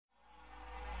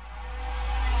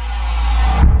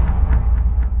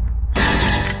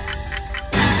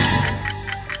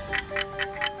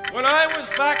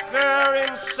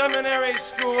seminary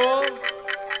school,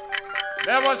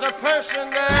 there was a person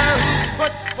there who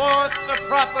put forth the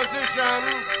proposition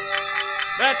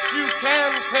that you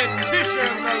can petition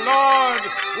the Lord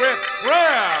with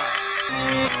prayer.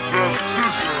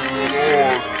 Petition the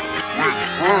Lord with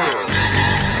prayer.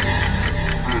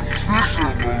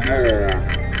 Petition the Lord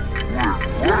with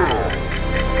prayer.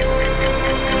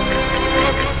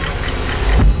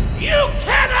 You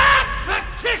cannot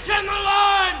petition the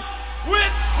Lord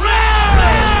with prayer!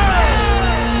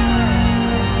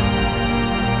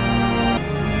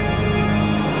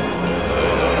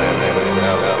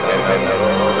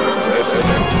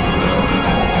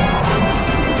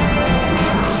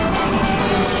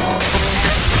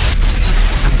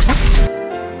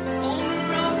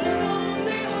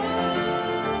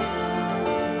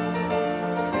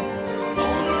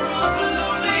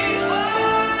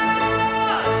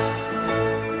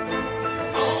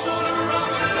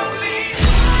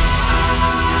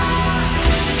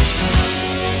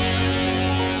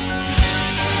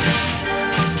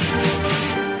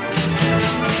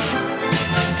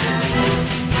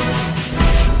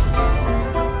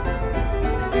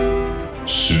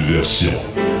 Subversion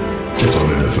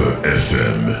 89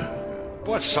 FM.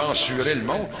 Pas de censurer le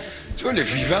monde. Tu vois, le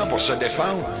vivant pour se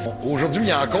défendre. Aujourd'hui, il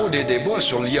y a encore des débats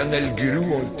sur Lionel Guru.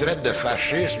 On le traite de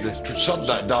fasciste, de toutes sortes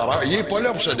d'horreurs. Il n'est pas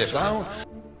là pour se défendre.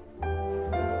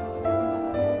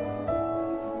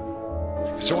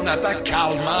 Si on attaque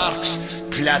Karl Marx,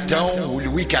 Platon ou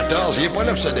Louis XIV, il n'est pas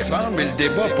là pour se défendre, mais le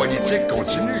débat politique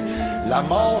continue. La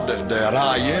mort de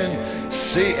Ryan,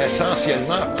 c'est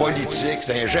essentiellement politique.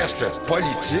 C'est un geste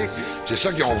politique. C'est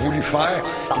ça qu'ils ont voulu faire.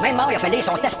 Alors, même mort, il a fait lire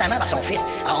son testament par son fils.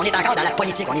 Alors, on est encore dans la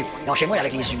politique. On est chez moi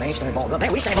avec les humains. C'est un bon gars. Ben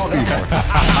oui, c'est un bon gars.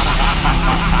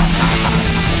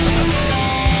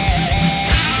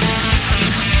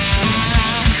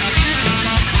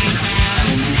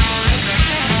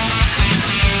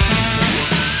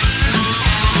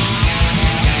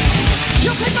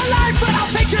 You take a life, but I'll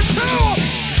take yours too.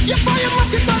 You fire your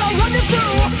musket, but I'll run you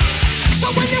through. So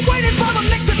when you're waiting for the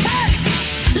next attack,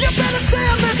 you better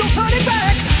stand, there's no turning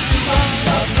back.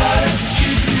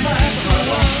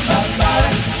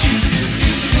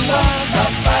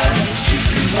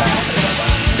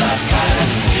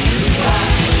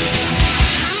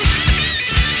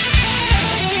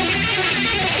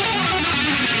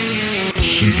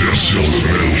 Subversion, le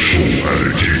metal show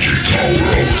avec DJ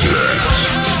Tower of Death.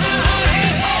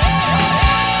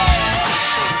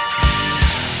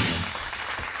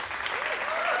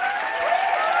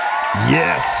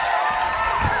 Yes!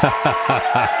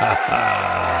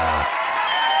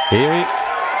 Eh oui!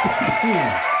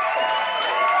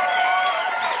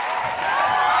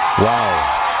 Wow!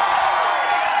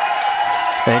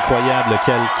 Incroyable,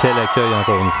 quel accueil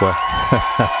encore une fois.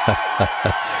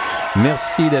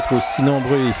 Merci d'être aussi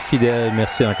nombreux et fidèles.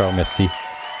 Merci encore, merci.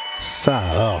 Ça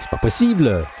alors, c'est pas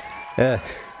possible!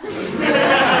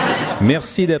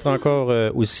 Merci d'être encore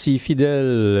aussi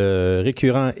fidèle,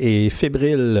 récurrent et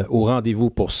fébrile au rendez-vous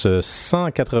pour ce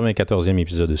 194e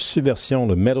épisode de Subversion,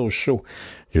 le Metal Show.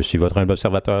 Je suis votre humble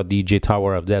observateur DJ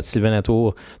Tower of Death, Sylvain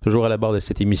Latour, toujours à la barre de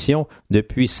cette émission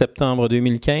depuis septembre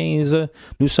 2015.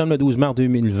 Nous sommes le 12 mars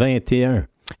 2021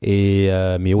 et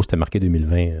mais c'était marqué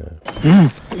 2020.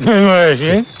 Ouais, je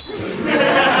sais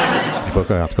pas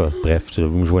quoi, en tout cas, bref,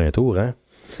 vous me jouez un tour, hein?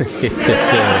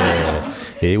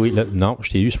 Et oui, là, non, je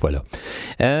t'ai eu ce fois-là.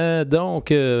 Donc,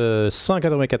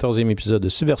 194e épisode de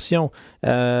Subversion.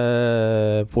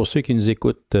 Pour ceux qui nous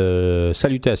écoutent,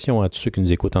 salutations à tous ceux qui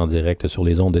nous écoutent en direct sur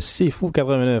les ondes de C'est Fou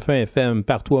 89.1 FM,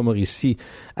 partout à Mauricie,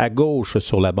 à gauche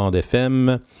sur la bande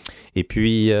FM. Et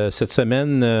puis, cette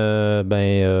semaine, on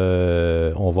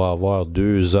va avoir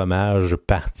deux hommages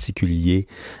particuliers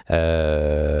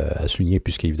à souligner,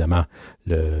 puisqu'évidemment,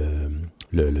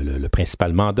 le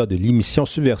principal mandat de l'émission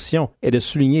Subversion est de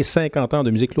souligner 50 ans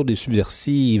de musique lourde et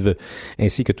subversive,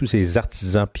 ainsi que tous ces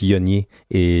artisans pionniers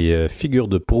et figures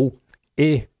de proue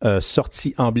et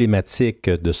sorties emblématiques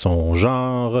de son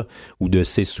genre ou de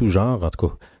ses sous-genres, en tout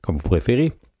cas, comme vous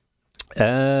préférez.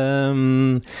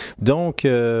 Donc,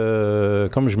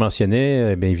 comme je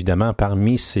mentionnais, bien évidemment,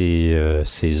 parmi ces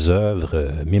œuvres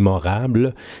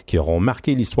mémorables qui auront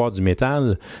marqué l'histoire du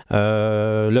métal,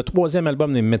 le troisième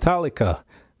album de Metallica,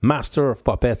 Master of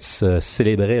Puppets,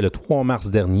 célébrait le 3 mars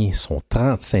dernier son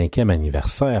 35e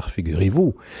anniversaire,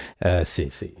 figurez-vous.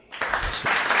 C'est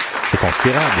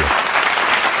considérable.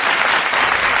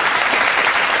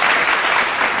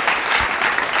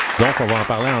 Donc, on va en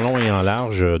parler en long et en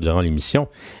large durant l'émission.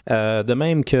 De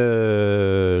même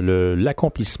que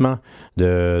l'accomplissement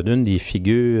d'une des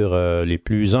figures les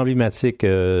plus emblématiques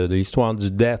de l'histoire du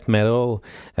death metal,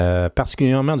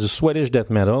 particulièrement du Swedish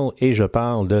death metal, et je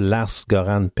parle de Lars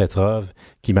G.Petrov,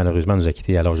 qui malheureusement nous a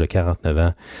quittés à l'âge de 49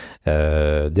 ans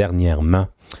dernièrement.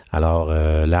 Alors,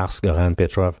 Lars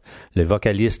G.Petrov, le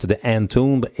vocaliste de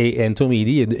Entombed et Entombed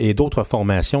et d'autres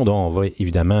formations dont on va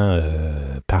évidemment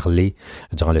parler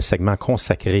durant le segment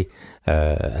consacré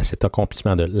à cet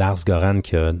accomplissement de Lars Goran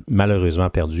qui a malheureusement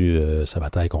perdu sa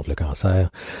bataille contre le cancer.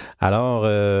 Alors,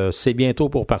 c'est bientôt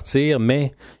pour partir,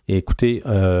 mais écoutez,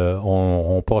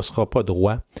 on passera pas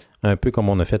droit, un peu comme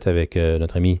on a fait avec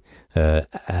notre ami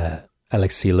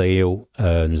Alexei Leo.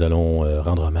 Nous allons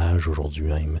rendre hommage aujourd'hui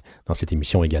même dans cette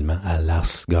émission également à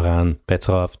Lars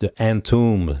G.Petrov de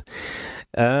Entombed.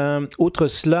 Outre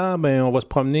cela, on va se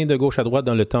promener de gauche à droite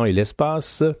dans le temps et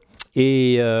l'espace.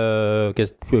 Et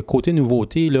côté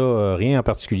nouveauté, là, rien en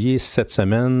particulier cette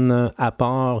semaine, à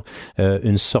part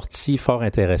une sortie fort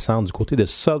intéressante du côté de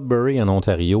Sudbury en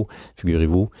Ontario,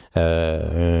 figurez-vous,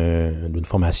 d'une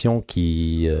formation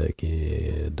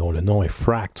dont le nom est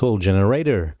Fractal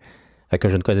Generator, que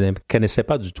je ne connaissais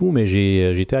pas du tout, mais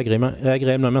j'ai été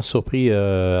agréablement surpris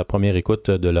à première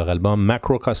écoute de leur album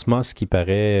Macrocosmos qui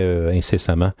paraît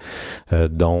incessamment.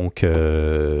 Donc,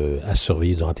 à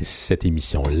surveiller durant cette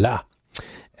émission-là.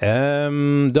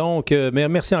 Mais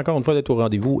merci encore une fois d'être au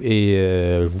rendez-vous et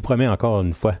je vous promets encore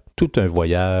une fois tout un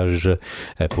voyage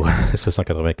pour ce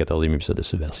 194e épisode de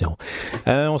Subversion.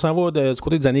 On s'en va du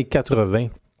côté des années 80.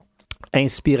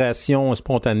 Inspiration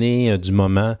spontanée du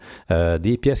moment,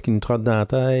 des pièces qui nous trottent dans la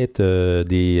tête,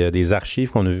 des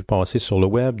archives qu'on a vu passer sur le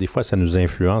web. Des fois, ça nous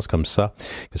influence comme ça,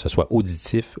 que ce soit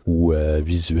auditif ou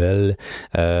visuel.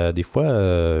 Des fois,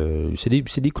 c'est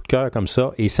des coups de cœur comme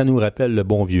ça et ça nous rappelle le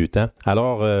bon vieux temps.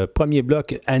 Alors, premier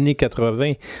bloc, années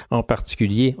 80 en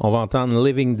particulier, on va entendre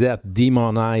Living Death,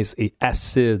 Demonize et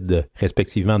Acid,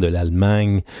 respectivement de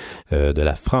l'Allemagne, de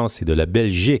la France et de la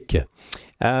Belgique.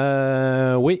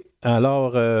 Oui.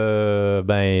 Alors,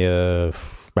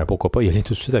 pourquoi pas y aller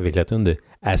tout de suite avec la tune de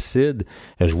Acid.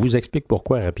 Je vous explique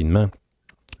pourquoi rapidement.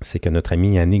 C'est que notre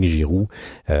ami Yannick Giroux,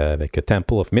 avec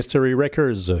Temple of Mystery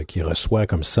Records, qui reçoit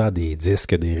comme ça des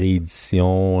disques, des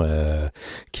rééditions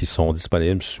qui sont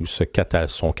disponibles sous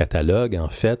son catalogue, en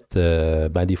fait,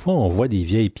 des fois, on voit des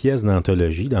vieilles pièces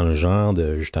d'anthologie dans le genre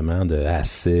de, justement, de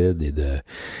Acid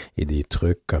et des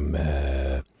trucs comme...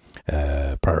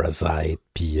 Parasite,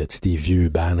 puis des vieux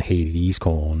bands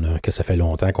Hades que ça fait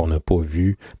longtemps qu'on n'a pas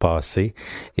vu passer.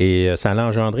 Et ça a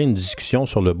engendré une discussion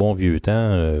sur le bon vieux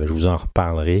temps. Je vous en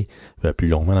reparlerai plus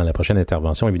longuement dans la prochaine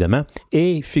intervention, évidemment.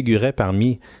 Et figurait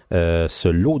parmi ce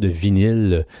lot de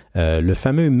vinyles le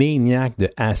fameux Maniac de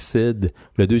Acid,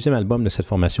 le deuxième album de cette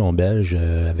formation belge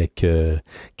avec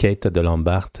Kate de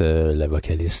Lombard, la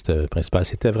vocaliste principale.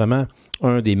 C'était vraiment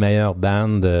un des meilleurs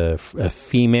bands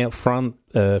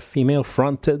female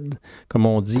fronted, comme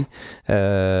on dit,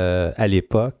 à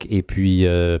l'époque. Et puis,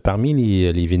 parmi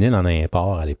les vinyles en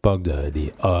import à l'époque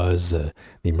des Oz,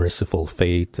 des Merciful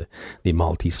Fate, des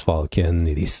Maltese Falcon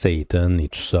et des Satan et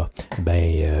tout ça,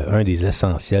 un des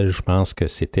essentiels, je pense que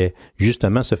c'était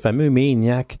justement ce fameux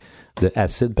Maniac de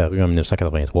Acid paru en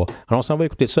 1983. Alors, on s'en va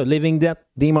écouter ça. Living Death,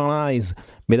 Demonize,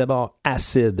 mais d'abord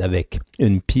Acid avec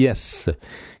une pièce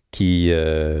qui,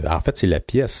 en fait, c'est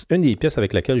une des pièces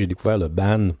avec laquelle j'ai découvert le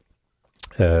band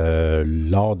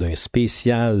lors d'un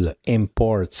spécial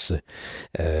Imports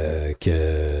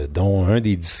dont un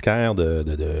des disquaires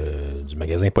du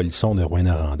magasin Polisson de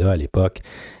Rouyn-Noranda à l'époque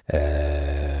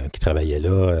qui travaillait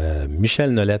là,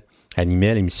 Michel Nolette,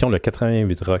 animait l'émission Le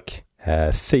 88 Rock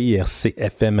à CIRC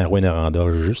FM à Rouyn-Noranda,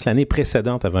 juste l'année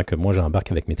précédente avant que moi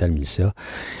j'embarque avec Metal Militia.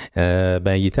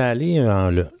 Il était allé,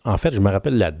 en fait, je me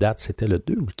rappelle la date, c'était le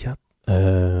 2 ou le 4?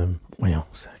 Voyons,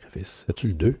 sacrifice, c'était-tu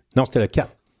le 2? Non, c'était le 4.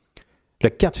 Le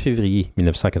 4 février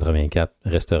 1984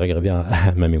 restera gravé à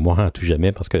ma mémoire à tout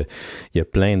jamais parce que il y a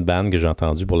plein de bandes que j'ai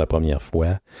entendues pour la première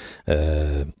fois.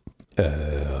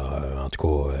 En tout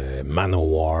cas,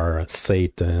 Manowar,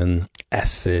 Satan,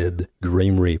 Acid,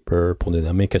 Grim Reaper, pour ne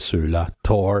nommer que ceux-là,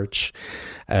 Torch,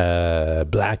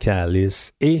 Black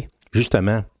Alice, et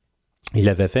justement, il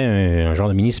avait fait un genre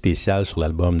de mini spécial sur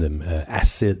l'album de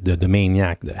Acid, de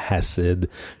Maniac, de Acid,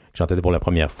 que j'entendais pour la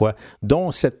première fois,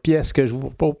 dont cette pièce que je vous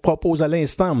propose à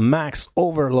l'instant, Max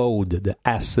Overload de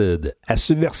Acid, à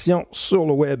Subversion sur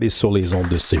le web et sur les ondes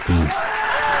de C'est Fou.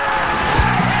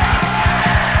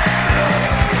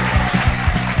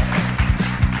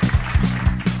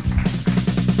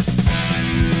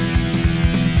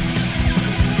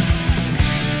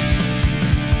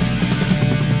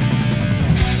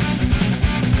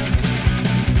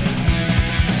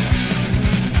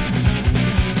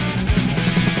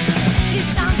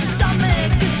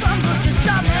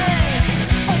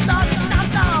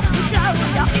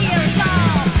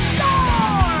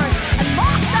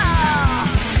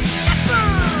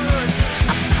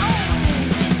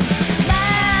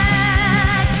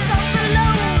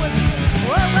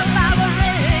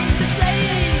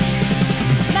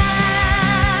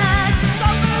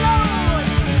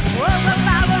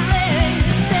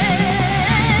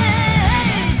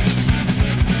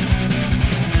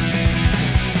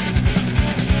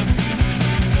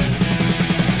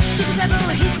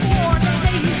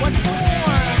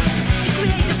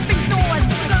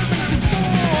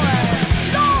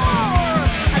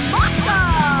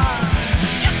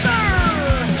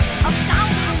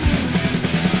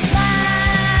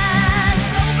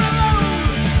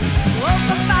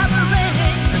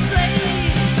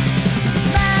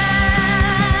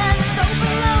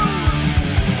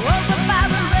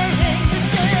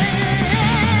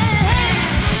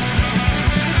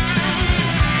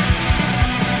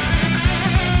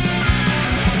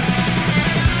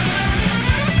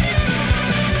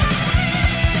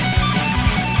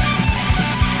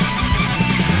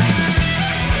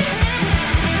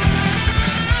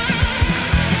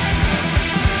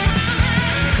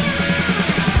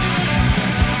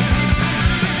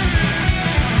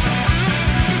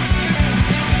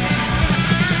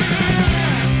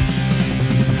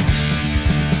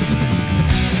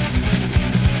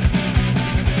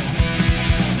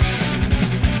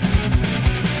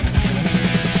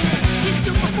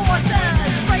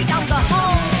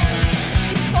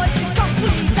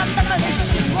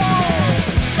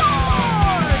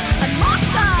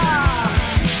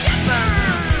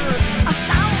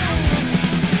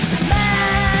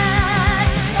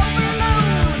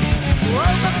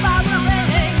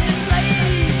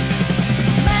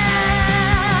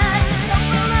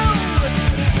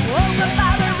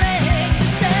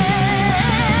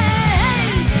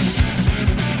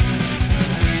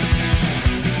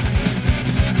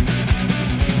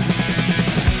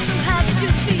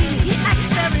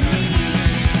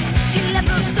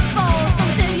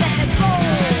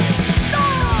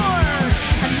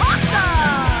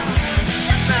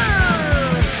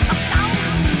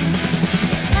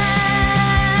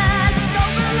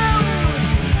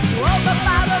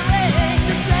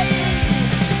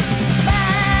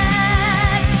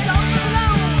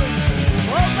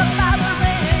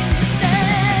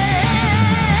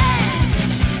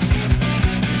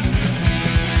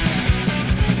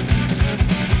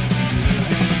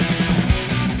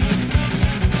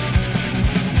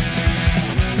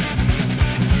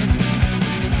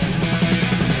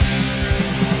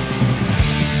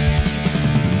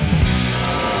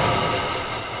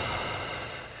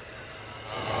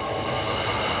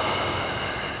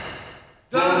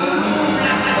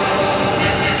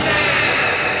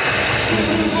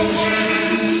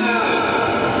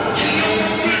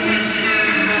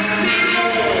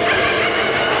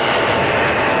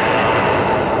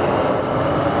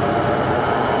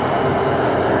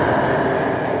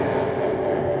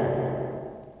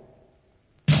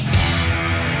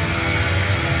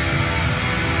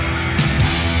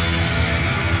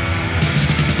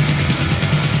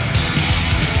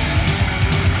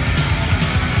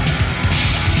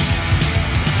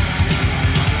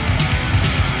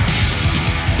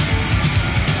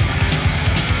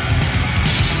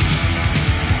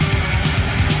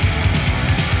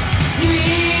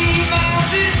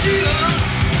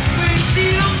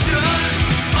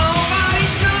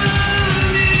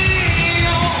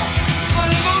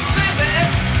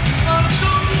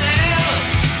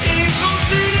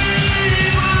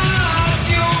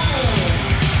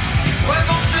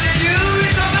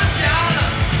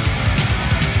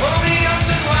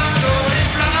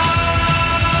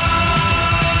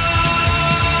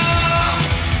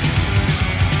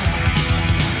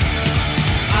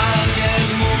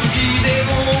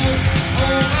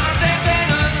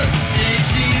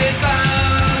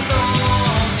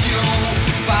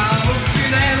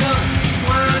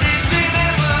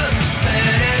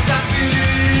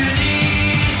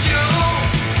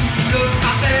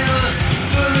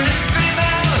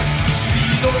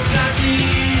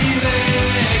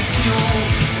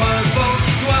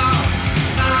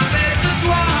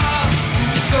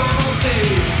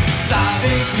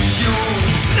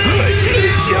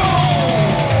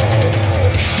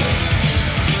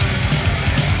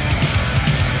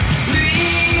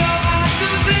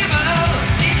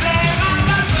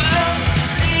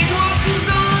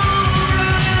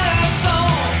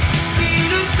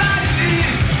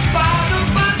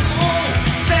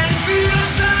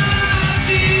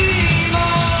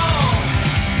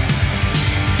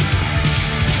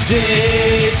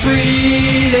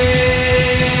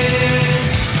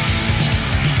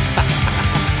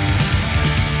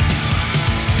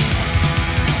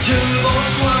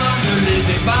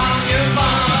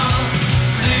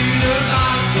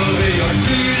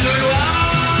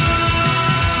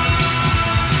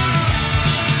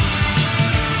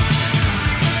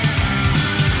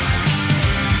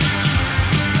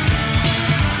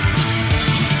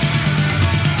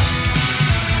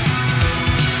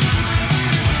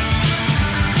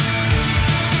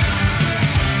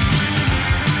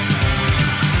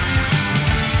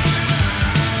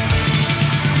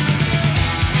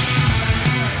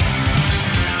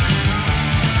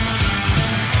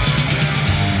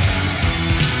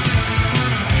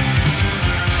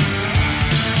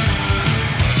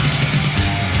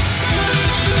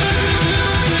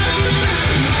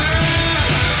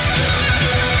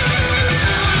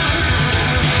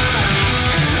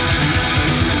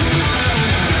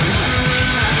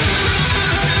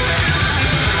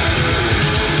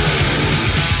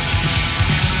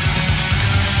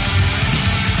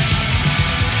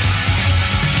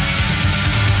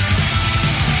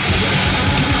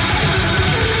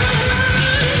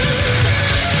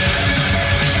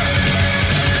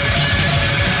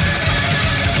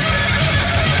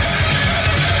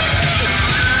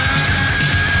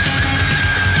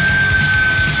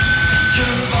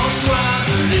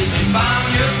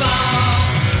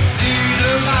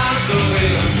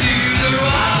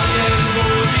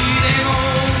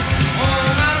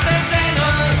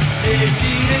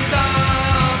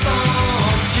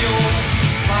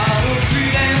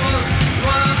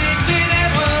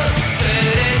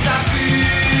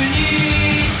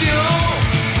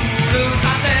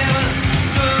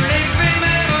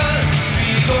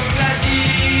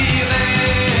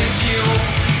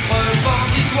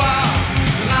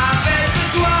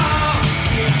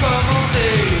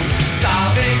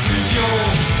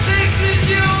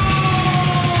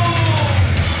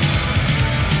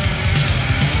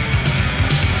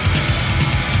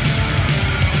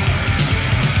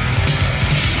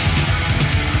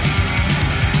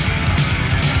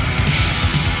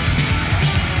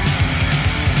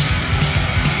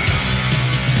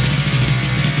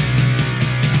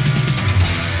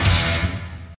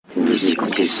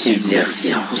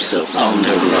 Subversion sur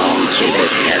Underground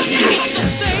Québec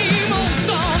Radio.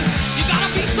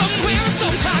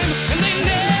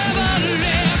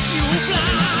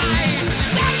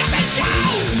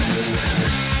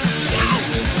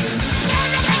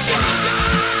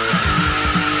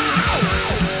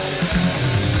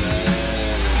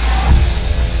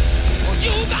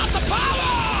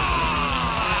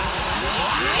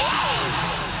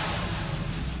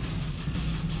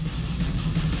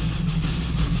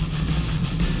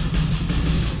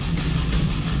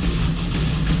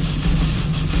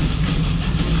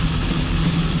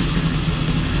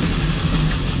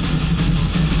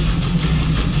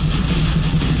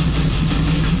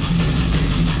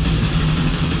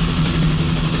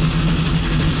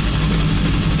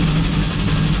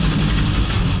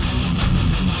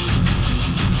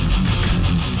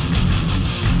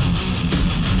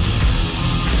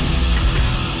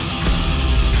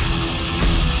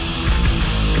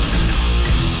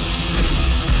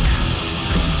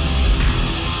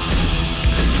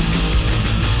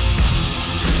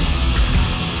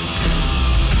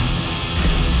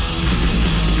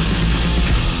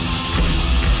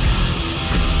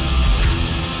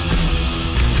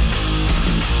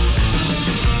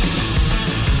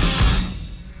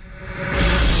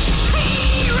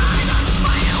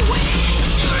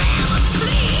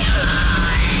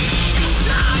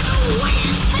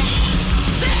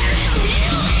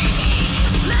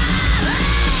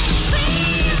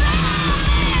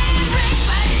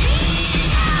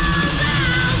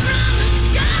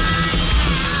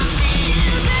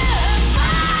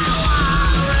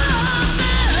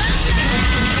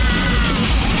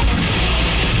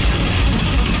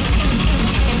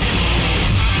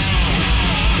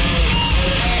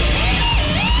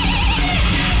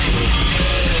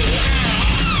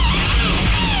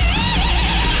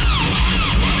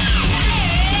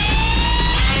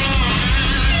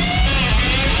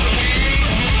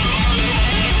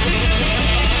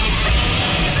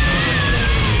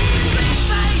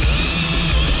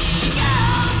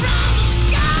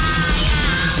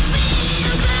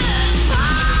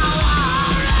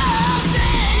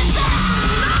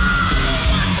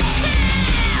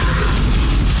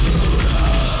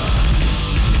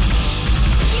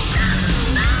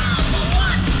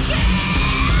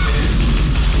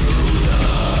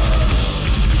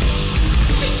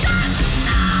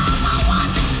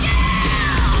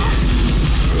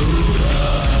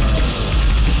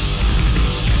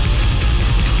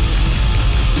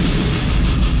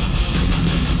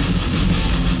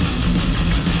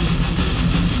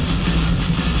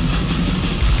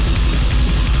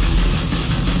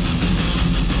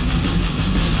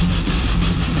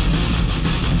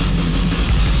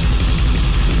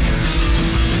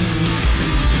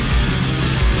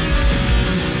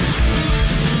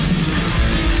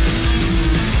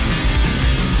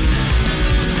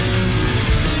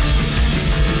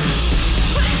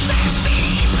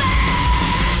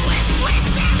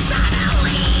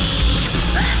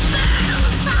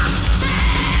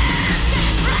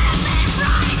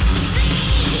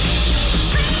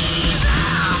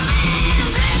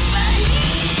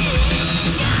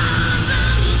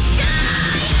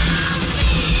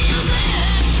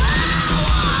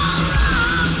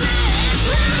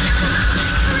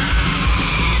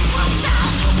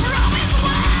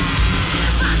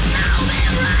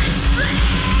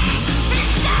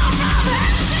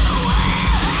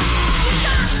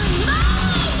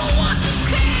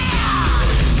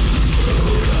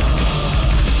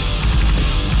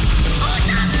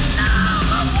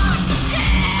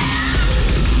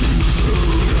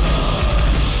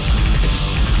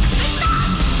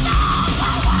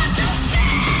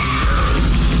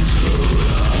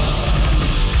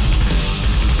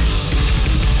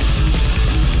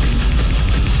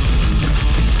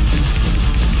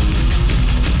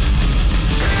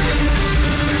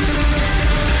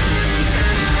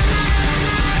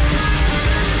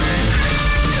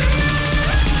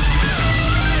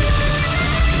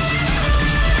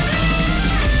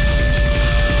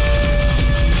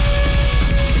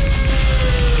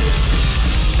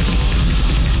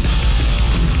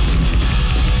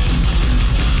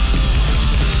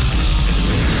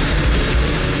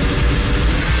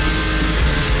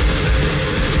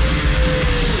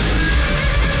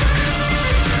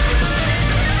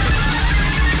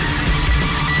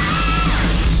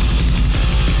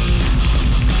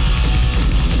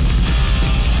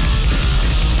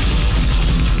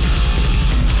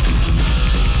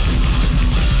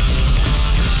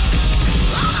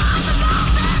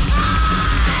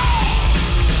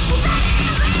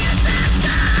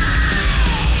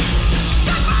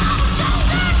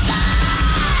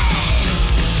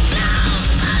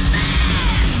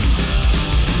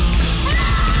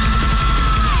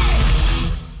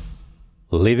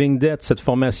 Living Death, cette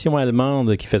formation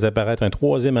allemande qui faisait apparaître un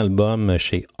troisième album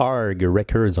chez Arg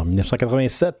Records en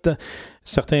 1987.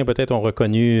 Certains peut-être ont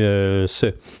reconnu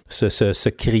ce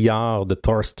criard de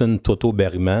Thorsten Toto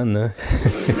Bergman, hein?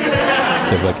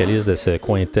 Le vocaliste de ce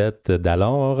quintet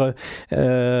d'alors.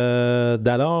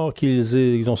 D'alors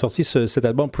qu'ils ont sorti cet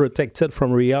album Protected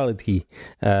from Reality.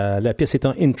 La pièce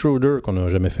étant Intruder, qu'on n'a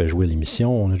jamais fait jouer à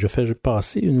l'émission. On a déjà fait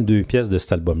passer une ou deux pièces de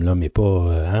cet album-là, mais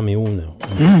pas... mais où?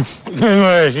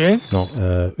 Non,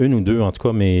 une ou deux en tout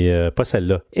cas, mais pas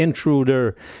celle-là. Intruder.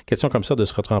 Question comme ça de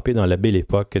se retremper dans la belle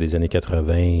époque des années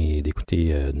 80 et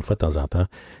d'écouter une fois de temps en temps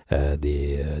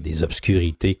des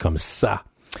obscurités comme ça.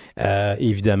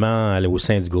 Évidemment, au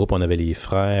sein du groupe, on avait les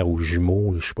frères ou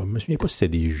jumeaux, je me souviens pas si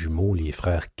c'était des jumeaux, les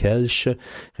frères Kelch,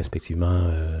 respectivement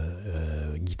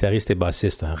guitariste et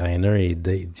bassiste, hein, Rainer et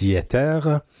Dieter,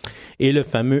 et le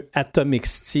fameux Atomic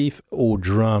Steve aux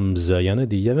drums. Il y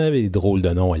avait des drôles de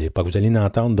noms à l'époque. Vous allez en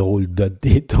entendre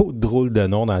d'autres drôles de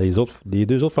noms dans les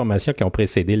deux autres formations qui ont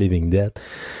précédé Living Death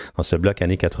dans ce bloc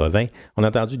années 80. On a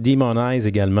entendu Demonize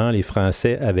également, les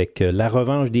Français, avec La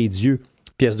Revanche des Dieux,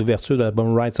 pièce d'ouverture de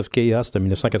l'album Rites of Chaos de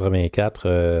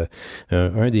 1984,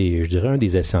 un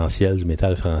des essentiels du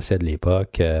métal français de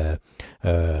l'époque.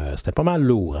 C'était pas mal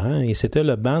lourd, hein? Et c'était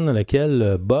le band dans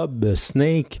lequel Bob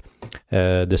Snake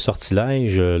de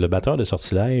Sortilège, le batteur de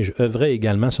Sortilège, œuvrait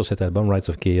également sur cet album Rites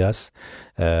of Chaos.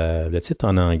 Le titre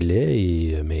en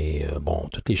anglais, mais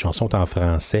toutes les chansons sont en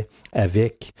français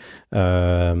avec des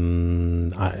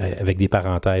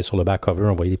parenthèses. Sur le back cover,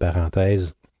 on voyait des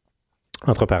parenthèses.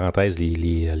 Entre parenthèses,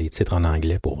 les titres en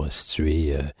anglais pour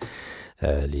situer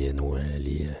les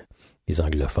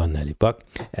anglophones à l'époque.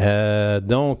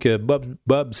 Donc,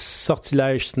 Bob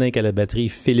Sortilège, Snake à la batterie,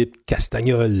 Philippe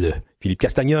Castagnol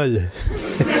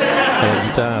à la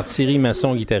guitare, Thierry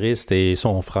Masson, guitariste, et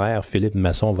son frère, Philippe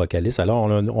Masson, vocaliste. Alors,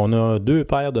 on a deux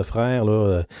paires de frères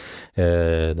là,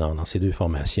 dans ces deux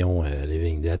formations,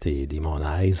 Living Death et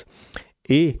Demonize.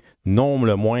 Et, non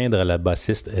le moindre, la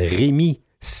bassiste Rémi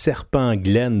Serpent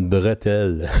Glenn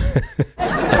Bretel.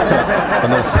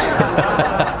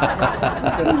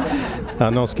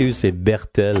 Non, excuse, c'est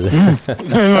Bertel.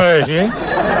 Bretel.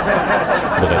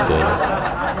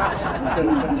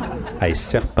 Hey,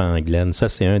 Serpent Glenn, ça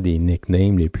c'est un des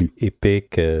nicknames les plus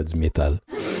épiques du métal.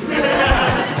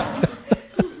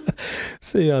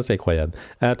 C'est incroyable.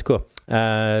 En tout cas,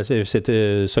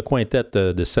 c'était ce quintet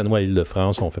de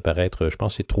Sanois-Île-de-France. On fait paraître, je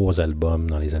pense, c'est 3 albums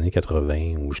dans les années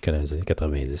 80 ou jusqu'à les années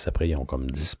 90. Après, ils ont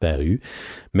comme disparu.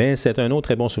 Mais c'est un autre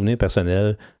très bon souvenir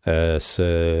personnel.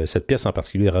 Cette pièce en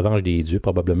particulier, Revanche des Dieux,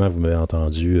 probablement vous m'avez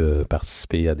entendu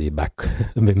participer à des back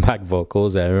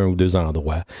vocals à un ou deux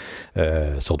endroits.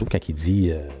 Surtout quand il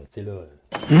dit, tu sais là...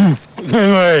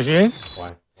 Ouais.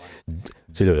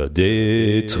 Tu sais là,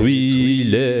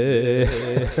 détruis-les.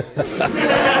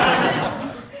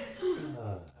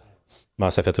 Bon,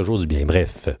 ça fait toujours du bien.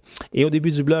 Bref. Et au début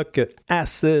du bloc,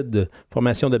 Acid,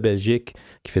 formation de Belgique,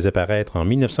 qui faisait paraître en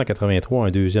 1983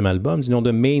 un deuxième album du nom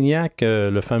de Maniac,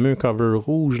 le fameux cover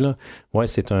rouge, là. Ouais,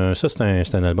 c'est un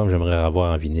album que j'aimerais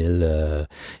avoir en vinyle.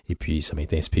 Et puis, ça m'a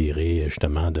été inspiré,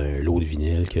 justement, d'un lot de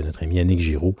vinyle que notre ami Yannick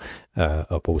Giroux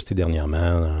a posté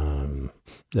dernièrement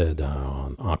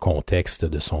en contexte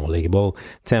de son label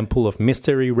Temple of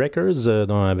Mystery Records,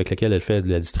 avec lequel elle fait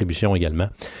de la distribution également.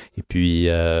 Et puis,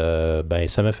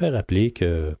 ça m'a fait rappeler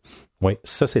que, oui,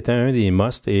 ça c'était un des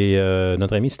musts. Et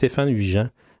notre ami Stéphane Huijan,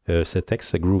 cet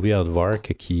ex-Groovy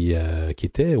Aardvark qui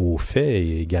était au fait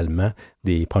également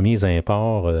des premiers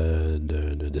imports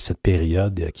de cette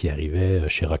période qui arrivait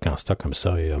chez Rock en Stock comme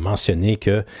ça, et a mentionné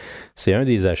que c'est un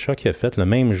des achats qu'il a fait le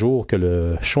même jour que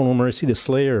le Show No Mercy de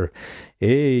Slayer.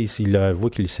 Et il a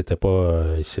avoué qu'il s'était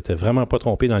vraiment pas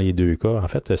trompé dans les deux cas. En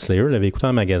fait, Slayer l'avait écouté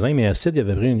en magasin, mais Acid,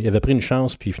 il avait pris une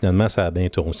chance, puis finalement, ça a bien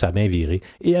viré.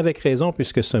 Et avec raison,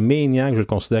 puisque ce Maniac, je le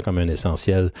considère comme un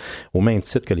essentiel, au même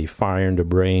titre que les Fire in the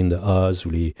Brain de Oz,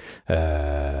 ou les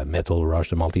Metal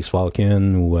Rush de Maltese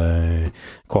Falcon, ou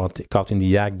Caught in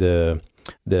the Act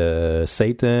de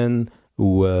Satan,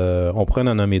 ou on pourrait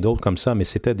en nommer d'autres comme ça, mais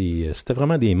c'était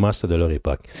vraiment des musts de leur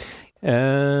époque.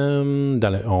 On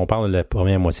parle de la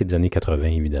première moitié des années 80,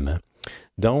 évidemment.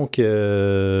 Donc,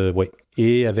 oui.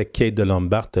 Et avec Kate de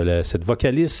Lombard, cette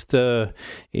vocaliste,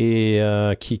 qui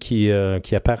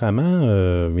apparemment,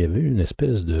 il y avait eu une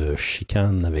espèce de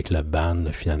chicane avec la band.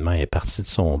 Finalement, elle est partie de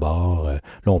son bord.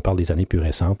 Là, on parle des années plus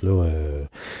récentes, là,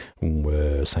 où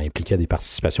ça impliquait des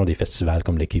participations à des festivals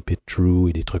comme le Keep It True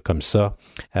et des trucs comme ça.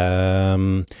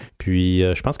 Puis,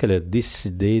 je pense qu'elle a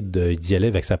décidé d'y aller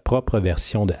avec sa propre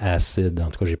version de Acid. En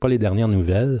tout cas, j'ai pas les dernières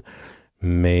nouvelles.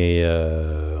 Mais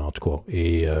en tout cas,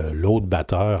 et l'autre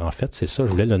batteur, en fait, c'est ça,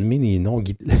 je voulais le nommer les noms.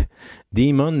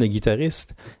 Damon, le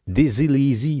guitariste, Dizzy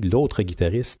Lazy, l'autre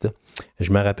guitariste.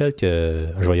 Je me rappelle que,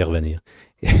 je vais y revenir,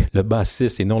 le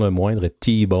bassiste et non le moindre,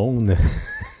 T-Bone.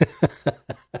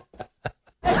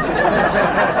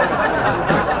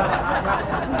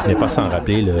 Qui n'est pas sans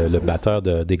rappeler le batteur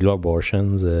des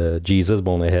Globeabortions, Jesus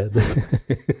Bonehead.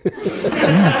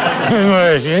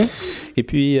 Et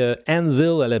puis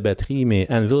Anvil à la batterie, mais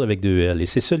Anvil avec 2 L. Et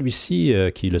c'est celui-ci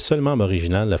qui est le seul membre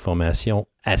original de la formation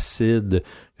Acid,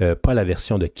 pas la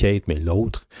version de Kate, mais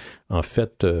l'autre. En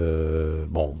fait,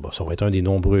 ça va être un des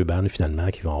nombreux bands finalement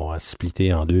qui vont avoir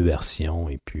splitté en 2 versions.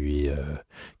 Et puis,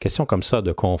 question comme ça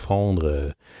de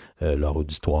confondre leur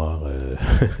auditoire.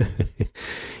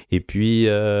 Et puis,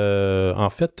 en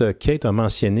fait, Kate a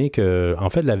mentionné que, en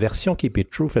fait, la version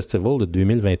ep.194 Festival de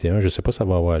 2021, je ne sais pas si ça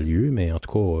va avoir lieu, mais en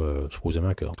tout cas,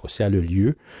 supposément que, en tout cas, si ça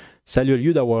a le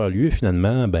lieu d'avoir lieu,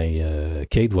 finalement,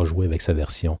 Kate va jouer avec sa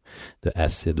version de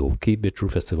Acid au ep.194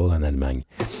 Festival en Allemagne.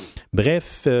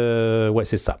 Bref, ouais,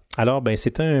 c'est ça. Alors,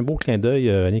 c'était un beau clin d'œil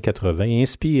années 80,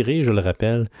 inspiré, je le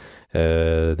rappelle,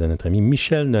 de notre ami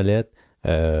Michel Nolette,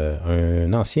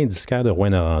 un ancien disquaire de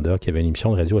Rouyn-Noranda qui avait une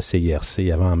émission de radio à CIRC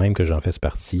avant même que j'en fasse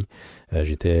partie.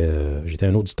 J'étais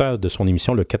un auditeur de son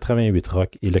émission le 88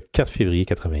 Rock et le 4 février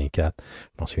 84.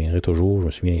 Je m'en souviendrai toujours. Je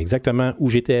me souviens exactement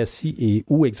où j'étais assis et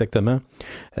où exactement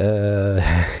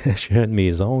chez un de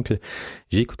mes oncles.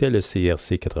 J'écoutais le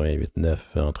CIRC 88.9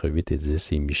 entre 8 et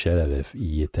 10 et Michel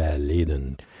y était allé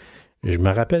d'une... Je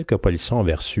me rappelle que Polisson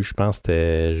avait reçu, je pense que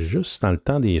c'était juste dans le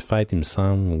temps des fêtes, il me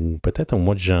semble, ou peut-être au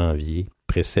mois de janvier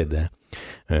précédent,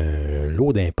 un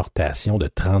lot d'importation de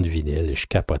 30 vinyles. Je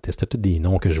capotais. C'était tous des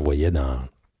noms que je voyais dans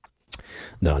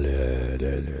dans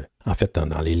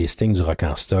les listings du rock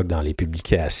en stock, dans les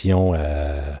publications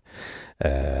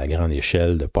à grande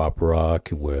échelle de pop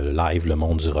rock ou live Le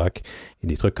Monde du rock, et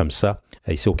des trucs comme ça,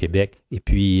 ici au Québec. Et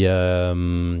puis,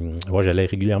 j'allais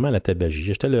régulièrement à la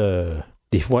tabagie.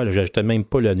 Des fois, je n'achetais même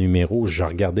pas le numéro, je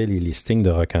regardais les listings de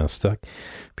rock en stock,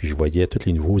 puis je voyais tous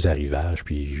les nouveaux arrivages,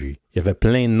 puis il y avait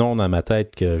plein de noms dans ma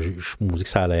tête que je me dis que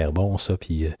ça a l'air bon, ça,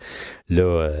 puis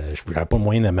là, je n'avais pas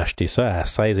moyen de m'acheter ça à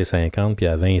 16,50 puis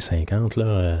à 20,50,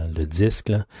 là, le disque,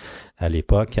 là, à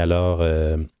l'époque. Alors,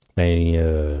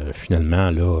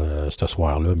 finalement, là, ce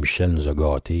soir-là, Michel nous a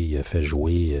gâtés, il a fait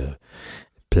jouer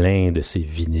plein de ses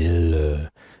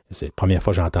vinyles. C'est la première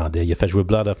fois que j'entendais. Il a fait jouer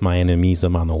Blood of My Enemies de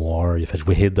Manowar. Il a fait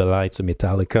jouer Hit the Lights de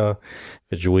Metallica.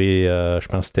 Il a fait jouer, je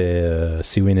pense que c'était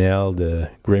See in Hell de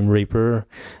Grim Reaper.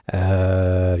 Il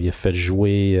a fait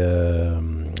jouer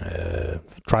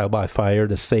Trial by Fire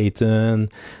de Satan.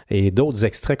 Et d'autres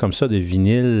extraits comme ça de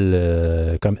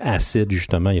vinyle, comme Acid,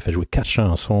 justement. Il a fait jouer 4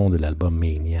 chansons de l'album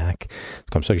Maniac. C'est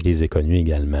comme ça que je les ai connus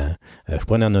également. Je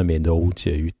pourrais en nommer d'autres.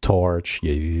 Il y a eu Torch. Il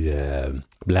y a eu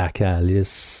Black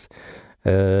Alice. Il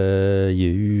y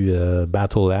a eu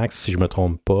Battle Axe, si je me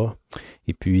trompe pas.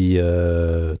 Et puis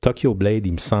Tokyo Blade,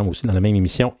 il me semble aussi, dans la même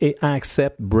émission. Et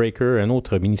Accept Breaker, un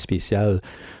autre mini-spécial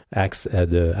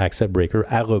de Accept Breaker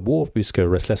à rebours, puisque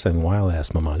Restless and Wild, à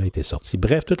ce moment-là, était sorti.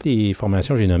 Bref, toutes les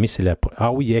formations que j'ai nommées, c'est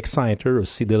Exciter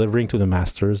aussi, Delivering to the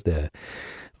Masters de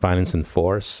Violence and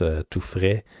Force, tout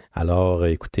frais. Alors,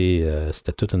 écoutez,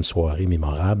 c'était toute une soirée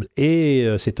mémorable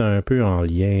et c'est un peu en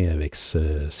lien avec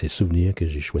ces souvenirs que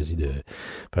j'ai choisi de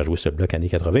faire jouer ce bloc années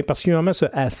 80, particulièrement ce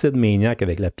Acid Maniac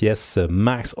avec la pièce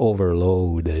Max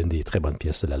Overload, une des très bonnes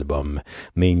pièces de l'album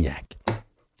Maniac.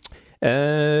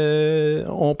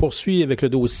 On poursuit avec le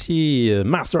dossier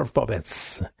Master of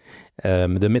Puppets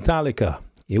de Metallica.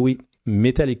 Et oui,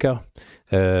 Metallica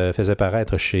faisait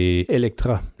paraître chez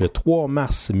Elektra le 3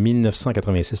 mars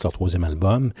 1986 leur 3e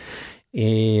album.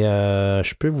 Et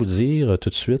je peux vous dire tout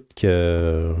de suite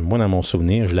que moi, dans mon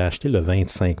souvenir, je l'ai acheté le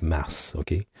 25 mars,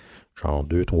 OK? Genre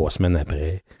 2-3 semaines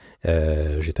après.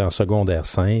 J'étais en secondaire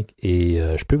 5 et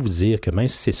je peux vous dire que même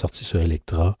si c'est sorti sur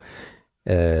Elektra,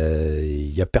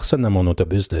 il n'y a personne dans mon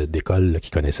autobus d'école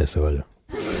qui connaissait ça, là.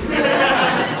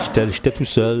 J'étais tout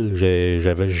seul,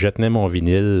 je tenais mon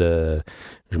vinyle,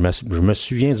 je me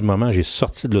souviens du moment où j'ai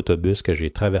sorti de l'autobus, que j'ai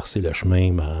traversé le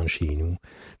chemin, me rendre chez nous,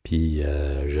 puis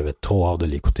j'avais trop hâte de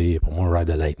l'écouter. Pour moi, Ride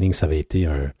the Lightning, ça avait été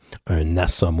un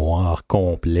assommoir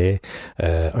complet,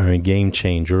 un game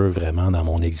changer vraiment dans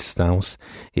mon existence.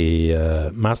 Et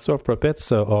Master of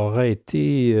Puppets aurait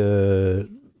été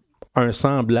un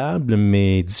semblable,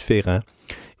 mais différent.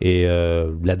 Et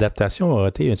l'adaptation aurait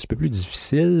été un petit peu plus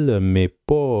difficile, mais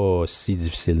pas si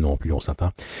difficile non plus, on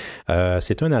s'entend.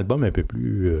 C'est un album un peu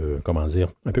plus,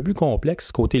 un peu plus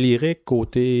complexe, côté lyrique,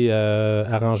 côté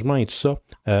arrangement et tout ça.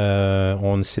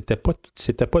 C'était pas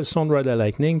le son de Ride the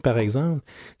Lightning, par exemple.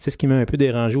 C'est ce qui m'a un peu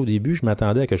dérangé au début. Je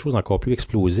m'attendais à quelque chose d'encore plus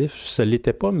explosif. Ça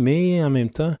l'était pas, mais en même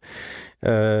temps,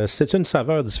 c'est une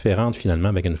saveur différente, finalement,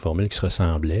 avec une formule qui se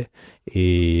ressemblait.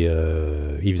 Et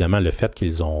évidemment, le fait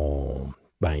qu'ils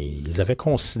avaient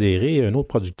considéré un autre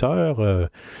producteur,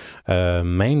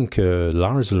 même que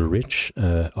Lars Ulrich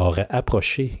aurait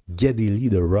approché Geddy Lee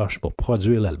de Rush pour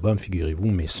produire l'album, figurez-vous,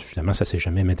 mais finalement, ça ne s'est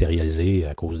jamais matérialisé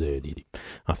à cause de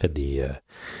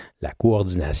la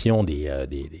coordination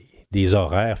des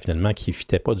horaires, finalement, qui ne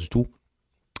fitaient pas du tout.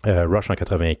 Rush en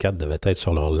 84 devait être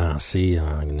sur leur lancée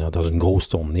dans une grosse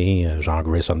tournée, genre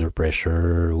Grace Under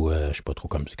Pressure ou je sais pas trop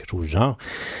comme quelque chose du genre.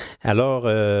 Alors,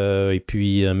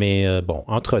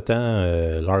 entre-temps,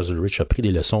 Lars Ulrich a pris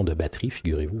des leçons de batterie,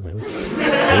 figurez-vous. Oui,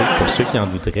 pour ceux qui en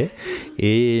douteraient.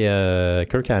 Et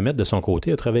Kirk Hammett, de son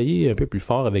côté, a travaillé un peu plus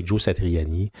fort avec Joe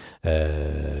Satriani.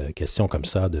 Question comme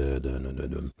ça de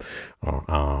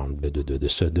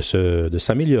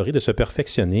s'améliorer, de se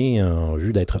perfectionner en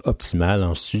vue d'être optimal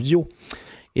en studio.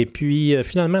 Et puis,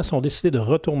 finalement, ils ont décidé de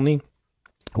retourner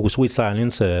au Sweet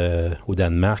Silence au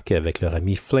Danemark avec leur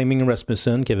ami Flaming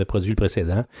Rasmussen qui avait produit le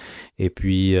précédent. Et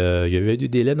puis, il y a eu du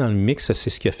délai dans le mix. C'est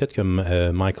ce qui a fait que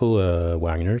Michael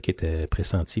Wagner, qui était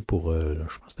pressenti pour, je pense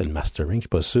que c'était le mastering, je ne suis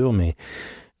pas sûr, mais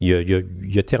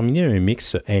il a terminé un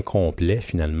mix incomplet,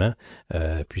 finalement,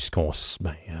 puisqu'on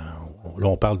là,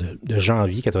 on parle de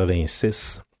janvier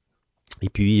 86. Et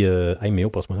puis,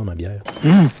 Méo, passe-moi dans ma bière.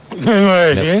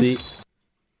 Merci.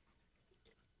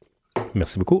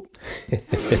 Merci beaucoup.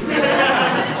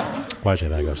 Ouais,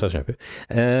 j'avais la gorge, ça, j'ai un peu.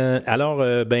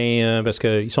 Parce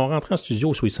qu'ils sont rentrés en studio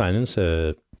au Sweet Silence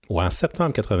en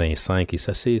septembre 85 et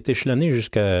ça s'est échelonné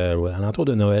jusqu'à l'entour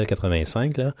de Noël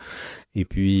 85, là. Et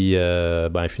puis,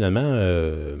 finalement,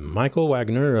 Michael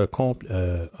Wagner a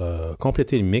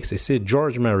complété le mix et c'est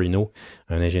George Marino,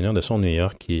 un ingénieur de son New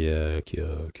York, qui a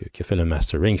fait le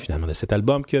mastering, finalement, de cet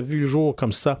album qui a vu le jour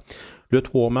comme ça le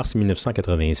 3 mars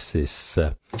 1986.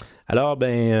 Alors,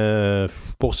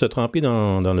 pour se tremper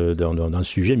dans le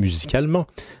sujet musicalement,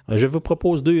 je vous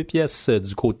propose 2 pièces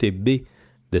du côté B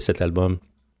de cet album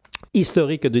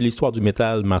historique de l'histoire du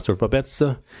métal, Master of Puppets.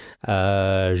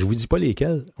 Je vous dis pas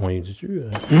lesquels. On y dit-tu?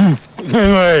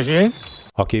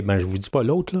 OK, je vous dis pas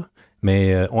l'autre, là.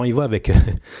 Mais on y va avec...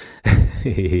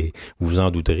 vous vous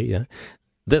en douterez, hein?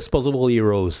 Disposable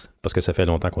Heroes, parce que ça fait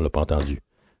longtemps qu'on l'a pas entendu.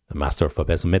 Master of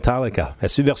Puppets, Metallica. La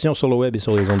subversion sur le web et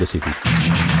sur les ondes de CFU.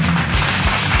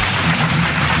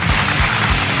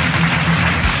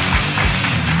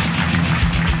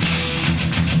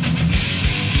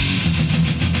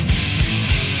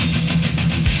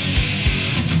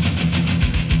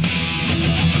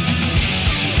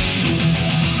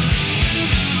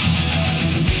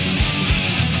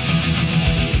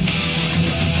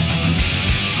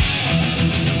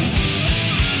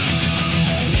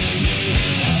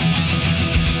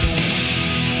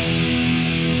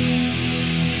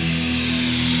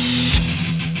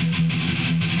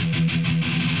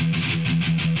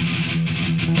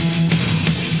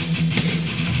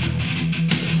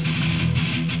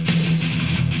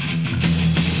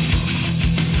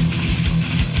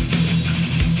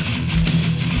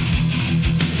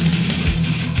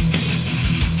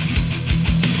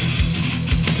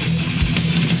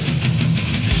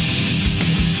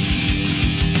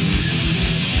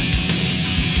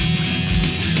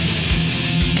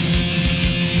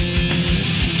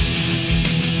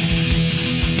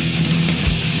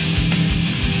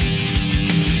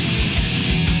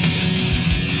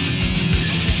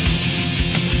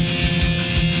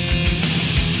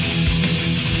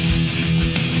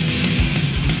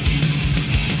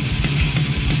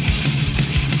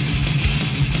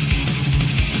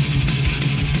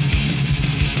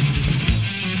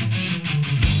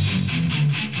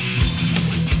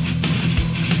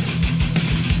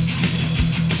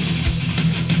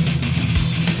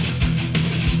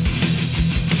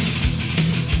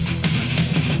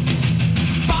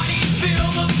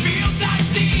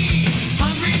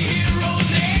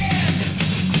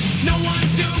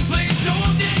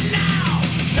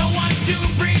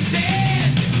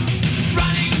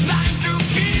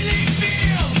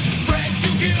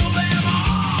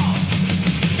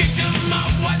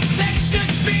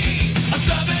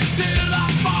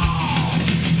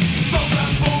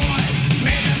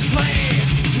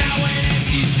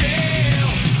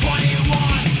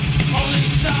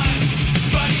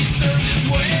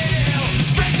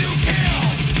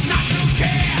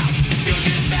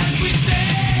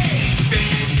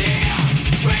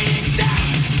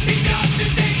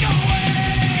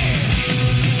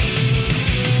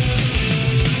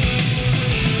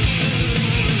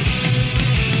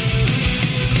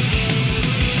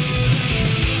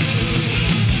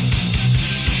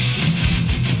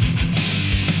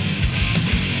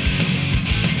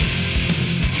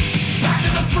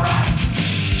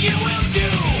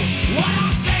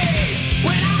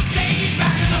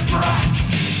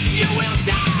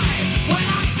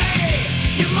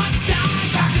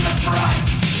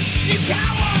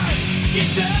 You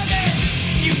serve it,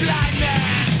 you blind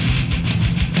man.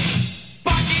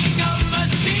 Barking a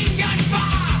machine gun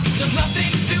fire does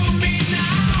nothing to me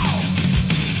now.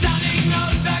 Sounding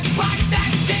of the clock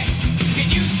that ticks, get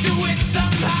used to it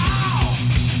somehow.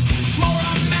 More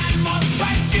a man must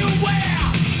fight to wear,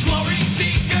 glory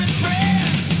seeker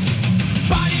trends.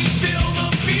 Bodies fill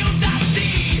the fields I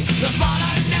see, the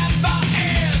slaughter never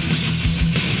ends.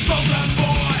 Soldier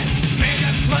boy made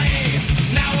a play,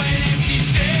 now an empty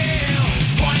shell.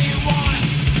 21,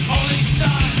 only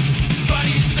son, but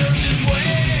he served his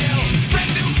well.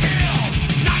 Friends who kill,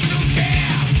 not to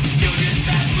care, do just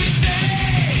as we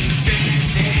say.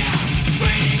 Finish here,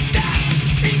 bringing death,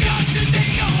 he comes to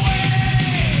take away.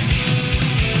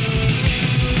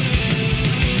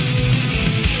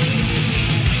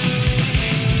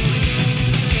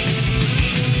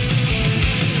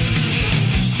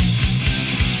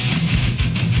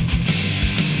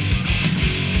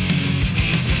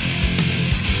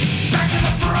 Back to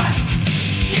the front,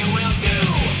 you will do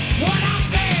what I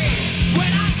say.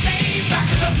 When I say back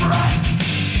to the front,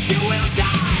 you will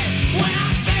die. When I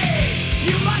say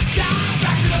you must die,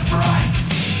 back to the front.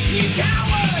 You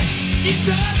coward, you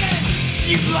servant,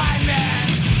 you blind man.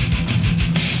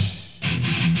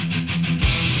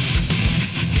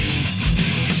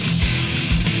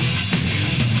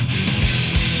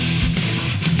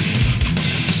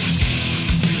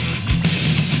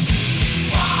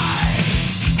 Why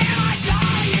am I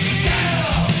dying?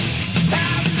 Hell,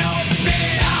 have no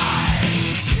pity.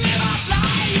 Live a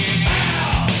lying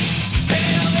hell.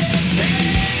 Hell is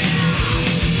hell.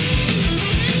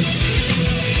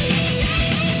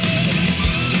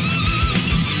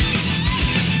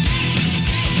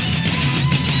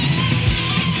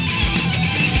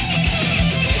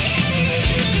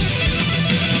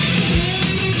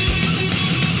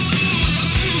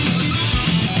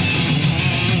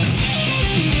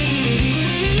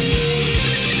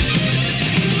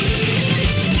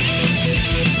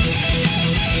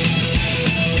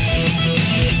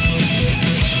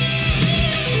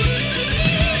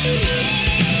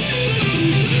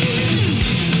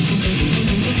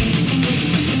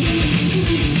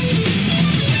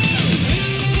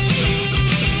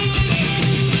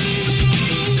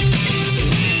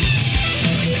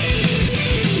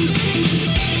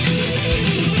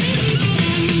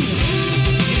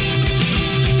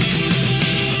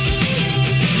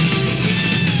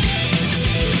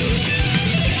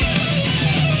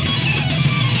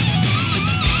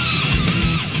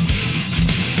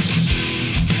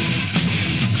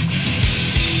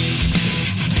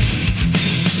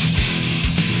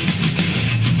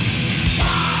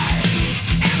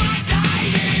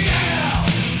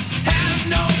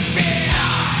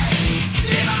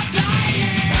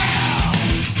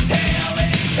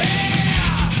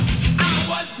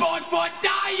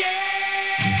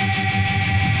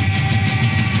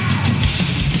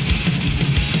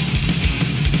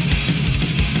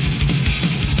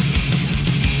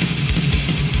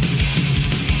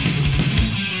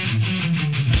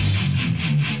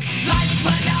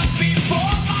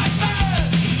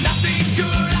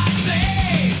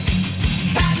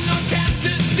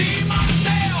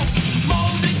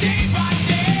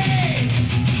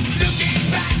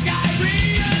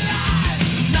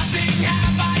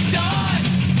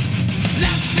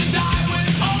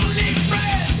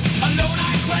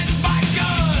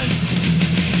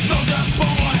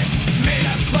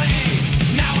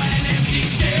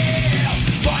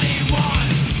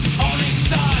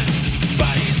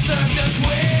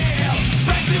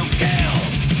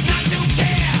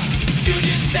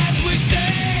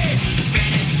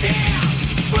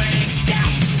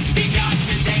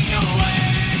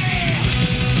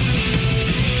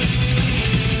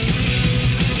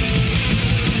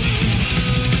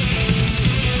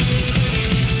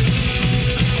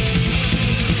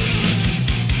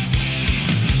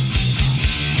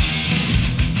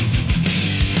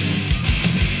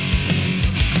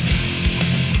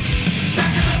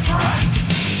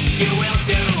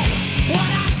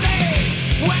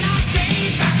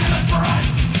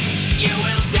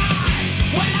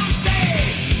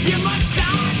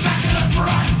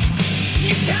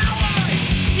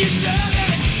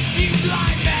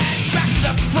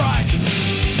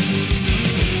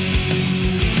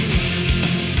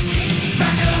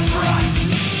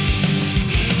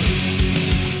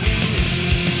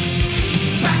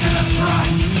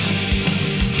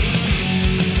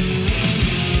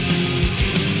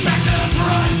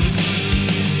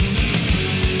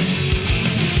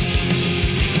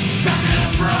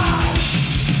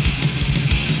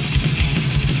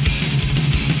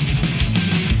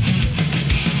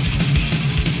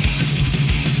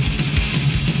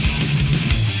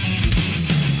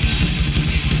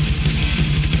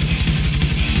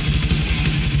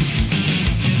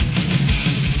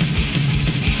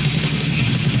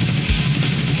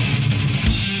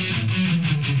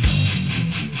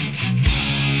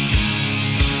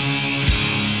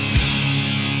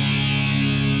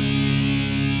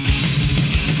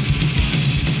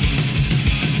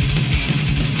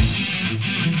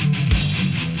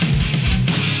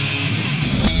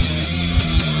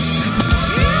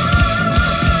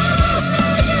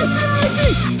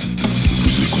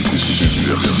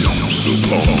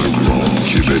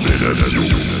 Québec Radio.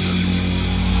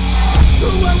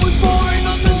 I was born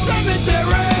on the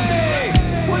cemetery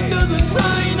under the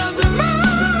sign of the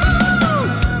moon,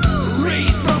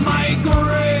 raised from my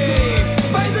grave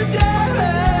by the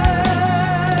devil.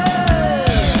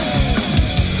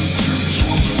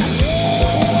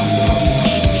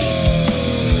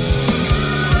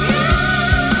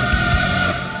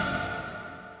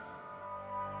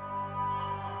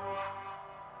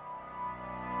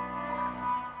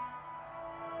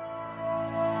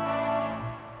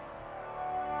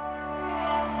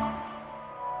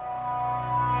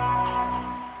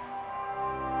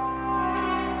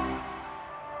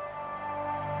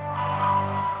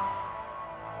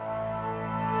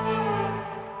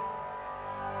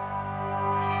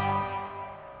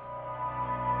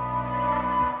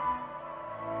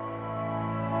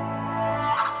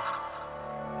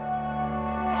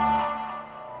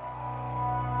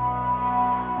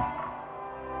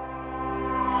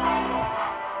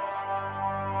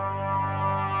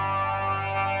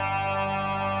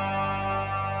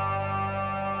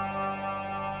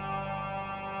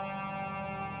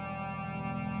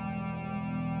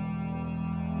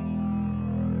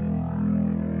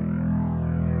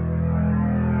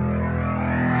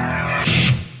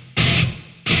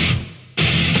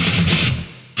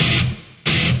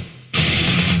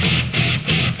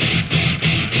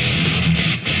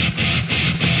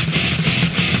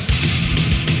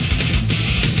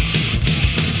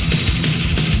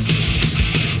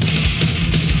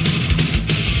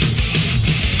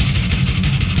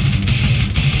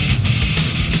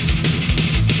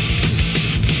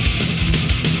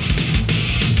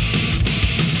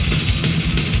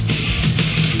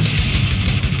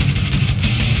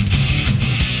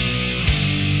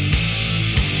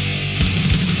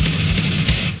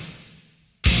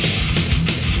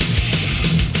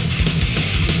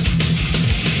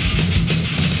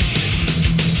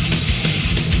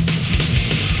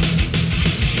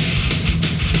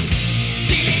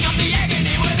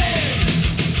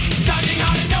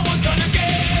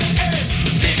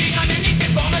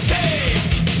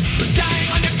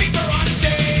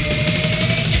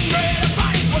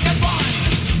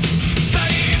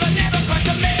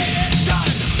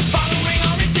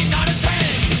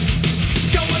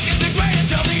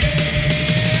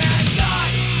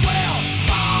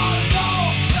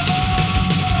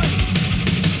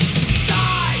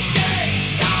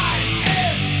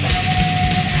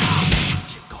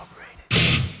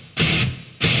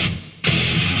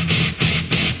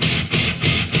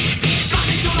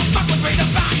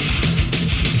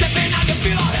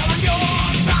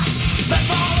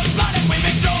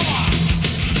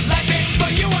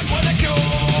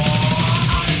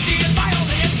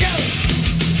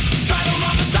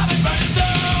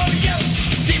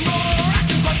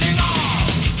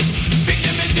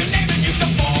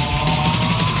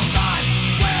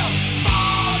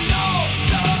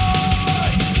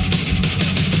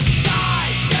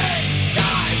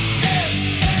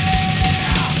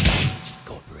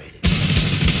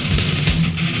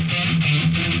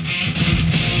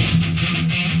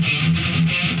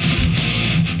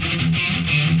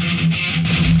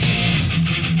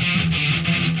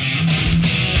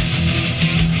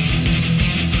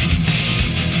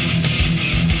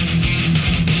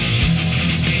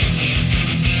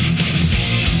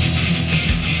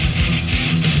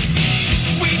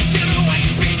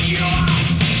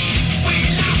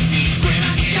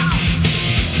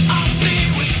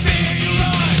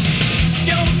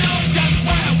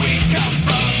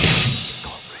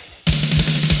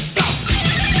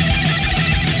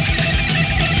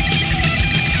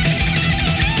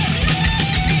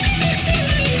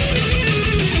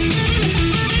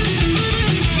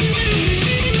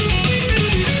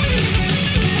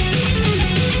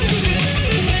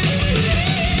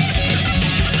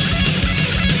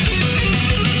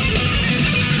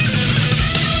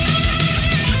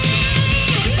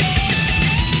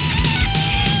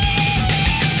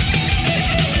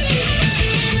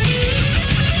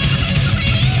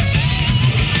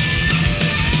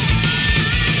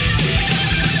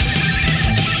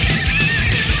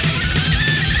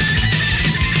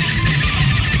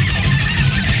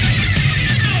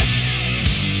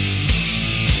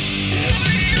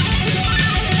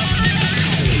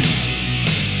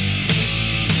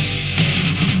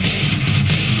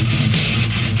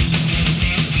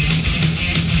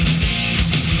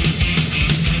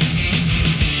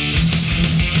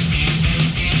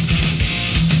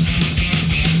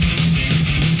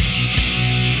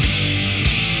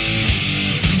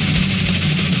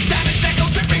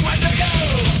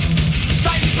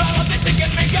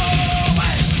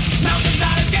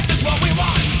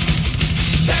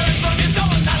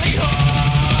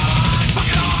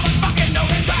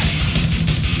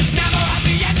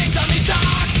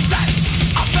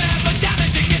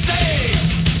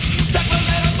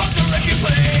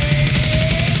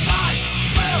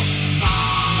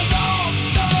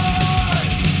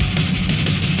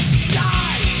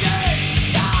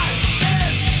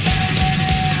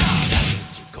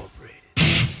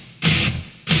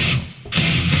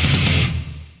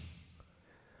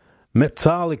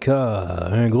 Metallica,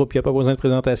 un groupe qui n'a pas besoin de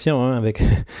présentation, hein, avec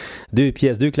deux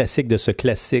classiques de ce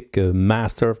classique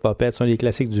Master of Puppets, un des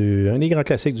grands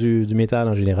classiques du métal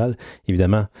en général,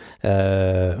 évidemment.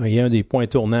 Il y a un des points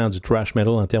tournants du thrash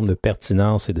metal en termes de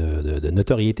pertinence et de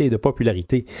notoriété et de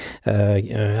popularité.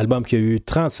 Un album qui a eu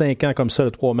 35 ans comme ça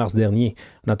le 3 mars dernier.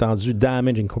 On a entendu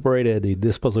Damage Incorporated et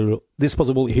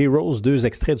Disposable Heroes, 2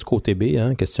 extraits du côté B,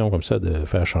 hein, question comme ça de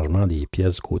faire changement des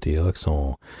pièces du côté A qui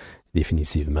sont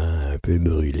définitivement un peu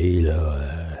brûlées, là,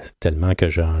 tellement que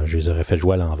je les aurais fait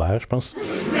jouer à l'envers, je pense.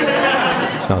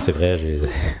 Non, c'est vrai,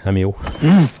 Améo.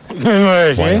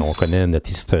 Ouais, on connaît notre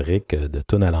historique de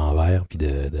tunes à l'envers, puis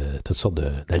de toutes sortes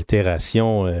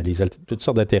d'altérations, toutes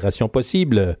sortes d'altérations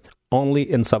possibles. Only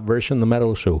in Subversion, the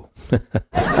Metal Show.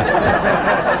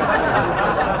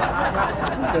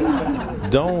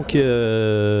 Donc,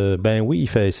 ben oui,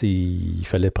 il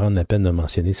fallait prendre la peine de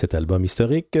mentionner cet album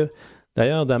historique.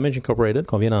 D'ailleurs, Damage Incorporated,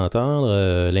 qu'on vient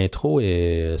d'entendre, l'intro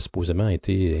est supposément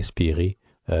été inspiré.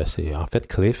 C'est en fait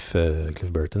Cliff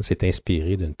Burton s'est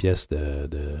inspiré d'une pièce de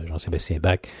Jean-Sébastien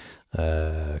Bach,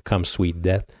 Come Sweet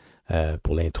Death,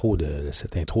 pour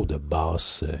cette intro de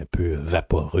basse un peu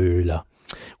vaporeux là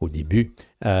au début.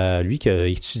 Lui qui a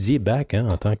étudié Bach, hein,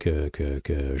 en tant que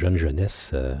jeune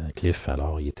jeunesse, Cliff,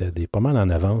 alors il était pas mal en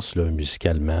avance là,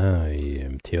 musicalement et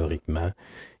théoriquement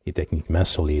et techniquement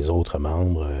sur les autres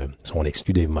membres. On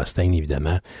exclut Dave Mustaine,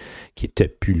 évidemment, qui n'était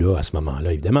plus là à ce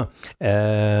moment-là, évidemment.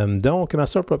 Donc,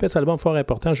 Master of Puppets, album fort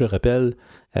important, je rappelle,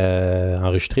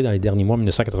 enregistré dans les derniers mois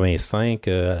 1985.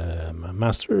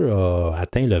 Master a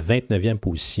atteint le 29e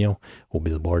position au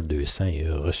Billboard 200 et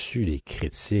a reçu les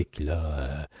critiques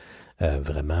là,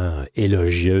 vraiment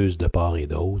élogieuses de part et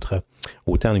d'autre,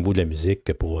 autant au niveau de la musique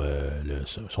que pour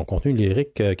son contenu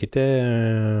lyrique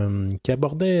qui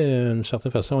abordait d'une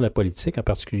certaine façon la politique, en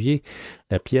particulier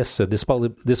la pièce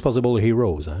Disposable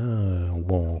Heroes, hein,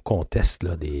 où on conteste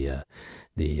là, des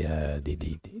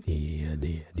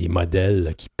modèles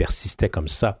là, qui persistaient comme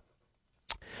ça,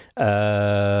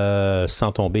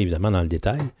 sans tomber évidemment dans le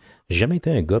détail. J'ai jamais été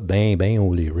un gars ben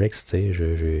aux lyrics, tu sais.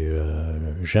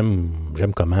 J'aime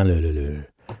comment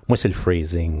moi, c'est le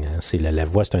phrasing. Hein, c'est la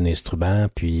voix, c'est un instrument.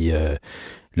 Puis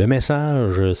le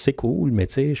message, c'est cool, mais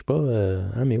tu sais, je sais pas.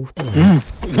 Mais où je sais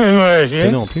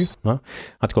pas. Non plus. Hein?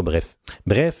 En tout cas,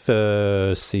 bref.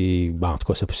 C'est. Bon, en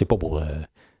tout cas, c'est pas pour.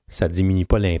 Ça diminue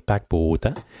pas l'impact pour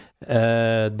autant.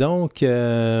 Donc,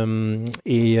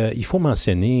 il faut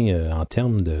mentionner en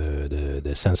termes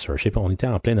de censorship, on était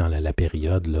en plein dans la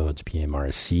période là, du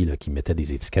PMRC là, qui mettait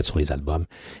des étiquettes sur les albums.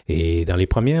 Et dans les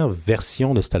premières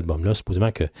versions de cet album-là,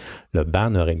 supposément que le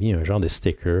band aurait mis un genre de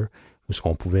sticker où ce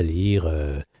qu'on pouvait lire,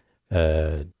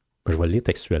 je vais le lire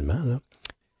textuellement,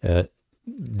 là.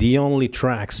 The only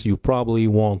tracks you probably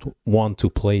won't want to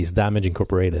play is Damage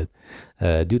Incorporated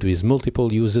due to his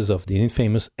multiple uses of the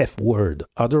infamous F-word.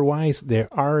 Otherwise, there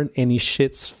aren't any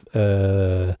shits,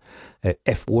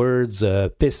 F-words,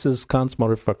 pisses, cunts,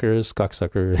 motherfuckers,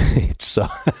 cocksuckers, et tout ça.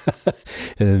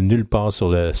 Nulle part sur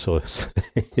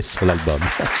l'album.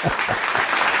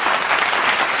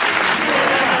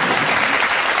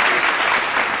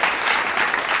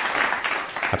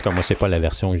 En tout cas, moi, c'est pas la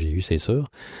version que j'ai eue, c'est sûr.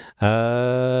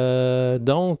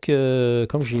 Donc,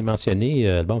 comme j'ai mentionné,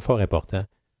 album fort important.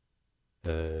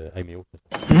 C'est bon,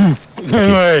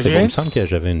 il me semble que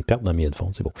j'avais une perte dans mes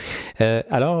headphones, c'est bon.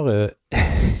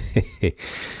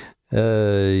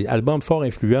 Album fort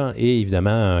influent et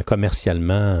évidemment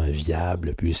commercialement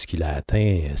viable puisqu'il a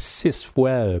atteint 6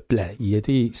 fois il a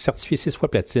été certifié 6 fois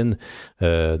platine,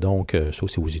 donc ça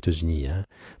c'est aux États-Unis, hein,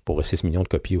 pour 6 millions de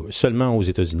copies seulement aux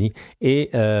États-Unis, et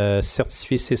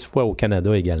certifié 6 fois au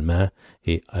Canada également,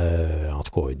 et en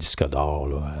tout cas disque d'or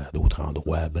là, à d'autres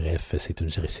endroits. Bref, c'était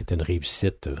une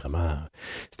réussite vraiment.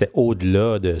 C'était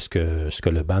au-delà de ce que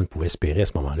le band pouvait espérer à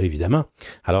ce moment-là, évidemment.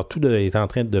 Alors tout est en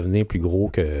train de devenir plus gros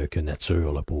que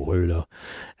nature là, pour eux là.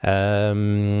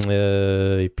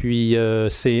 Et puis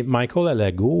c'est Michael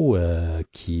Alago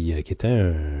qui était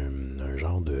un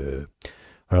genre de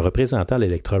un représentant de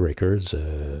l'Electra Records,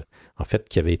 en fait,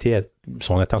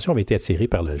 son attention avait été attirée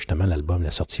par justement l'album,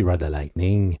 la sortie Ride the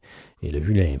Lightning. Il a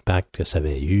vu l'impact que ça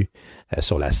avait eu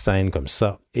sur la scène comme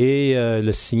ça. Et il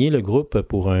a signé le groupe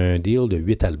pour un deal de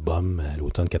 8 albums à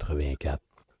l'automne 84.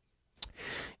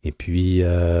 Et puis,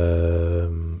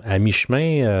 à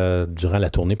mi-chemin, durant la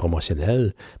tournée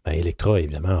promotionnelle, Electra,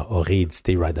 évidemment, a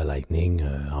réédité Ride the Lightning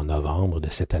en novembre de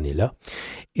cette année-là.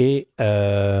 Et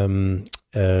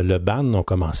le band ont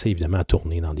commencé évidemment à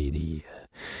tourner dans des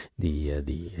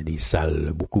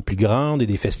salles beaucoup plus grandes et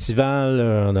des festivals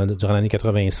durant l'année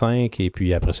 85. Et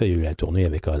puis après ça, il y a eu la tournée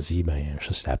avec Ozzy.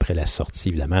 Ça, c'était après la sortie,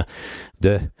 évidemment,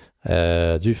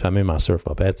 du fameux Master of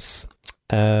Puppets.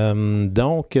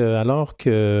 Donc, alors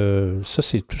que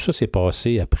tout ça s'est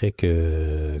passé après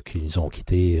qu'ils ont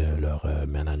quitté leur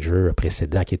manager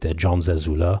précédent qui était John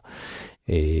Zazula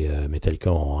et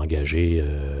Metallica ont engagé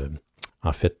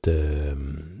en fait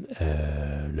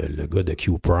le gars de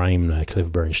Q Prime, là, Cliff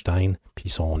Bernstein, puis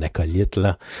son acolyte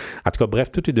là. En tout cas,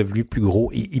 bref, tout est devenu plus gros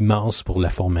et immense pour la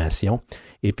formation.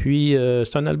 Et puis,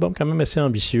 c'est un album quand même assez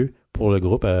ambitieux pour le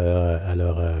groupe.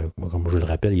 Alors, comme je le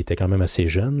rappelle, il était quand même assez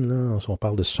jeune. Là. On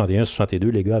parle de 61-62.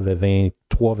 Les gars avaient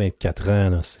 23-24 ans.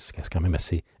 Là. C'est quand même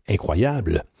assez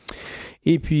incroyable.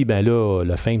 Et puis, ben là,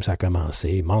 le fame, ça a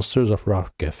commencé. Monsters of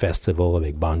Rock Festival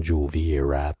avec Bon Jovi et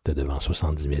Rat devant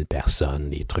 70 000 personnes,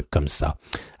 des trucs comme ça.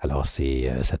 Alors,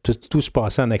 tout se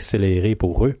passait en accéléré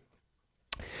pour eux.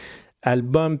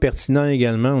 Album pertinent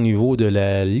également au niveau de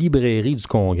la librairie du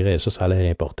Congrès. Ça a l'air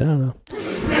important, là.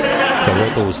 Ça va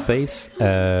être aux States.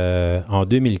 En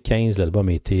 2015, l'album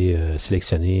a été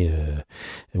sélectionné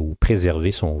ou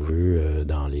préservé, si on veut,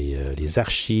 dans les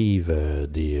archives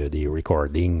des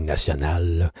recordings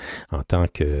nationales là, en tant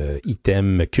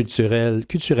qu'item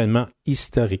culturellement,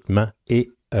 historiquement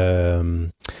et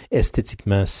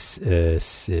esthétiquement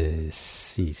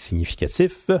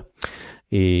significatif.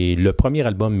 Et le premier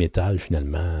album métal,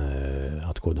 finalement,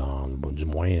 en tout cas, du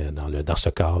moins dans ce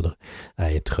cadre,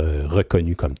 à être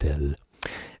reconnu comme tel.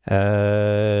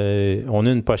 On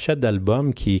a une pochette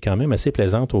d'album qui est quand même assez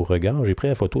plaisante au regard. J'ai pris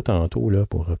la photo tantôt là,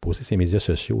 pour poster ses médias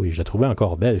sociaux et je la trouvais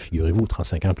encore belle, figurez-vous,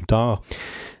 35 ans plus tard.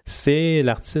 C'est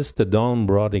l'artiste Don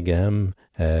Brodigham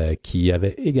qui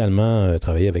avait également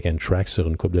travaillé avec Anthrax sur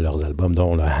une couple de leurs albums,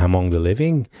 dont le Among the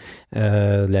Living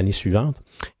l'année suivante.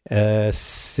 Il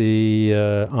y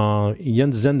a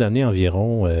une dizaine d'années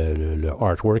environ, le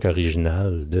artwork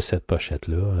original de cette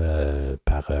pochette-là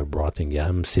par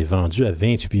Brodigham s'est vendu à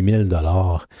 28 000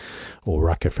 $ au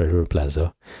Rockefeller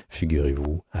Plaza,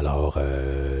 figurez-vous. Alors,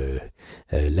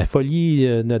 la folie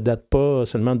ne date pas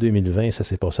seulement de 2020, ça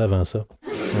s'est passé avant ça.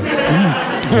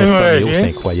 C'est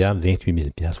incroyable, 28 000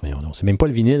 $, voyons donc. C'est même pas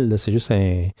le vinyle, là, c'est juste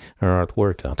un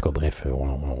artwork. Là. En tout cas, bref,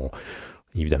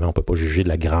 évidemment, on ne peut pas juger de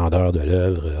la grandeur de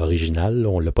l'œuvre originale. Là,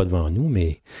 on ne l'a pas devant nous,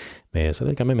 mais ça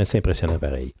doit être quand même assez impressionnant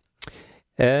pareil.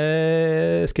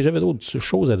 Est-ce que j'avais d'autres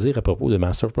choses à dire à propos de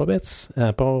Master of Puppets?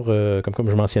 À part, comme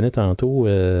je mentionnais tantôt,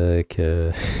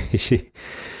 que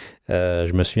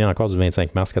je me souviens encore du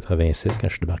 25 mars 86 quand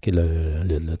je suis débarqué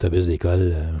de l'autobus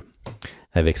d'école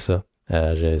avec ça.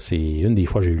 C'est une des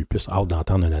fois que j'ai eu le plus hâte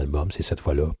d'entendre un album, c'est cette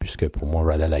fois-là, puisque pour moi,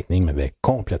 Ride the Lightning m'avait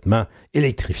complètement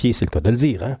électrifié, c'est le cas de le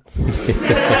dire, hein?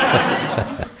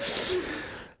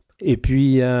 Et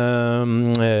puis,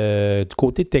 du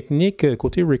côté technique,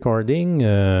 côté recording,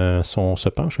 on se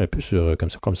penche un peu sur,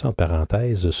 comme ça en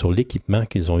parenthèse, sur l'équipement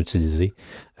qu'ils ont utilisé,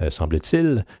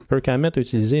 semble-t-il. Kirk Hammett a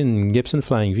utilisé une Gibson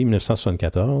Flying V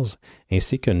 1974,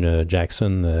 ainsi qu'une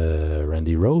Jackson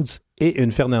Randy Rhodes, et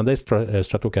une Fernandez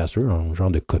Stratocaster, un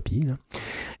genre de copie. Là.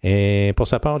 Et pour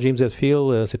sa part, James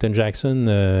Hetfield, c'est une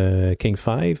Jackson King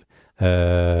 5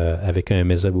 avec un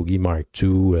Mesa Boogie Mark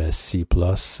II C+,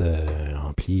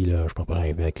 ampli, là, je pense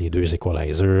avec les deux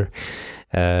equalizers,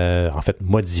 en fait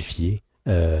modifié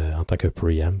en tant que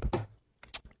preamp.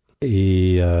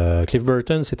 Et Cliff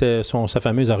Burton, c'était sa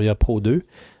fameuse Aria Pro 2,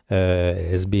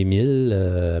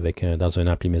 SB1000, dans un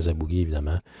ampli Mesa Boogie,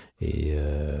 évidemment, et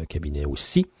cabinet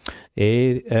aussi.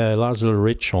 Et Lars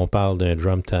Ulrich, on parle d'un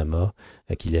drum Tama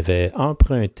qu'il avait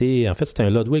emprunté. En fait, c'était un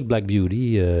Ludwig Black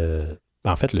Beauty.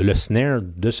 En fait, le snare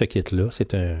de ce kit-là,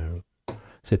 c'était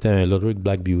un Ludwig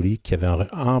Black Beauty qui avait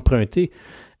emprunté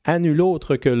à nul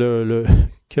autre que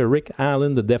que Rick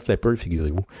Allen de Def Leppard,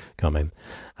 figurez-vous, quand même.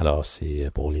 Alors, c'est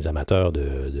pour les amateurs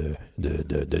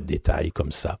de détails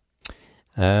comme ça.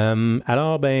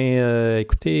 Alors,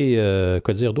 écoutez,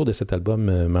 quoi dire d'autre de cet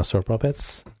album Master of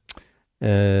Puppets?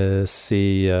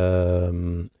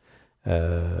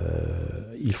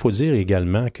 Il faut dire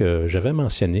également que j'avais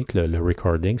mentionné que le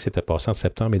recording s'était passé entre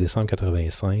septembre et décembre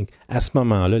 85. À ce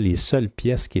moment-là, les seules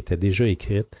pièces qui étaient déjà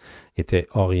écrites étaient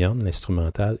Orion,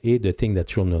 l'instrumental, et The Thing That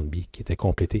Should Not Be, qui étaient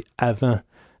complétées avant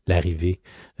l'arrivée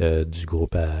du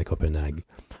groupe à Copenhague.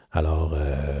 Alors,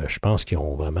 je pense qu'ils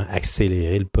ont vraiment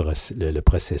accéléré le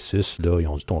processus. Là, ils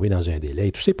ont dû tomber dans un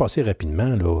délai. Tout s'est passé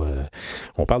rapidement. Là.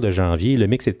 On parle de janvier. Le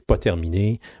mix n'est pas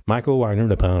terminé. Michael Wagner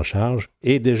le prend en charge.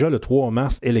 Et déjà, le 3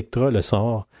 mars, Elektra le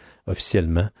sort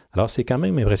officiellement. Alors, c'est quand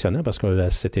même impressionnant parce qu'à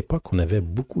cette époque, on avait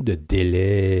beaucoup de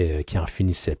délais qui en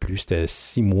finissaient plus. C'était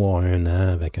 6 mois, 1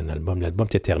 an avec un album. L'album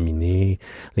était terminé.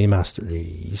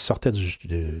 Ils sortaient du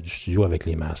studio avec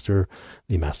les masters.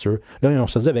 Là, on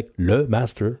se disait avec le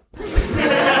master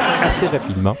assez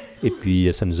rapidement. Et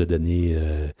puis, ça nous a donné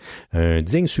un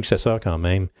digne successeur quand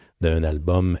même d'un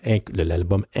album,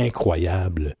 l'album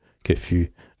incroyable que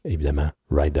fut, évidemment,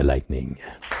 Ride the Lightning.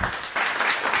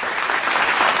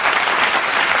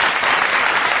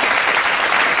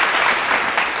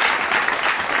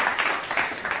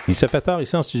 Il se fait tard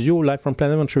ici en studio, live from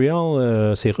Planet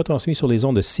Montreal. C'est retransmis sur les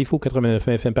ondes de Sifu 89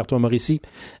 FM partout en Mauricie.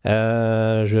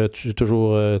 Je suis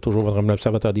toujours votre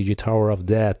observateur DJ Tower of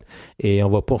Death. Et on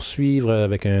va poursuivre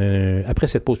après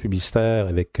cette pause publicitaire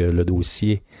avec le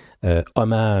dossier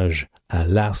Hommage à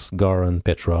Lars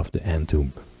G.Petrov de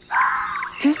Entomb.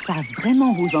 Que savent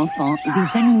vraiment vos enfants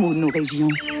des animaux de nos régions?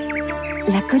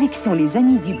 La collection Les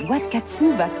Amis du Bois de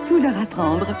Katsu va tout leur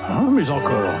apprendre. Ah, mais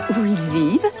encore. Où ils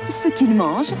vivent, ce qu'ils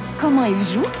mangent, comment ils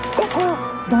jouent.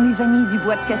 Dans Les Amis du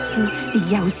Bois de Katsu,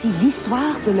 il y a aussi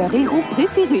l'histoire de leur héros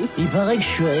préféré. Il paraît que je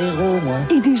suis un héros, moi.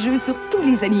 Et des jeux sur tous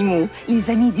les animaux. Les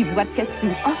Amis du Bois de Katsu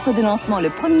offrent de lancement le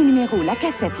premier numéro, la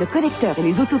cassette, le collecteur et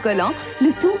les autocollants.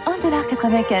 Le tout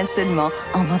 1,95$ seulement.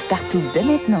 En vente partout dès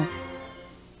maintenant.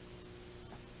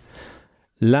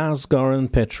 Lars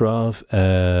G.Petrov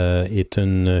est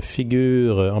une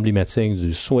figure emblématique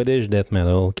du Swedish death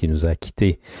metal qui nous a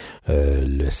quittés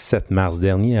le 7 mars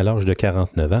dernier à l'âge de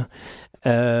 49 ans.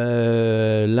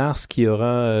 Lars qui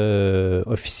aura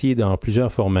officié dans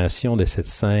plusieurs formations de cette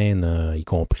scène, y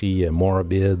compris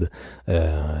Morbid,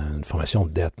 une formation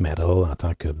de death metal en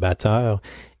tant que batteur.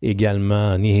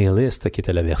 Également Nihilist, qui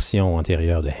était la version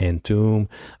antérieure de Entomb.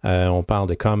 On parle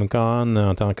de Comic-Con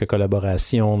en tant que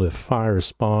collaboration de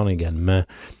Firespawn également.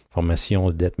 Formation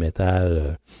de death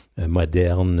metal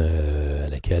moderne à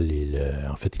laquelle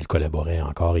il collaborait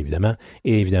encore, évidemment.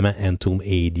 Et évidemment, Entomb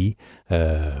AD,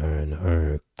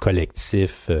 un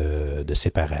collectif de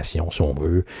séparation, si on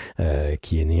veut,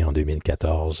 qui est né en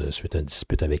 2014 suite à une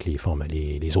dispute avec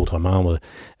les autres membres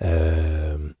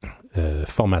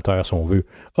formateurs, si on veut,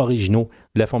 originaux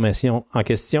de la formation en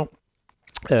question.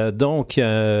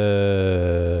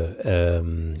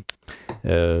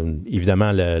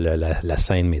 Évidemment, la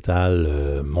scène métal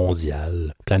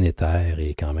mondiale, planétaire,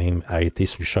 a été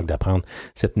sous le choc d'apprendre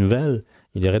cette nouvelle.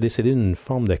 Il aurait décédé d'une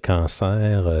forme de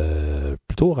cancer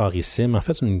plutôt rarissime. En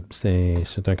fait,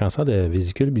 c'est un cancer de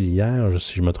vésicule biliaire,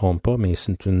 si je ne me trompe pas, mais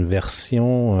c'est une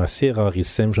version assez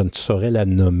rarissime. Je ne saurais la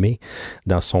nommer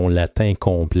dans son latin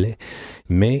complet,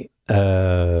 mais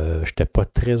je n'étais pas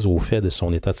très au fait de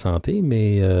son état de santé,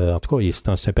 mais en tout cas, c'est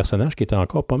un personnage qui était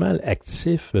encore pas mal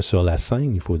actif sur la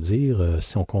scène, il faut dire.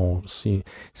 Si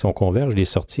on converge les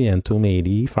sorties Entomb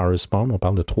AD, Firespawn, on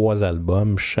parle de 3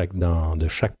 albums de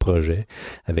chaque projet,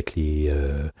 avec les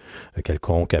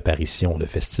quelconques apparitions de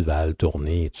festivals,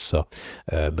 tournées et tout ça.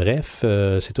 Bref,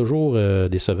 c'est toujours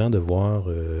décevant de voir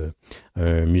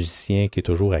un musicien qui est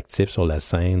toujours actif sur la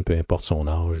scène, peu importe son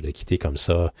âge, de quitter comme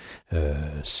ça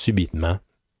subitement.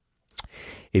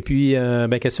 Et puis,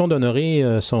 question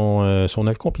d'honorer son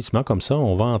accomplissement comme ça,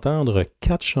 on va entendre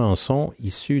 4 chansons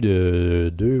issues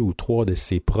de 2 ou 3 de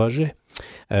ses projets.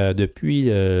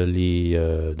 Depuis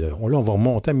on va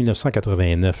remonter à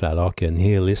 1989, là, alors que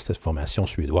Nihilist, cette formation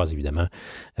suédoise, évidemment,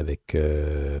 avec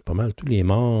pas mal tous les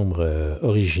membres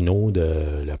originaux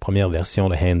de la première version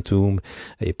de Entomb,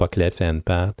 époque Left Hand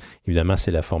Path. Évidemment,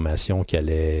 c'est la formation qui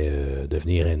allait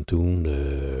devenir Entomb,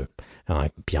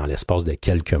 puis en l'espace de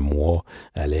quelques mois,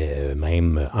 allait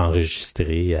même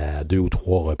enregistrer à 2 ou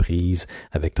 3 reprises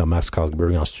avec Thomas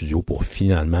Kalkberg en studio pour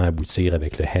finalement aboutir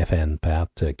avec le Half Hand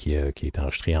Path qui est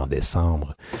enregistré en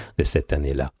décembre de cette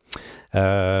année-là.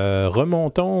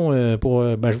 Remontons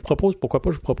je vous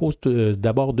propose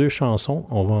d'abord 2 chansons.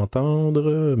 On va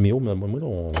entendre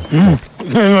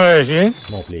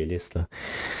mon playlist là.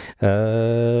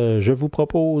 Je vous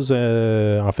propose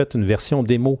en fait une version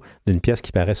démo d'une pièce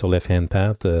qui paraît sur le Fan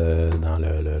Path dans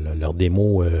leur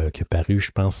démo qui est paru,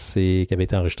 je pense qui avait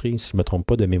été enregistré, si je ne me trompe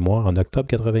pas de mémoire, en octobre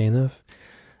 89.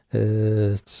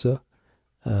 C'est ça.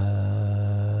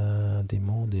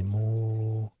 Démo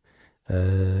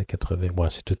 80. Ouais,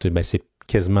 c'est tout. C'est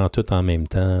quasiment tout en même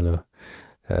temps là.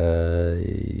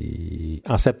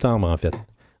 En septembre en fait.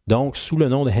 Donc, sous le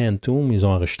nom de Entomb, ils ont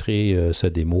enregistré ce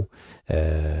démo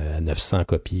à 900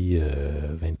 copies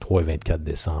 23 et 24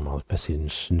 décembre. En fait, c'est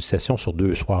une session sur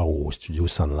 2 soirs au studio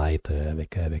Sunlight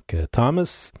avec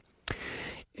Thomas.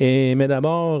 Mais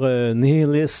d'abord,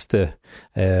 Nihilist,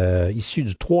 issu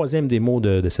du 3e démo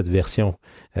de cette version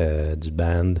du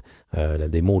band, la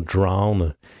démo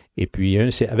Drown. Et puis,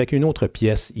 c'est avec une autre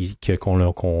pièce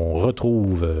qu'on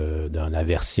retrouve dans la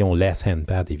version Left Hand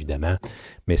Pad, évidemment,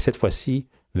 mais cette fois-ci,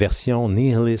 version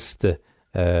nihiliste,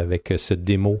 avec ce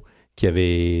démo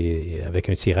avec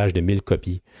un tirage de 1000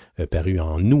 copies, paru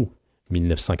en août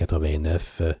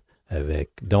 1989,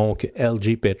 avec donc Lars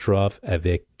G.Petrov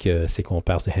avec ses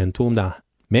comparses de Hand-Tomb,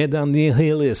 mais dans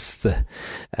Nihilist.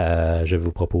 Je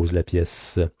vous propose la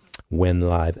pièce When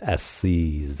Life Has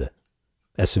Ceased,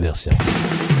 à Subversion.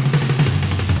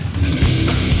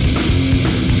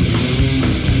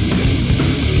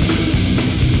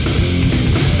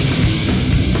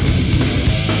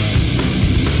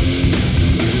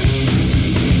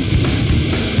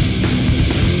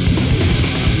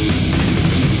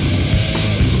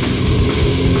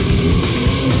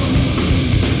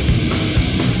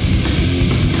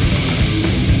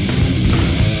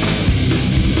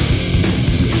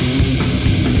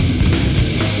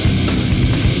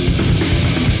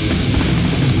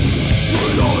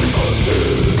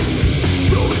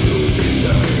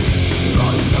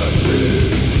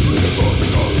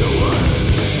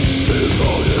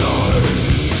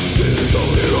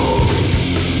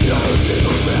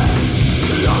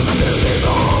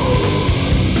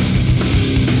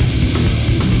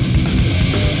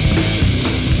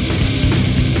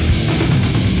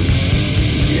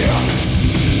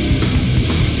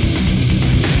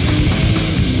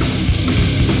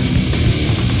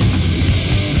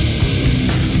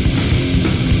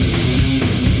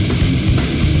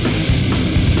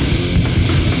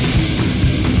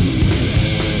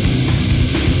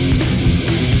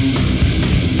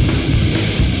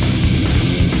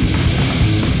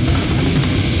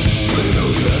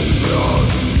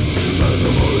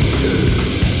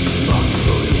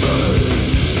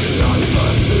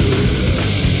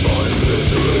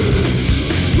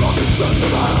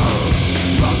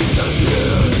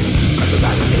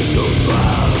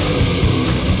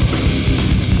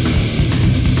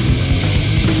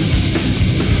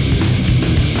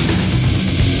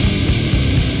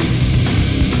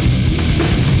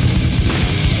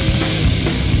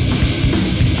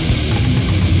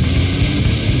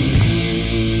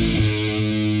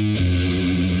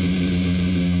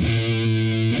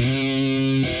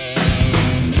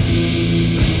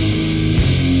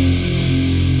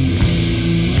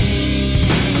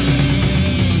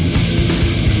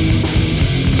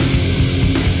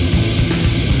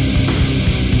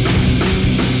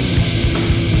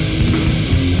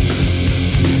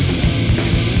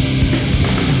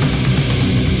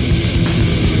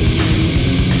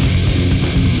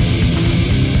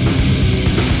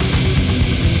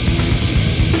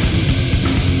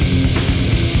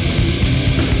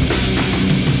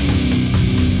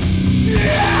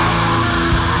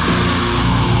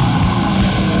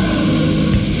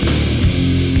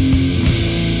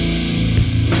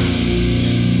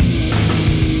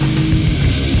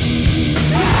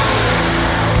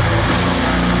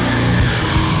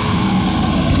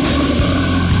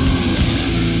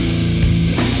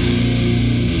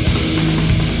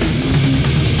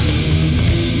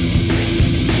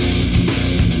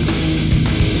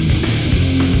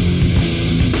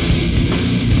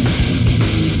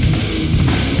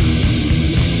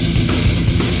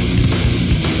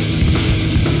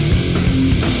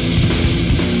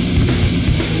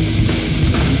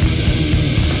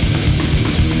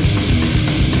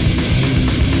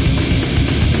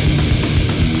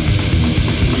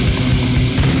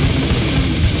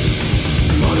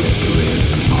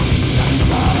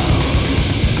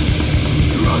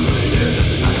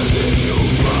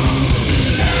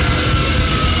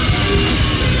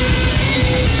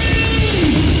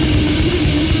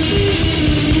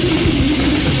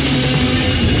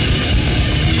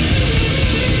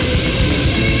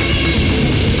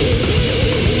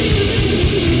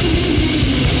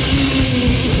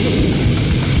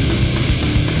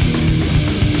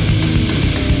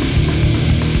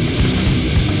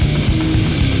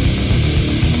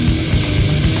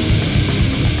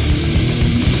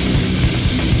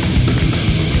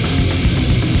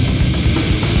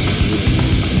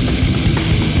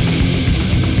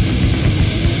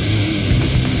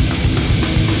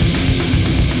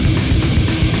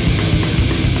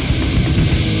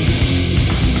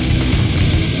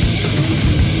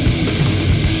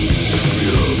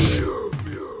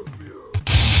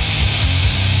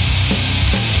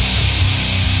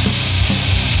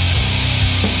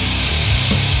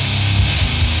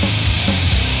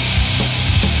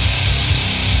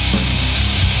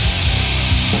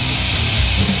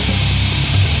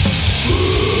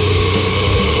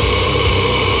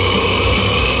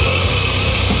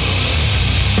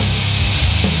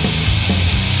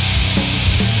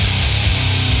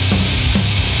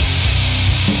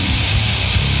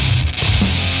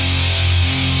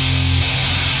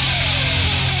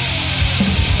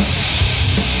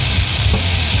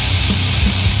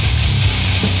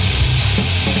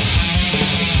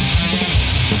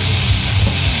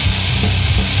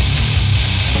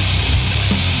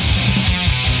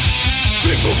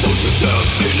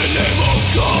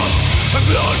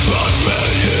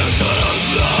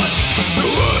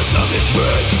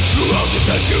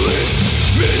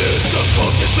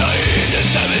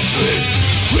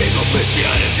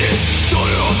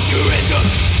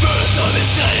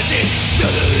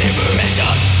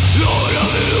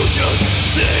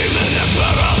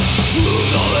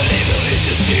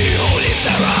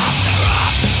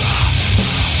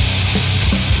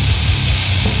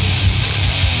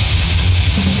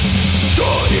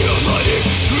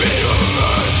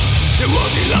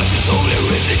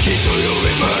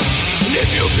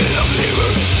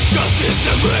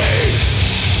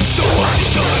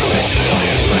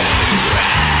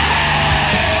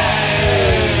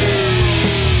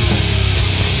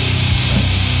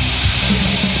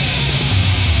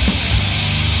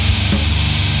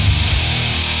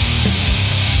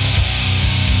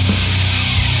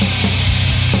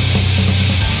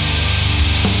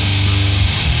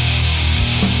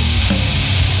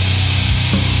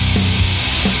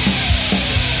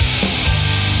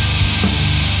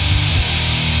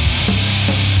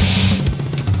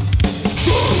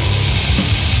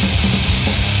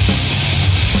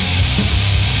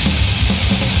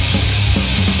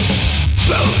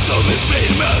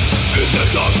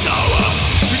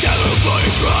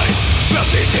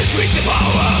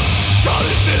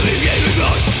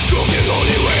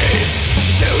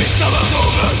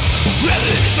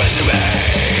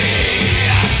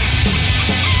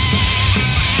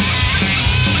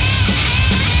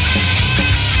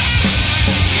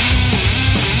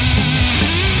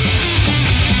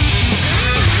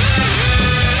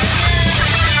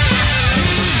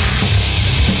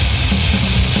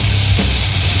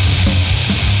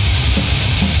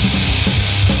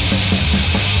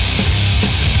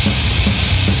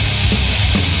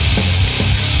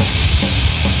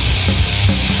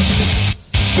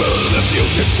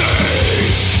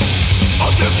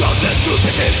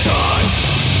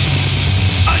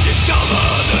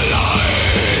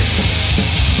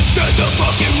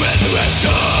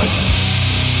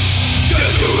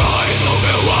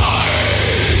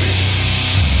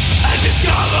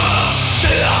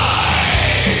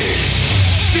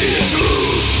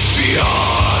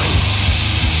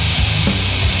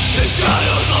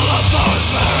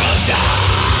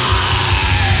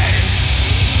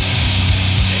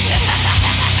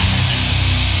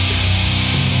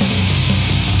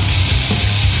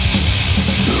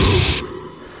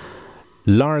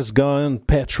 Lars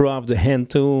G.Petrov de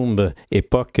Entomb,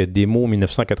 époque démo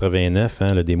 1989,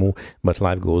 le démo But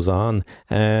Life Goes On,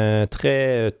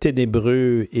 très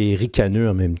ténébreux et ricaneux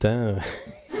en même temps,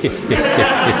 il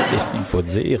faut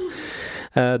dire.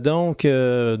 Donc,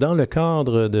 dans le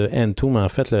cadre de Entomb, en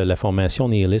fait, la formation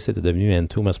Nihilist était devenue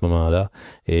Entomb à ce moment-là.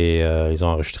 Et ils ont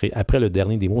enregistré, après le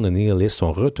dernier démo de Nihilist,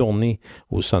 sont retournés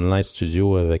au Sunlight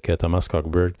Studio avec Thomas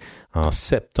Cockburn en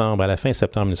septembre, à la fin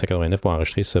septembre 1989, pour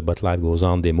enregistrer ce But Life Goes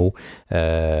On démo qui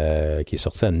est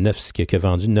sorti à qui a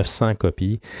vendu 900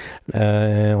 copies.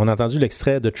 On a entendu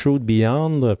l'extrait de Truth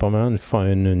Beyond, probablement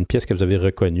une pièce que vous avez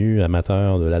reconnue,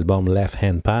 amateur de l'album Left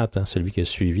Hand Path, celui qui a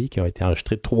suivi, qui a été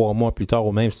enregistré 3 mois plus tard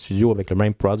au même studio avec le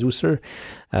même producer.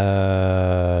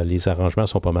 Les arrangements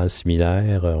sont pas mal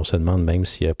similaires. On se demande même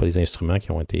s'il n'y a pas des instruments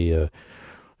qui ont été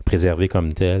préservés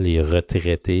comme tels et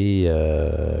retraités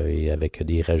et avec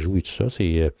des rajouts et tout ça.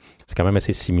 C'est quand même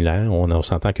assez similaire. On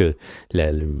s'entend que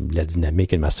la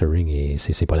dynamique et le mastering,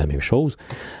 c'est pas la même chose.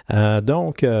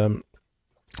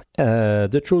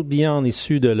 The Truth Beyond,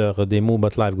 issu de leur démo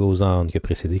But Life Goes On, qui a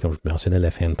précédé, comme je mentionnais,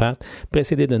 la Fan Path,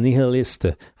 précédé de Nihilist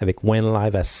avec When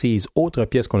Life Has Ceased, autre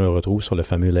pièce qu'on retrouve sur le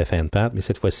fameux Left Hand Path, mais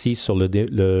cette fois-ci sur le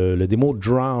démo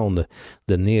Drowned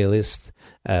de Nihilist,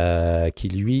 qui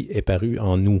lui est paru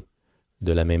en août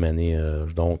de la même année,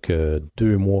 donc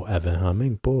 2 mois avant,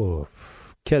 même pas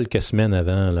quelques semaines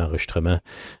avant l'enregistrement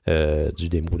du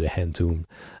démo de Entomb.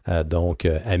 Donc,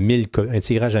 un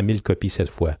tirage à 1000 copies cette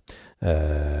fois.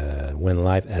 When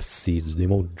Life Has Ceased, du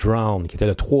démo Drowned, qui était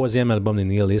le 3e album de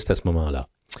Nihilist à ce moment-là.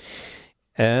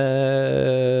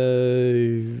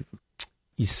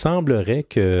 Il semblerait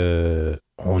que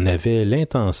on avait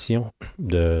l'intention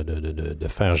de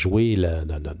faire jouer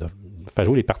faire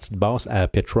jouer les parties de basse à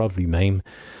Petrov lui-même,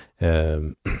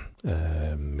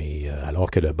 mais alors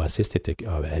que le bassiste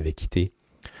avait quitté.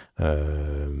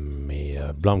 Mais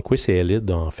Blomqvist et Elliott,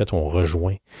 en fait, ont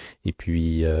rejoint. Et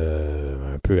puis,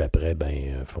 un peu après,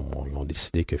 ils ont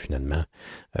décidé que finalement,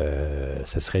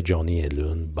 ce serait Johnny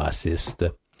Edlund, bassiste,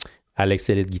 Alex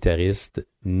Elliott, guitariste,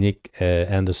 Nick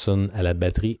Anderson à la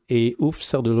batterie et Ouf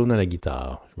Sardolone à la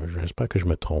guitare. J'espère que je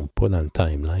ne me trompe pas dans le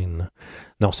timeline.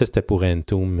 Non, ça c'était pour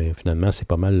Entomb, mais finalement, c'est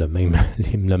pas mal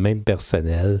le même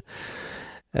personnel.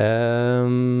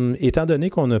 Étant donné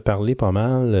qu'on a parlé pas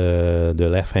mal de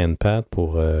Left Hand Pad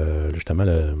pour justement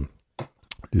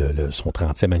son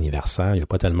 30e anniversaire, il n'y a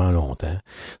pas tellement longtemps.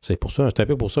 C'est un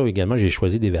peu pour ça également j'ai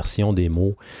choisi des versions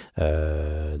démo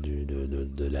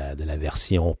de la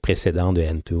version précédente de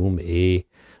Entomb et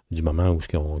du moment où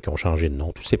ils ont changé de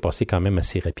nom. Tout s'est passé quand même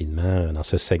assez rapidement dans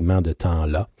ce segment de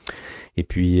temps-là. Et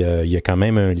puis, il y a quand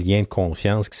même un lien de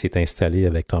confiance qui s'est installé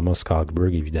avec Thomas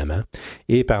Skogberg, évidemment.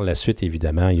 Et par la suite,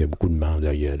 évidemment, il y a beaucoup de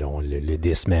membres. Il y a les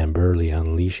Dismember, les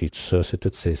Unleash et tout ça. C'est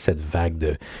toute cette vague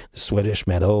de Swedish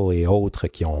Metal et autres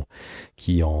qui ont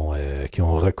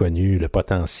reconnu le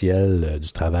potentiel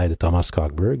du travail de Thomas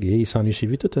Skogberg. Et il s'en est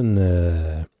suivi toute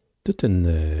une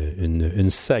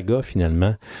saga,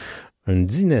 finalement. Une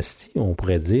dynastie, on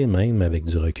pourrait dire, même avec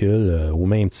du recul, au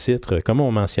même titre, comme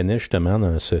on mentionnait justement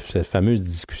dans cette fameuse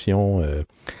discussion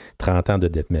 30 ans de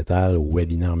death metal ou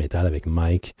webinaire metal avec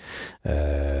Mike.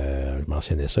 Je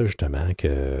mentionnais ça justement,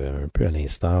 un peu à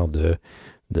l'instar de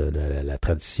la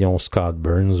tradition Scott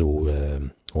Burns au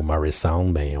Morris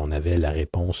Sound, ben, on avait la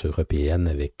réponse européenne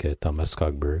avec Thomas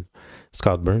Skogberg.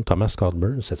 Thomas Scott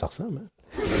Burns, ça ressemble, hein?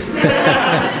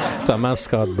 Thomas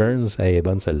Scott Burns, elle est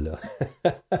bonne celle-là.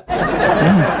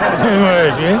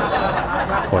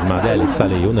 On va demander à Alexa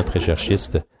Léo, notre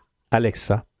recherchiste.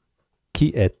 Alexa,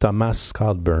 qui est Thomas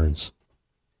Scott Burns?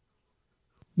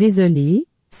 Désolé,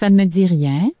 ça ne me dit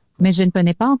rien, mais je ne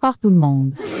connais pas encore tout le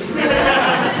monde.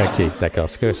 OK, d'accord.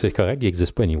 C'est correct, il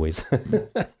n'existe pas anyways.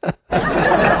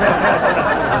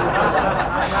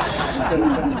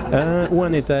 Où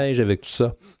en étais-je avec tout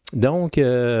ça? Donc,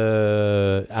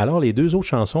 alors les deux autres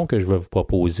chansons que je vais vous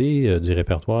proposer du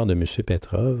répertoire de M.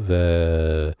 Petrov,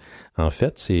 en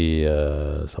fait,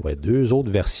 ça va être deux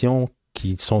autres versions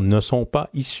qui ne sont pas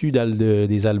issues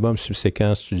des albums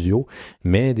subséquents studio,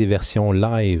 mais des versions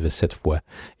live cette fois,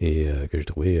 et que j'ai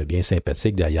trouvé bien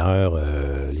sympathiques. D'ailleurs,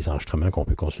 les enregistrements qu'on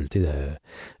peut consulter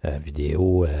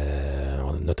vidéo,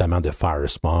 notamment de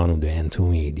Firespawn ou de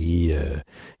Entomb AD, il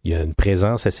y a une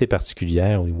présence assez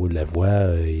particulière au niveau de la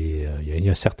voix, et il y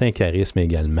a un certain charisme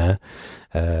également.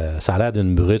 Ça a l'air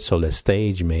d'une brute sur le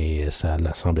stage, mais ça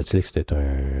semble-t-il que c'est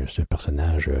un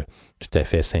personnage tout à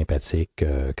fait sympathique,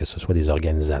 que ce soit des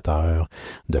organisateurs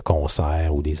de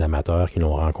concerts ou des amateurs qui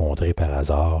l'ont rencontré par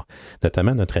hasard.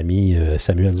 Notamment notre ami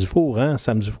Samuel Dufour, hein?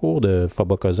 Sam Dufour de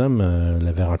Phobocosm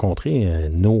l'avait rencontré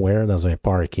nowhere dans un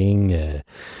parking.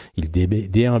 Il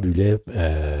déambulait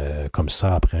comme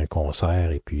ça après un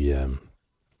concert, et puis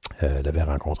l'avait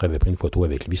rencontré, avait pris une photo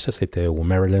avec lui. Ça, c'était au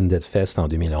Maryland Death Fest en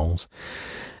 2011.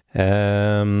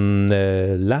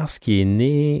 Lars qui est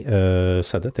né,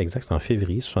 sa date exacte, c'est en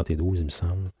février 72, il me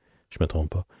semble. Je me trompe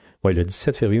pas. Oui, le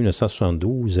 17 février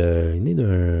 1972, il est né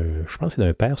je pense que c'est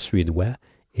d'un père suédois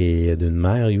et d'une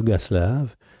mère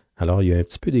yougoslave. Alors, il y a un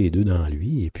petit peu des deux dans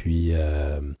lui. Et puis,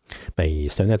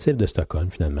 c'est un natif de Stockholm,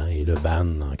 finalement. Et le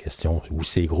band en question, où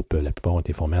ces groupes, la plupart ont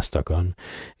été formés à Stockholm.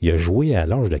 Il a joué à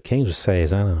l'âge de 15 ou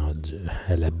 16 ans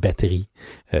à la batterie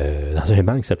dans un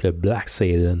band qui s'appelait Black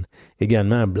Satan.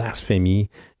 Également, Blasphemy.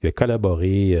 Il a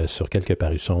collaboré sur quelques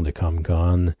parutions de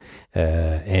Comcon.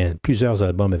 Plusieurs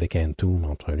albums avec Entomb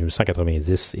entre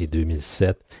 1990 et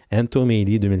 2007. Entomb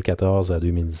AD 2014 à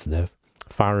 2019.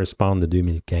 Firespawn de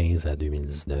 2015 à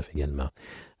 2019 également.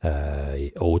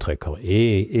 Et autres.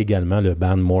 Et également le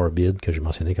band Morbid que je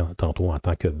mentionnais tantôt en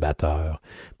tant que batteur.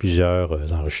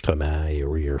 Plusieurs enregistrements et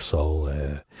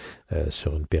rehearsals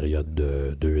sur une période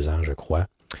de 2 ans, je crois.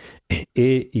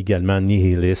 Et également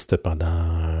Nihilist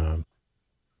pendant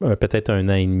peut-être 1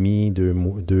 an et demi,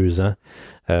 2 ans.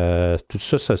 Tout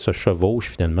ça se chevauche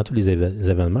finalement. Tous les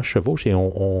événements chevauchent et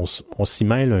on s'y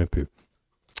mêle un peu.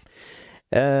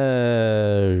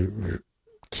 Je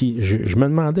me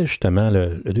demandais justement,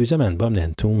 le deuxième album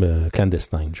d'Entomb,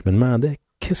 Clandestine, je me demandais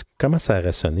comment ça a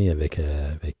résonné avec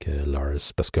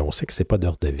Lars, parce qu'on sait que c'est pas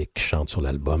Dordevic qui chante sur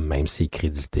l'album, même s'il est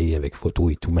crédité avec photo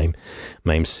et tout, même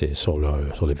c'est sur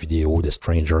la vidéo de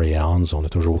Stranger Hounds, on a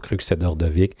toujours cru que c'était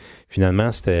Dordevic.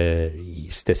 Finalement, c'était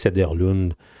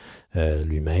Cederlund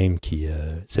lui-même qui...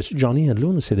 C'est-tu Johnny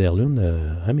Edlund ou Cederlund?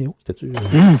 Améo, c'était-tu...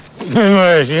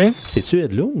 C'est-tu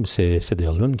Edlund ou c'est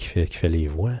Cederlund qui fait les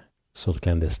voix sur le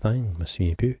Clandestine? Je me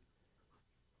souviens plus.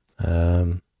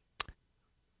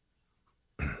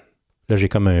 Là, j'ai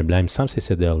comme un blanc. Il me semble que c'est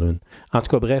Cederlund. En tout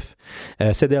cas, bref.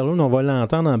 Cederlund, on va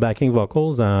l'entendre en backing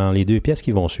vocals dans les 2 pièces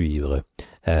qui vont suivre.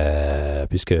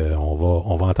 Puisqu'on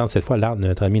va entendre cette fois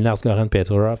notre ami Lars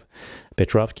G.Petrov,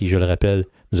 qui, je le rappelle,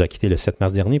 nous a quitté le 7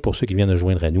 mars dernier, pour ceux qui viennent de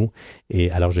joindre à nous,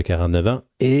 et à l'âge de 49 ans.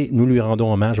 Et nous lui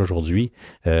rendons hommage aujourd'hui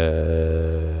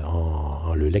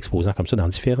en le l'exposant comme ça dans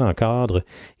différents cadres,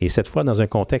 et cette fois dans un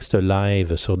contexte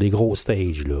live, sur des gros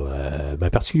stages, là.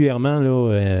 Particulièrement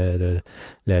là,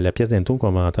 la pièce d'Entome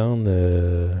qu'on va entendre,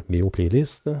 mais aux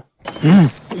playlists.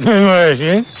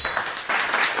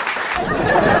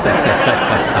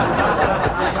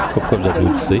 Pourquoi vous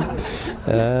applaudissez?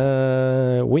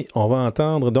 Oui, on va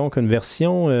entendre donc une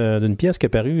version d'une pièce qui est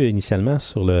parue initialement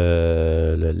sur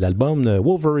l'album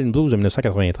Wolverine Blues de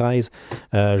 1993.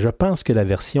 Je pense que la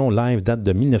version live date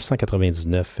de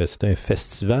 1999. C'était un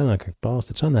festival en quelque part.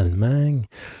 C'était-tu en Allemagne?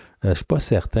 Je ne suis pas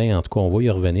certain. En tout cas, on va y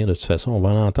revenir de toute façon. On va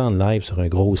l'entendre live sur un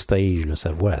gros stage. Là,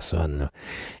 sa voix elle sonne. Là.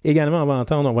 Également, on va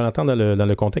l'entendre dans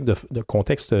le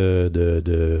contexte de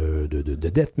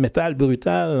death metal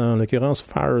brutal, en l'occurrence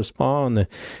Fire Spawn,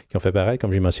 qui ont fait paraître,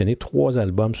 comme j'ai mentionné, 3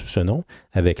 albums sous ce nom,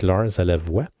 avec Lars à la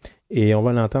voix. Et on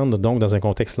va l'entendre donc dans un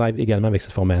contexte live également avec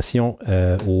cette formation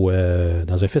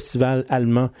dans un festival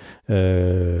allemand,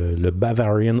 le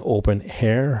Bavarian Open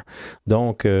Air.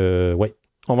 Donc, oui.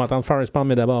 On va entendre Fire Spawn,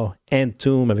 mais d'abord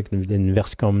Entomb avec une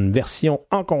version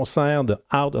en concert de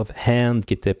Out of Hand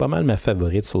qui était pas mal ma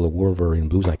favorite sur le Wolverine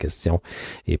Blues en question,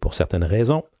 et pour certaines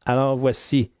raisons. Alors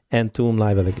voici Entomb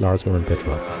live avec Lars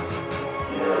G.Petrov.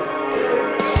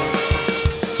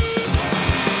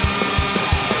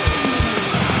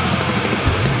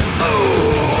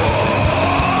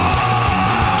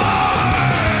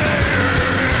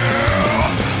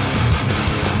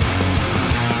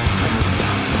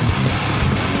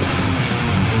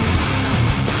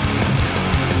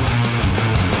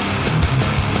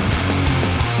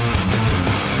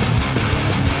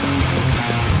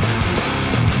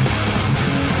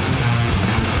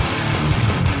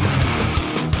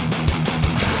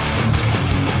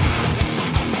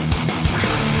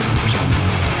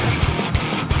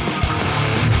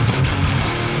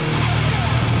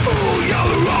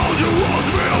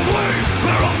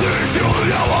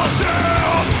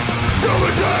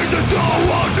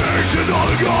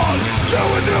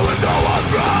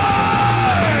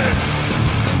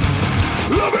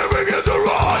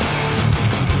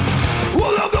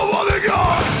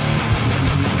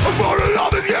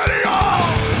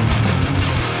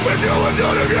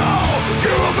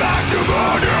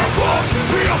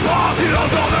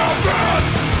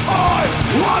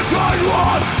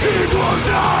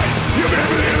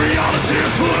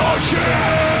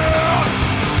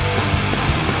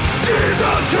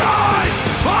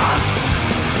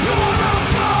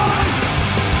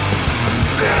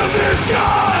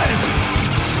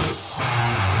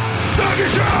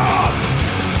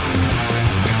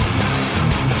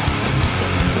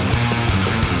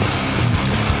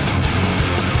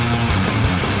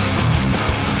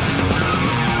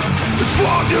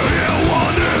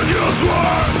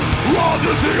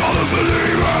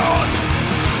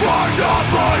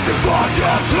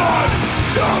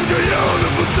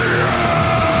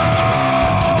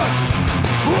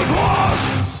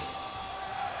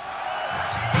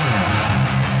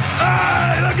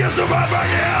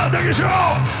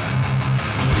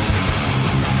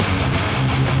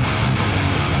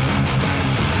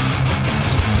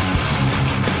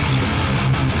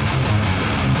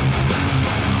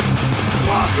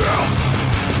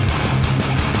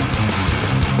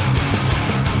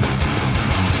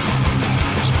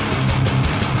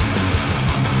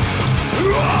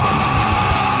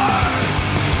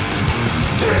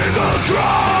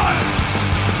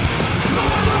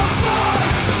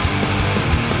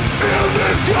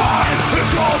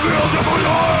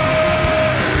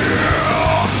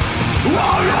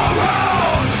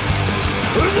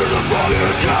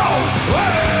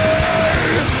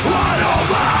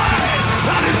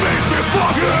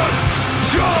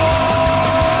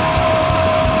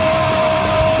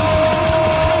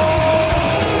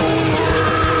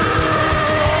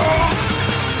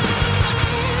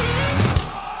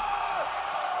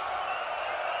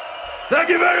 Thank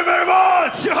you very, very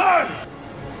much!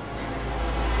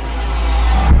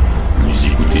 Vous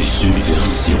écoutez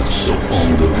Subversion sur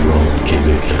Underground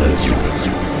Québec Radio.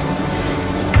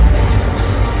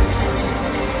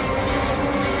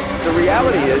 The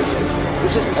reality is,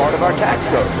 this is part of our tax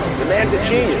code. The man's a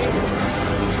genius.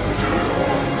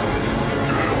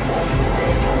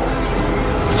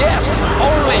 Yes,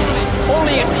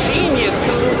 only a genius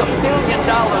can lose $1 billion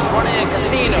running a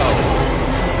casino.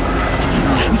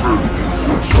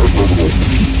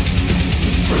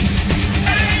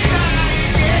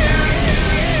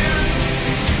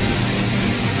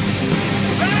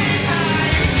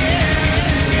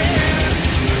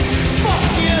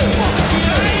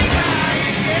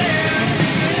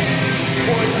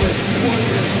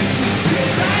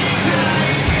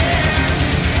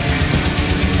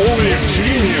 Only a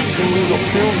genius genius can lose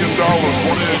 $1 billion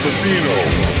running a casino.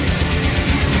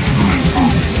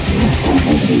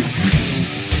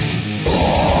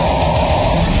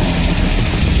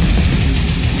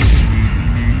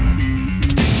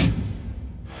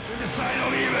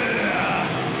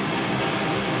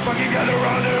 Fucking gather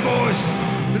around there, boys.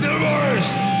 In their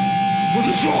worst. For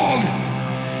the song.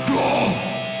 Go.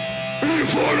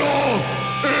 Inferno.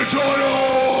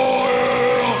 Eternal.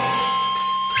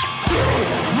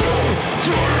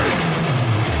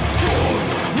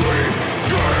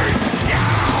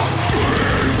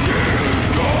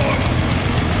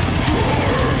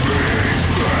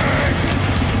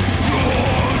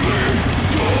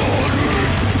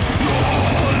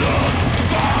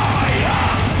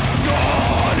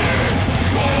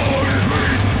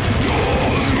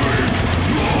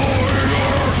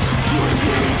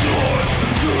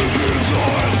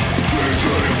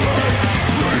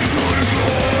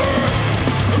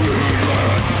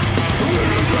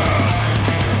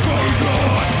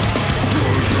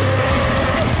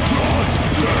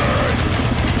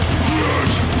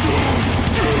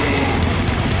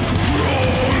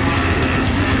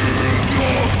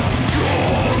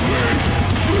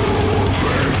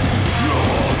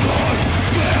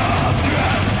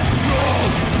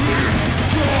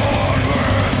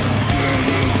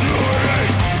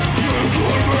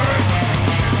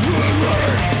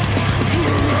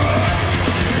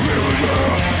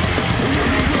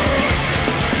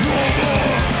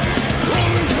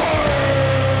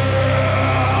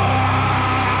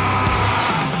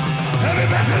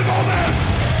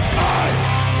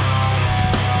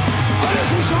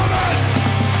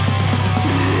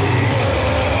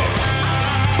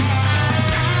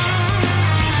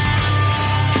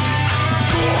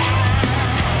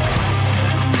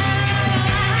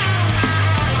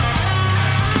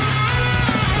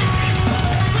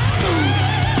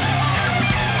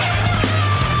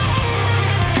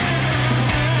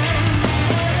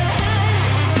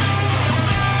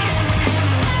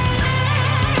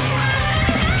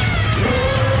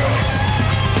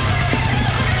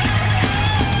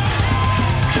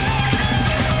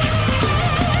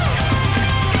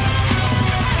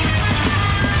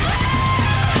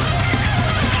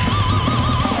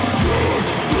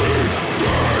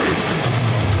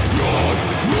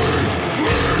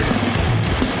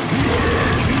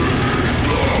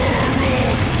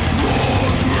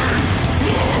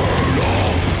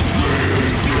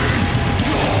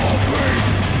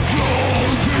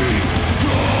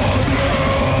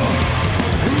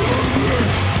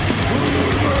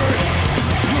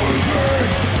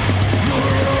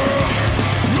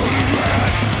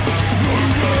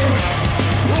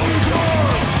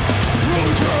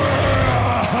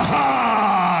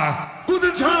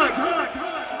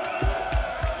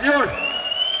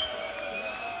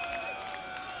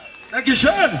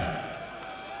 Dankeschön.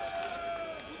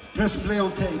 Press play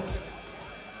on tape.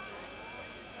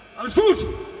 Alles gut?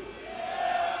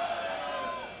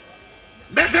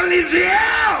 Metal in the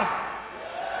air!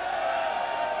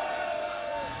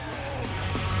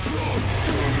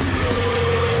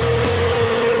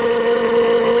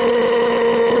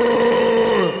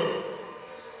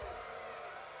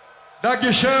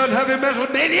 Dankeschön, Heavy Metal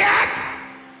Maniac!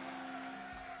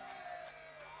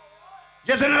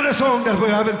 Yet another song that we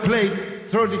haven't played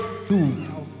 32,000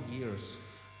 years.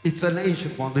 It's an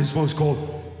ancient one. This one's called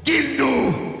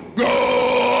Gindu Go!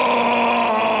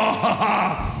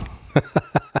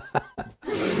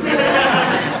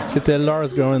 C'était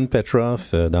Lars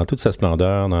G.Petrov dans toute sa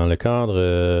splendeur, dans le cadre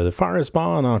de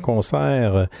Firespawn en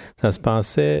concert. Ça se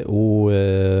passait au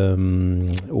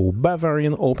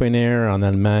Bavarian Open Air en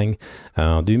Allemagne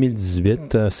en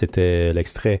 2018. C'était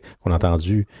l'extrait qu'on a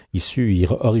entendu, issu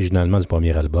originalement du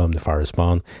premier album de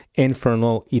Firespawn,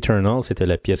 Infernal Eternal. C'était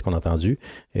la pièce qu'on a entendue.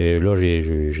 Et là,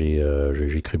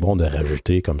 j'ai cru bon de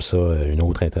rajouter comme ça une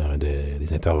autre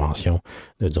des interventions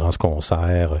durant ce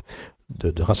concert.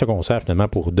 Durant ce concert, finalement,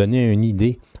 pour donner une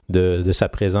idée de sa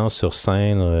présence sur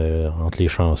scène entre les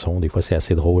chansons. Des fois, c'est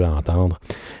assez drôle à entendre.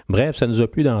 Bref, ça nous a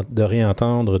plu de le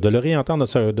réentendre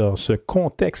dans ce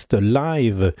contexte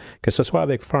live, que ce soit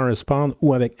avec Firespawn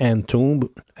ou avec Entomb,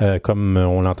 comme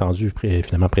on l'a entendu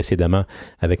finalement précédemment,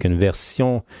 avec une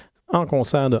version en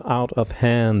concert de Out of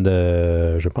Hand.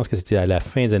 Je pense que c'était à la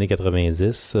fin des années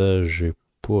 90.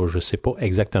 Je sais pas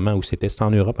exactement où c'était. C'était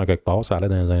en Europe en quelque part. Ça allait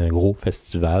dans un gros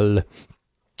festival.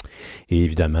 Et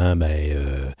évidemment,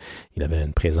 il avait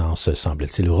une présence,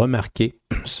 semble-t-il, remarquée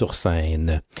sur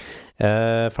scène.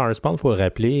 Firespawn, il faut le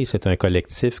rappeler, c'est un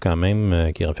collectif quand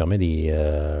même qui renfermait des...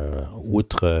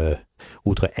 outre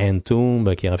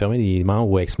Entomb, qui renfermait des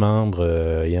membres ou ex-membres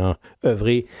ayant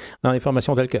œuvré dans des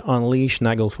formations telles que Unleash,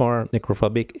 Nagelfar,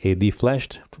 Necrophobic et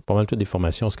Defleshed, pas mal toutes des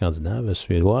formations scandinaves,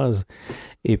 suédoises.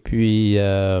 Et puis...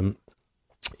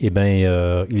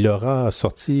 il aura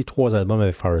sorti 3 albums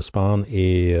avec Firespawn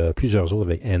et plusieurs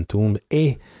autres avec Entomb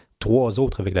et 3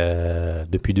 autres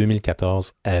depuis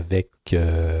 2014 avec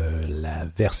la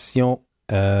version,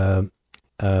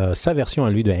 sa version à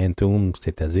lui de Entomb,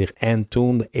 c'est-à-dire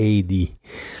Entomb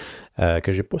AD,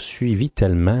 que j'ai pas suivi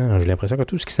tellement. J'ai l'impression que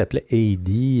tout ce qui s'appelait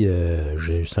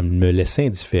AD, ça me laissait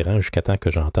indifférent jusqu'à temps que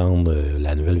j'entende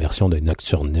la nouvelle version de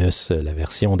Nocturnus, la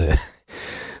version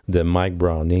de Mike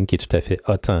Browning, qui est tout à fait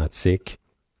authentique.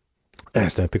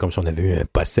 C'est un peu comme si on avait eu un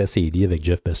Possess AD avec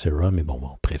Jeff Becerra, mais bon,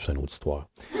 bref, c'est une autre histoire.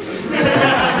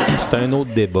 C'est un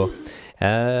autre débat.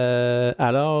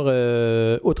 Alors,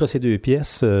 outre ces 2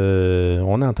 pièces,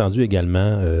 on a entendu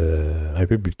également, un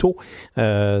peu plus tôt,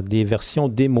 des versions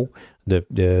démo de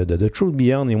The Truth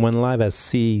Beyond et When Live Has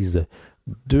Ceased.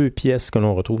 2 pièces que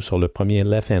l'on retrouve sur le premier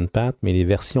Left Hand Path, mais les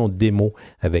versions démo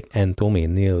avec Entomb et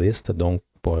Nihilist, donc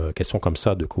question comme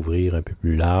ça de couvrir un peu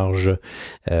plus large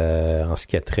en ce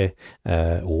qui a trait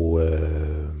aux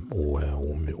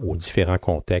différents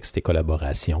contextes et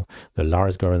collaborations de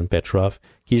Lars G.Petrov,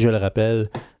 qui, je le rappelle,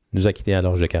 nous a quittés à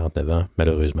l'âge de 49 ans,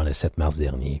 malheureusement le 7 mars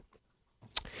dernier.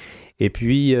 Et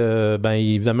puis,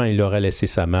 évidemment, il aurait laissé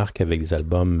sa marque avec des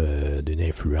albums d'une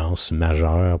influence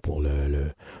majeure pour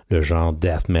le genre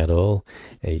death metal.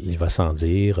 Et il va sans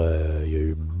dire. Il y a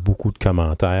eu beaucoup de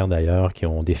commentaires, d'ailleurs, qui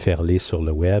ont déferlé sur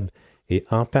le web. Et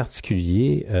en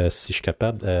particulier, si je suis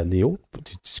capable... Néo,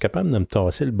 tu es capable de me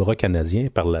tasser le bras canadien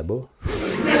par là-bas? Que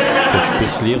je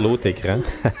puisse lire l'autre écran.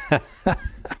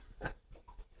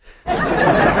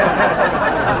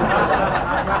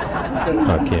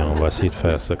 OK, on va essayer de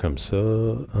faire ça comme ça.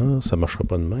 Ah, ça ne marchera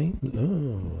pas de même. Ah,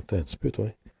 attends un petit peu, toi.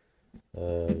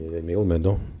 Mais oh, mais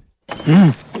non.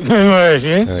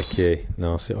 OK.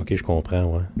 Non, c'est... OK, je comprends,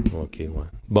 ouais. OK, ouais.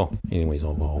 Bon, anyways,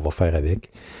 on va faire avec.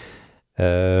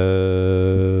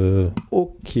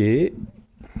 OK.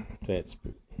 Attends un petit peu.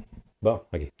 Bon,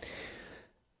 OK.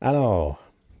 Alors,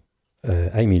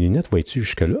 mes lunettes, vois-tu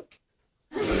jusque-là?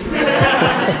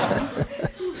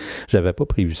 J'avais pas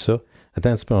prévu ça.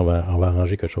 Attends un petit peu, on va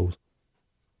arranger quelque chose.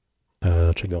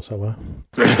 Check donc ça, va.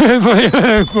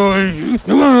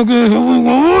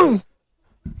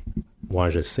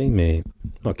 Ouais, je sais, mais...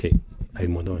 OK.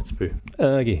 Aide-moi donc un petit peu.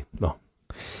 OK, bon.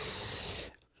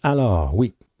 Alors,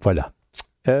 oui, voilà.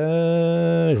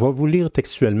 Je vais vous lire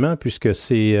textuellement, puisque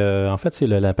c'est... en fait, c'est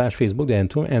la page Facebook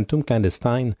d'Entomb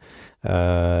Clandestine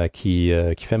qui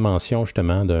fait mention,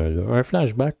 justement, d'un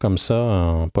flashback comme ça,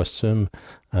 en posthume,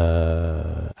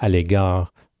 à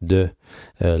l'égard de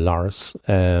Lars.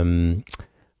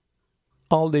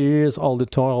 All the years, all the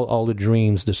toil, all the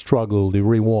dreams, the struggle, the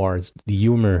rewards, the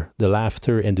humor, the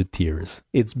laughter, and the tears.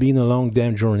 It's been a long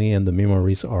damn journey, and the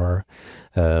memories are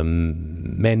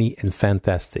many and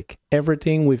fantastic.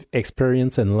 Everything we've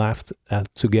experienced and laughed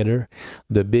at together,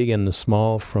 the big and the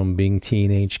small, from being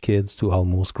teenage kids to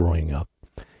almost growing up.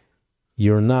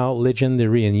 Your now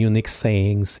legendary and unique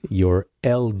sayings, your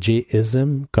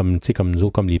LGism, comme nous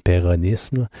autres, comme les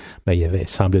péronismes, il y avait,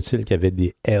 semble-t-il qu'il y avait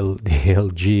des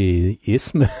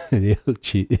LGismes. Des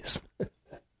LGismes.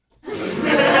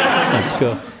 En tout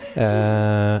cas,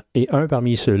 et un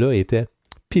parmi ceux-là était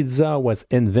Pizza was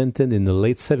invented in the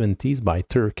late 70s by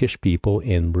Turkish people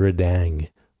in Bredang.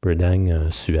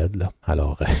 Bredang, Suède, là.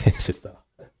 Alors, c'est ça.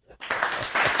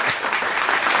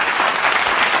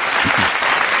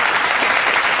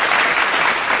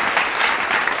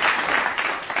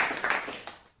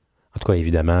 En tout cas,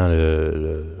 évidemment,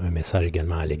 un message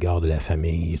également à l'égard de la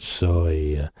famille et tout ça.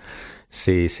 Et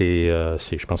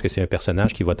je pense que c'est un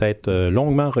personnage qui va être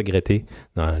longuement regretté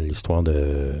dans l'histoire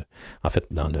en fait,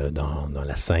 dans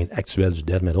la scène actuelle du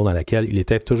death metal, dans laquelle il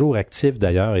était toujours actif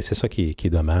d'ailleurs, et c'est ça qui est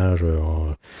dommage,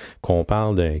 qu'on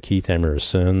parle d'un Keith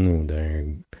Emerson ou d'un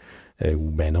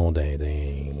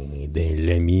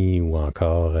Lemmy ou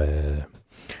encore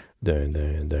d'un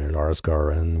Lars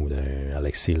Goran ou d'un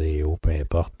Alexis Leo, peu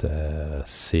importe.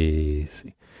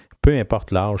 Peu importe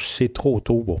l'âge, c'est trop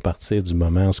tôt pour partir du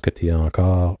moment où tu es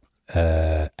encore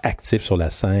actif sur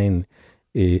la scène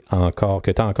et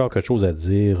que tu as encore quelque chose à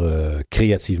dire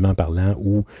créativement parlant,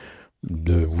 ou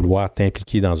de vouloir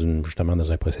t'impliquer justement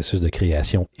dans un processus de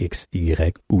création X,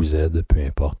 Y ou Z, peu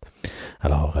importe.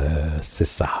 Alors, c'est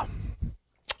ça.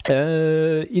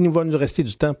 Il nous va nous rester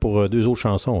du temps pour 2 autres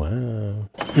chansons. Hein?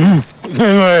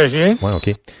 Ouais,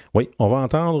 OK. Oui, on va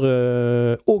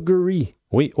entendre Augury.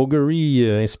 Oui, Augury,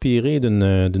 inspiré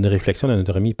d'une réflexion de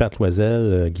notre ami Pat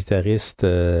Loisel, guitariste,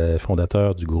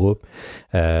 fondateur du groupe,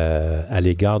 à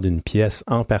l'égard d'une pièce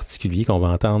en particulier qu'on va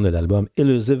entendre de l'album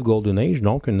Elusive Golden Age.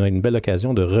 Donc, on a une belle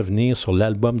occasion de revenir sur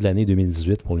l'album de l'année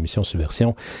 2018 pour l'émission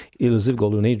Subversion, Elusive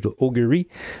Golden Age de Augury.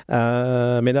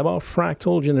 Mais d'abord,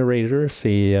 Fractal Generator,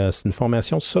 c'est une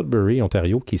formation de Sudbury,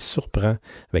 Ontario, qui surprend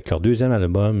avec leur 2e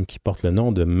album qui porte le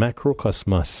nom de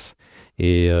Macrocosmos.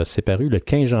 Et c'est paru le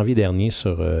 15 janvier dernier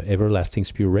sur Everlasting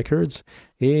Spew Records.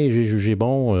 Et j'ai jugé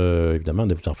bon, évidemment,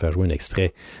 de vous en faire jouer un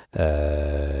extrait.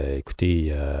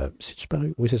 Écoutez, c'est-tu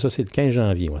paru? Oui, c'est ça, c'est le 15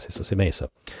 janvier. Ouais, c'est ça, c'est bien ça.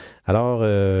 Alors,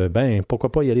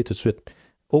 pourquoi pas y aller tout de suite?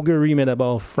 Augury, mais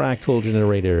d'abord Fractal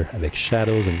Generator avec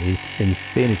Shadows and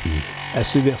Infinity. À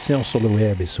Subversion sur le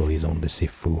web et sur les ondes de C'est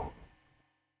Fou.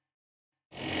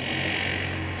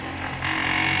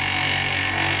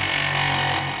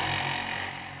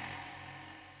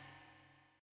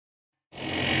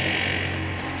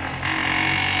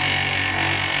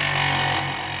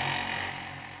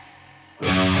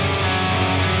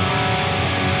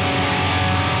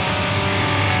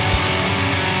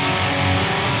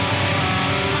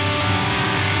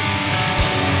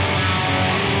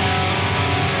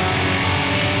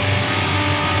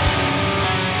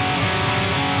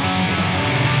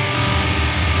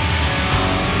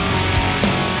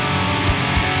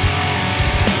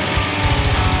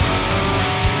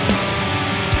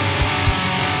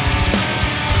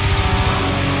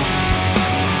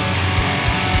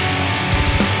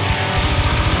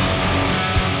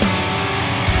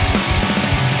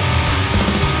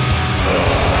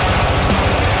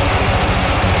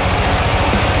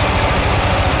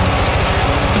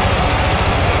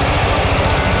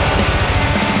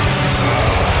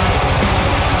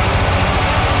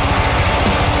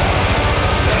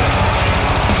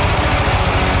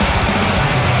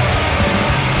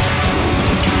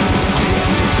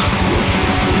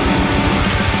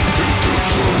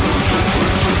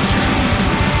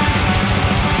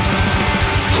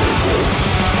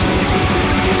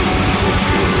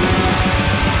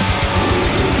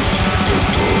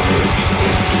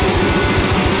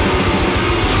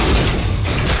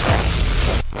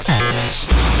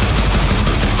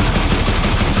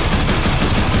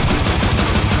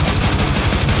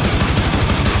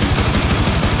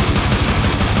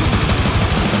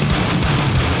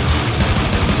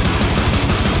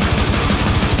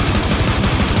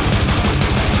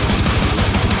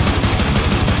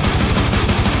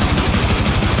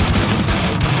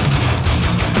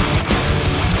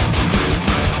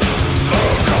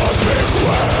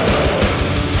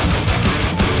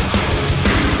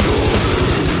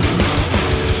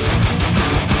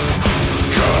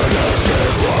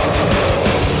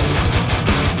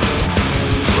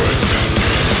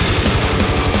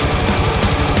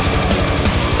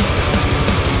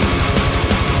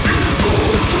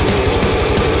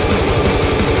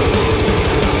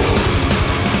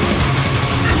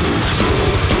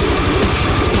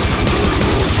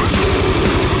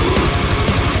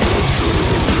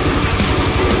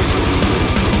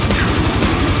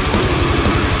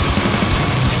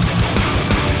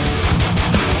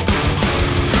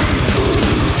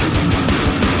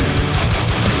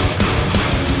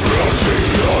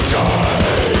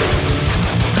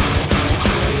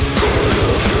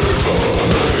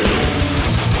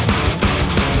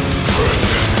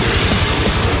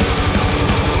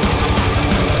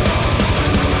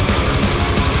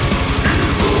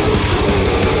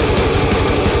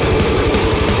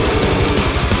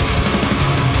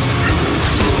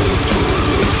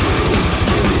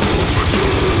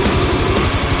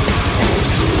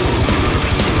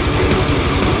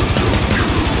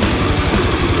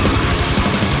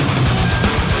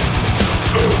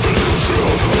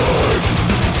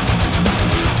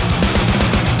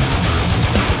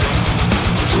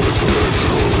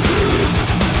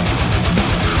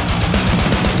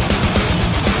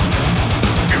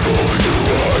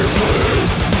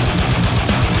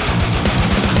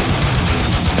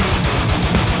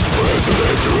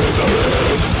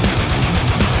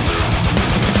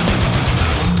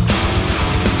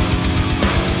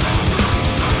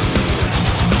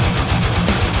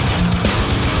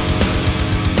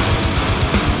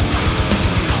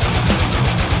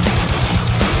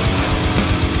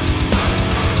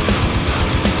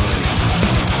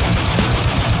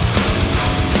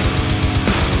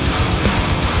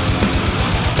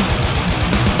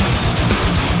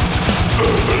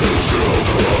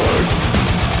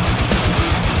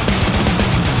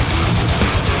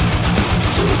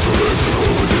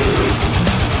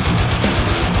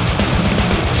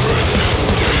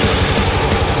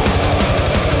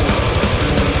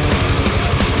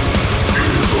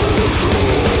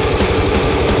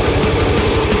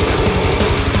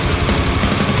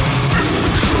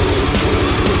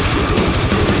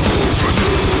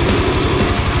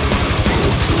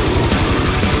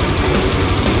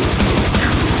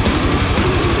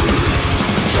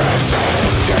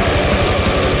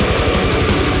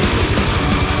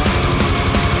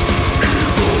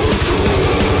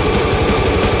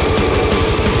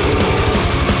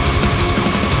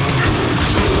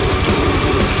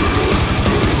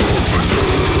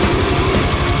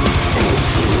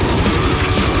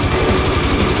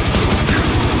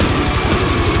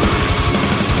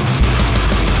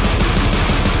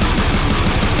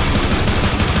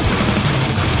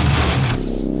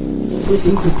 Vous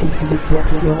écoutez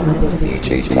Subversion avec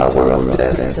DJ Tower of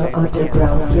Death. sur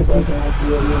Underground Québec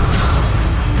Radio.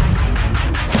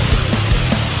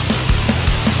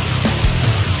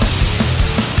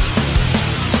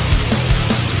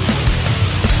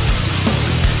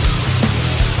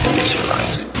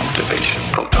 Initializing activation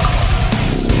protocol.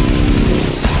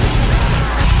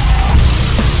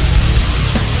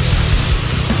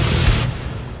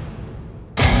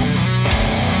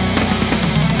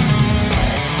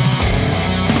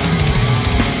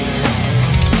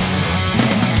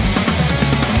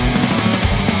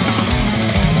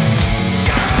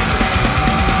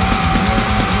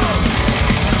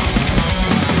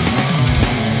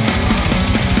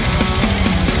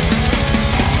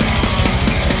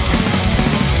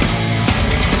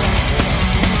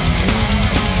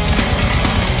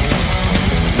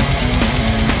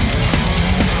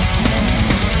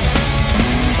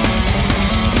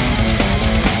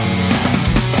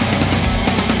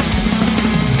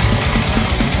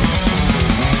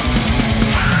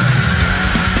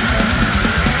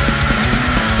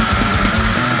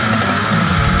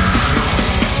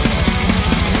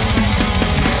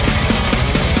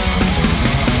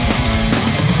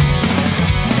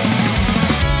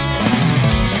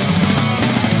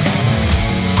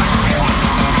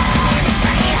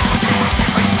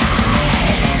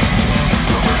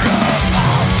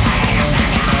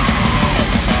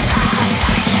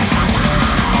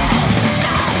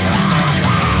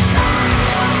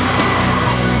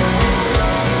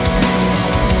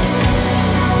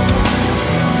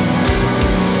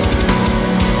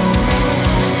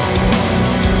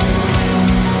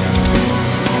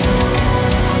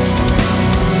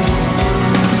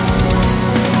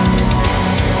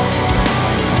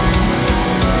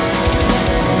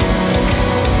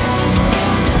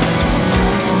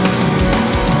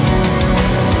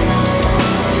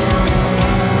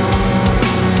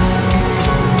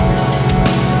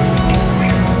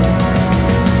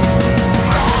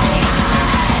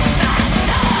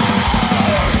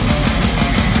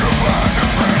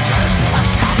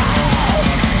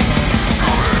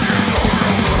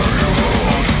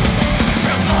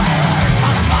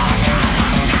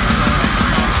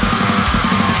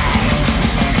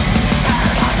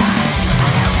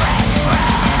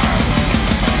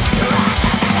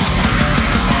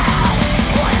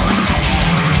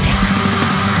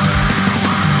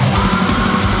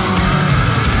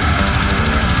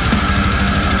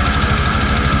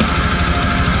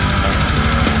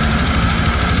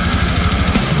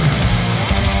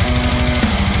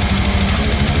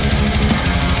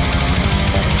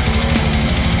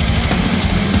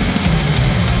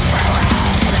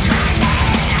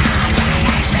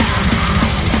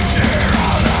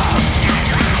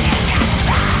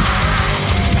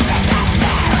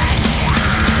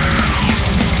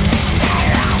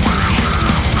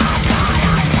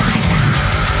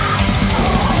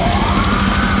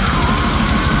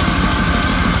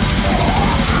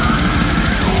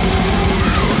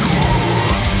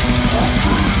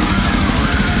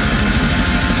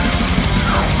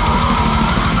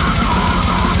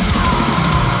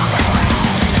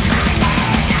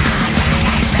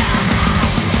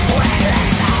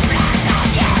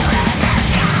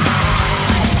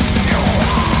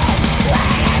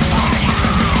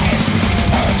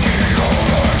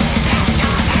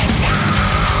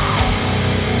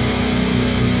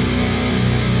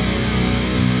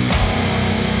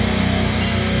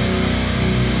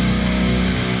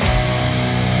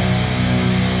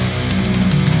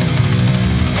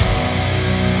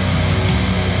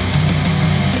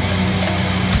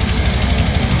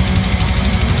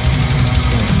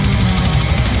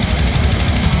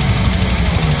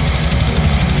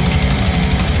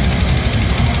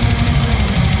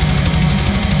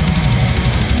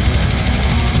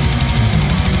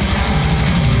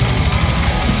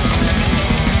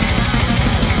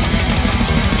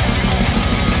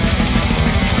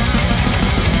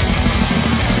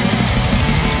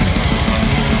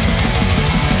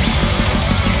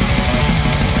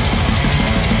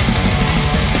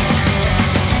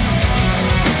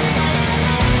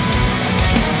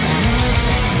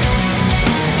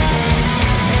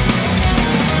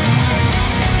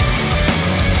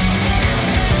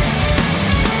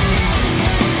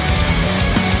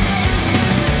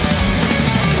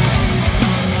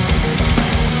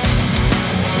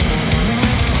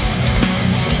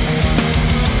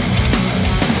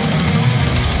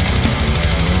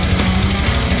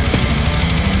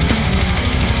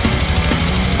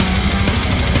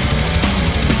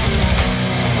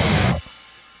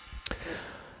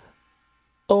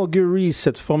 Augury,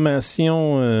 cette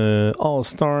formation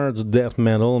all-star du death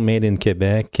metal made in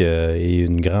Québec est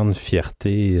une grande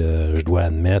fierté, je dois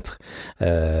admettre,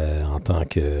 en tant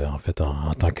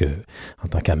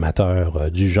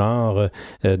qu'amateur du genre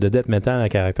de death metal à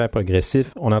caractère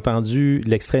progressif. On a entendu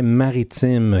l'extrait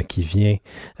Maritime qui vient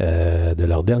de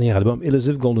leur dernier album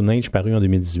Elusive Golden Age paru en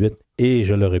 2018 et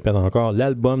je le répète encore,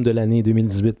 l'album de l'année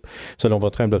 2018 selon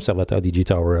votre humble observateur DJ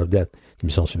Tower of Death,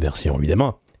 émission Subversion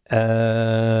évidemment.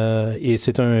 Et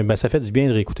ça fait du bien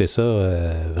de réécouter ça,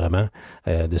 vraiment,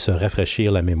 de se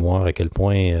rafraîchir la mémoire à quel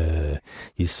point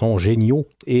ils sont géniaux.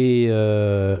 Et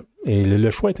le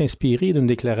choix est inspiré d'une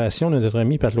déclaration de notre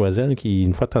ami Pat Loisel qui,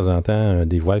 une fois de temps en temps,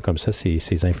 dévoile comme ça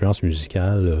ses influences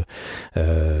musicales,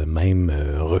 même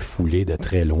refoulées de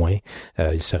très loin.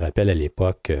 Il se rappelle à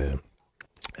l'époque...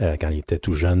 quand il était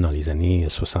tout jeune dans les années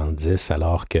 70,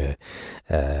 alors que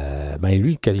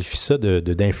lui il qualifie ça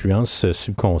d'influence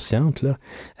subconsciente là,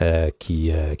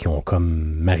 qui ont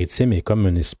comme Maritime et comme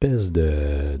une espèce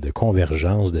de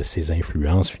convergence de ces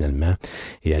influences finalement.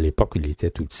 Et à l'époque où il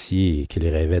était tout petit et qu'il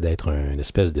rêvait d'être une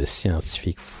espèce de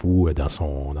scientifique fou dans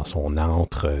son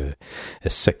antre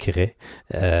secret.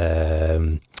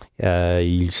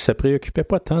 Il ne se préoccupait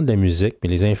pas tant de la musique, mais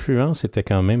les influences étaient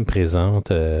quand même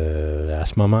présentes. À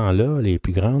ce moment-là, les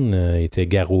plus grandes étaient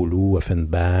Garolou,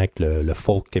 Offenbach, le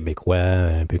folk québécois,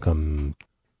 un peu comme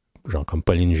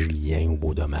Pauline Julien ou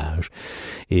Beau Dommage.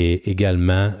 Et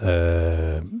également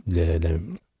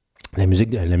la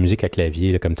musique à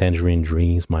clavier, là, comme Tangerine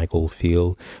Dreams, Michael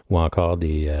Field, ou encore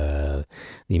des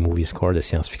movie scores de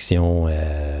science-fiction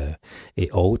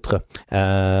et autres.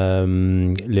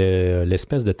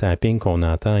 L'espèce de tapping qu'on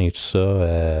entend et tout ça,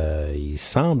 il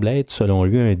semble être, selon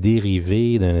lui, un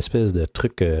dérivé d'un espèce de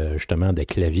truc, justement, de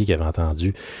clavier qu'il avait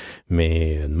entendu.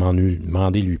 Mais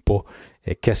demandez-lui pas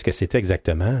qu'est-ce que c'était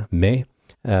exactement. Mais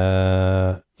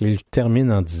il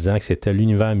termine en disant que c'était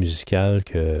l'univers musical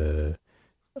que...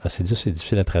 c'est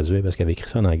difficile à traduire parce qu'il avait écrit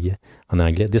ça en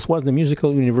anglais. This was the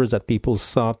musical universe that people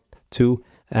sought to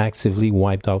actively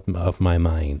wiped out of my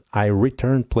mind. I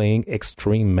returned playing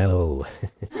extreme metal.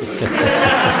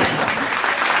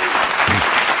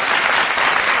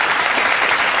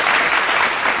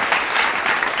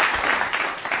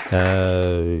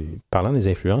 Parlant des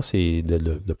influences et de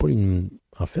pas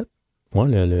en fait, moi,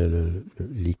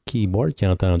 les keyboards qu'il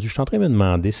a entendus, je suis en train de me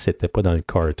demander si c'était pas dans le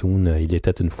cartoon Il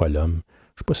était une fois l'homme.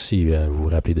 Je sais pas si vous vous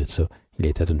rappelez de ça. Il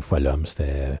était une fois l'homme.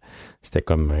 C'était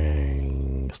comme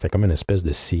une espèce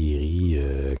de série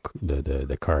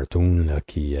de cartoon là,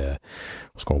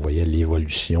 parce qu'on voyait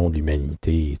l'évolution de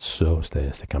l'humanité et tout ça.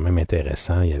 C'était quand même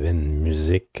intéressant. Il y avait une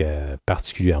musique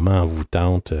particulièrement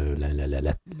envoûtante.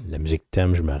 La musique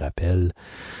thème, je me rappelle,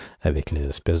 avec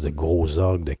l'espèce de gros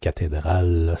orgue de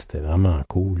cathédrale. Là. C'était vraiment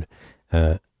cool.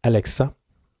 Alexa,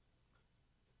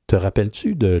 te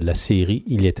rappelles-tu de la série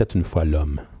Il était une fois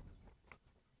l'homme?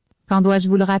 Quand dois-je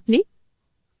vous le rappeler?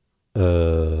 Il y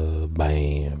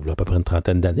a à peu près une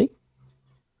trentaine d'années.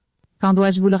 Quand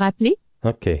dois-je vous le rappeler?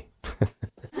 OK.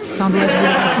 Quand dois-je vous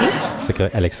le rappeler? C'est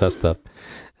correct. Alexa, stop.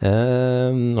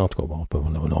 En tout cas,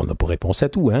 on n'a pas réponse à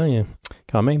tout, hein,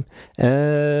 quand même.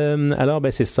 Alors,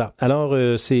 c'est ça. Alors,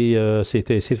 c'est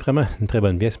vraiment une très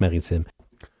bonne pièce Maritime.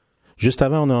 Juste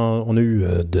avant, on a eu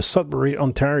de Sudbury,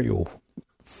 Ontario,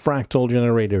 Fractal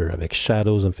Generator avec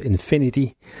Shadows of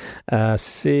Infinity.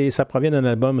 Ça provient d'un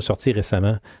album sorti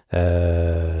récemment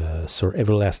sur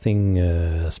Everlasting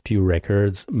Spew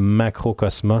Records.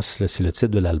 Macrocosmos, c'est le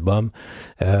titre de l'album.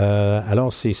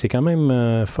 Alors, c'est quand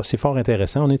même c'est fort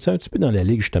intéressant. On est un petit peu dans la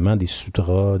ligue justement des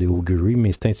sutras, des auguries,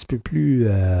 mais c'est un petit peu plus...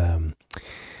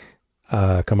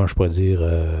 comment je pourrais dire,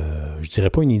 je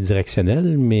dirais pas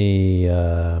unidirectionnel, mais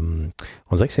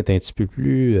on dirait que c'est un petit peu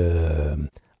plus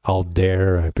out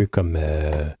there, un peu comme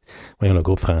voyons le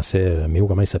groupe français, mais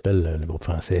comment il s'appelle le groupe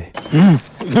français?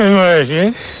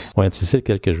 Ouais, tu sais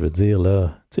lequel que je veux dire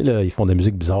là. Tu sais là, ils font de la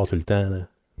musique bizarre tout le temps là.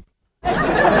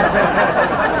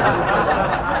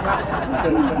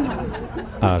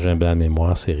 J'ai un blanc de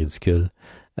mémoire, c'est ridicule.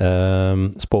 C'est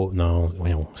pas... Non,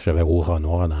 voyons, si j'avais Aura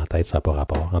Noir dans la tête, ça n'a pas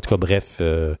rapport. En tout cas, bref,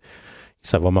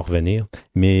 ça va me revenir.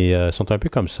 Mais ils sont un peu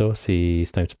comme ça. C'est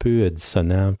un petit peu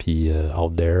dissonant, puis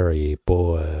out there, et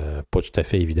pas tout à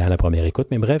fait évident à la première écoute.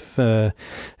 Mais bref,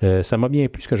 ça m'a bien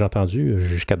plu ce que j'ai entendu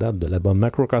jusqu'à date de l'album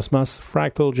Macrocosmos,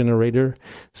 Fractal Generator.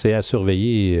 C'est à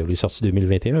surveiller. Les sorties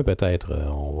 2021, peut-être.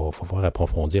 On va pouvoir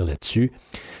approfondir là-dessus.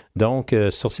 Donc,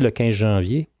 sorti le 15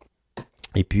 janvier.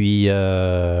 Et puis,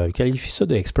 il qualifie ça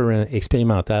de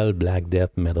expérimental, black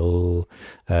death metal,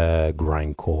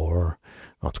 grindcore.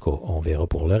 En tout cas, on verra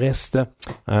pour le reste.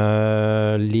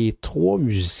 Les 3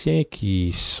 musiciens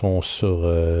qui sont sur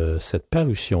cette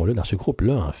parution-là, dans ce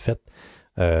groupe-là, en fait,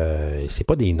 c'est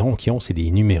pas des noms qu'ils ont, c'est des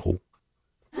numéros.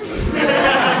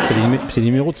 C'est des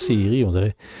numéros de série, on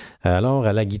dirait. Alors,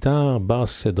 à la guitare,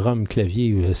 basse, drum,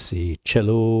 clavier, c'est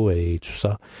cello et tout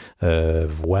ça,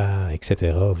 voix,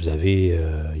 etc. Vous avez,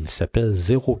 il s'appelle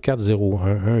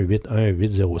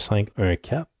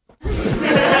 040118180514.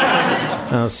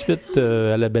 Ensuite,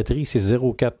 à la batterie, c'est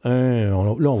 041.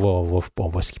 Là, on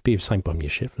va skipper les 5 premiers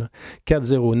chiffres. Là.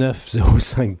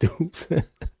 4090512.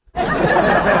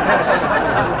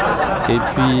 Et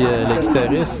puis, le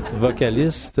guitariste,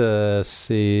 vocaliste,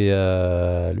 c'est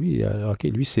lui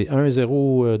c'est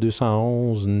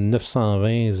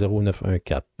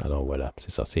 10211-920-0914. Alors voilà,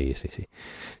 c'est ça. C'est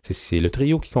le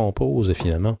trio qui compose,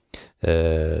 finalement,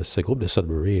 ce groupe de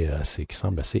Sudbury qui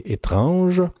semble assez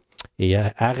étrange. Et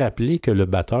à rappeler que le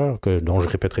batteur, dont je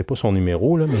ne répéterai pas son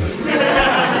numéro, là, mais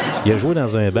il a joué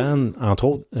dans un band, entre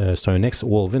autres, c'est un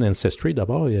ex-Wolven Ancestry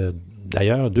d'abord.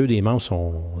 D'ailleurs, 2 des membres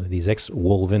sont des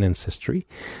ex-Wolven Ancestry.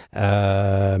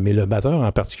 Mais le batteur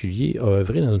en particulier a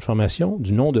œuvré dans une formation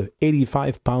du nom de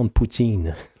 85 Pound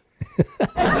Poutine.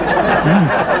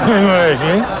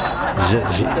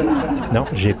 Non,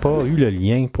 j'ai pas eu le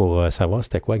lien pour savoir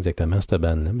c'était quoi exactement cette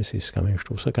bande-là, mais je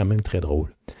trouve ça quand même très drôle.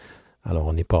 Alors,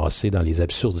 on est passé dans les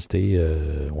absurdités.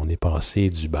 On est passé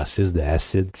du bassiste de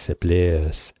Acid qui s'appelait...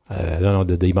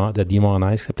 de Demon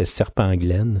Eyes qui s'appelait Serpent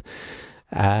Glen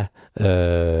à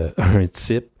un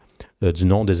type du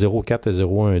nom de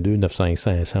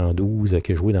 0401295512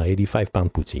 qui a joué dans 85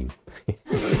 Pound Poutine.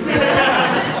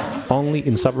 Only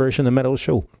in Subversion, a metal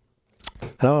show.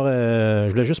 Alors,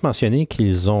 je voulais juste mentionner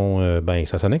qu'ils ont...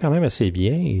 ça sonnait quand même assez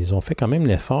bien. Ils ont fait quand même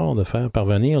l'effort de faire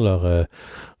parvenir leur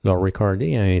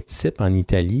recordé à un type en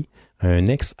Italie, un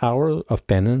ex-Hour of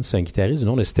Penance, un guitariste du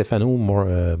nom de Stefano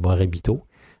Morabito,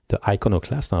 de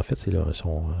Iconoclast, en fait, c'est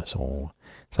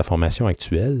sa formation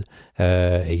actuelle,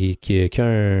 et qui est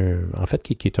un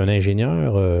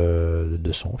ingénieur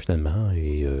de son, finalement,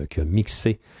 et qui a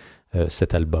mixé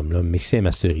cet album-là, mixé et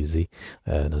masterisé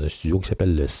dans un studio qui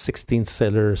s'appelle le 16th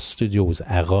Cellar Studios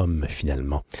à Rome,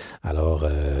 finalement. Alors,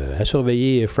 à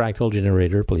surveiller Fractal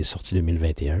Generator pour les sorties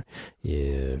 2021.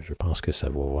 Et je pense que ça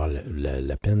va avoir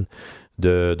la peine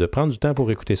de prendre du temps pour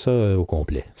écouter ça au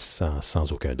complet,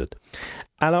 sans aucun doute.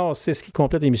 Alors, c'est ce qui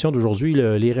complète l'émission d'aujourd'hui.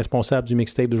 Les responsables du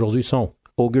mixtape d'aujourd'hui sont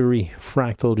Augury,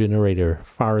 Fractal Generator,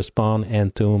 Fire Spawn,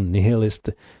 Entomb,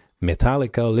 Nihilist,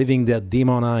 Metallica, Living Dead,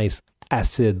 Demon Eyes,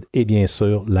 Acid et bien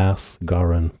sûr Lars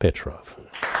G.Petrov.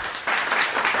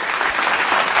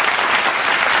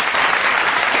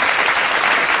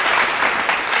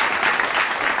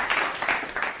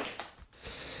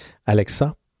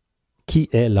 Alexa, qui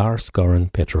est Lars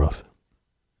G.Petrov?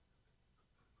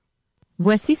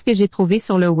 Voici ce que j'ai trouvé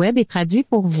sur le web et traduit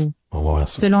pour vous.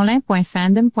 Selon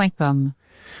l'un.fandom.com.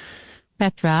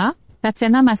 Petra,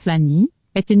 Tatiana Maslany,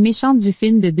 est une méchante du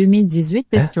film de 2018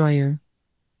 Destroyer.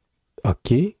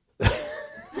 OK.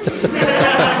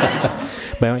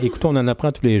 Écoutez, on en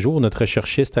apprend tous les jours. Notre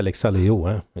recherchiste Alexa Léo,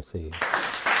 hein. Je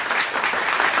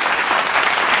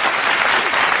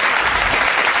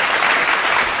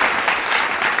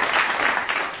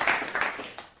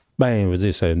veux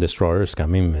dire, c'est un Destroyer, c'est quand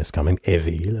même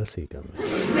heavy, là. C'est comme...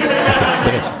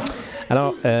 Bref.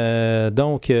 Alors, ça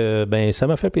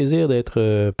m'a fait plaisir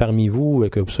d'être parmi vous,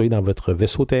 que vous soyez dans votre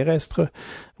vaisseau terrestre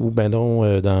ou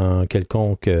dans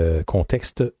quelconque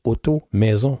contexte auto,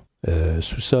 maison,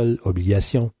 sous-sol,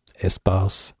 obligation,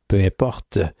 espace, peu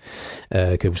importe,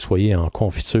 que vous soyez en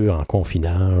confiture, en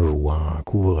confinage ou en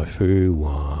couvre-feu ou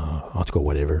en tout cas,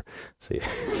 whatever. C'est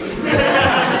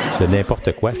de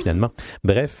n'importe quoi, finalement.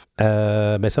 Bref,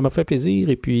 ça m'a fait plaisir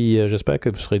et puis j'espère que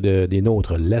vous serez des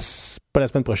nôtres. Pas la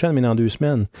semaine prochaine, mais dans 2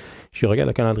 semaines. Je regarde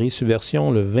le calendrier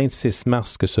Subversion, le 26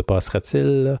 mars, que se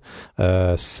passera-t-il?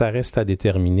 Ça reste à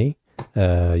déterminer.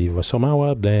 Il va sûrement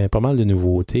avoir pas mal de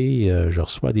nouveautés. Je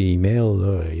reçois des emails.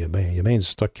 Là. Il y a bien du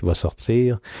stock qui va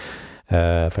sortir.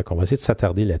 Fait qu'on va essayer de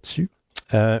s'attarder là-dessus.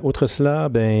 Outre cela,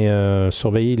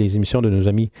 surveillez les émissions de nos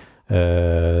amis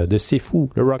de C'est Fou.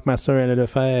 Le Rockmaster Alain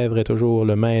Lefebvre est toujours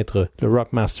le maître, le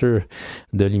Rockmaster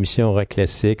de l'émission Rock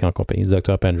Classique en compagnie du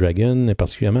Dr. Pendragon, et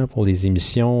particulièrement pour les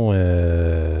émissions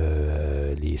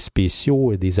les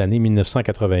spéciaux des années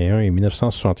 1981 et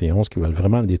 1971 qui valent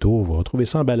vraiment le détour. Vous retrouvez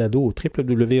ça en balado au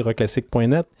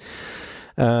www.rockclassique.net.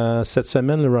 Cette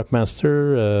semaine, le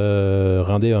Rockmaster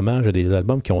rendait hommage à des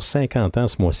albums qui ont 50 ans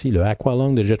ce mois-ci. Le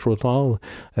Aqualung de Jethro Tull,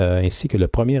 ainsi que le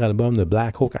premier album de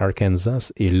Black Oak,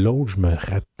 Arkansas. Et l'autre, je me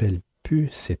rappelle plus,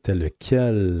 c'était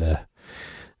lequel.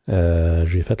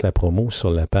 J'ai fait la promo sur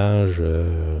la page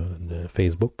de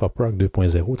Facebook Pop Rock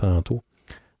 2.0 tantôt.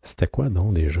 C'était quoi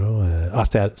donc déjà?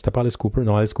 C'était pas Alice Cooper.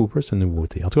 Non, Alice Cooper, c'est une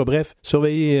nouveauté. En tout cas, bref,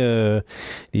 surveillez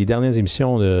les dernières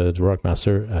émissions du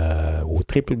Rockmaster au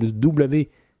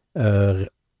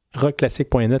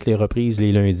www.rockclassique.net, les reprises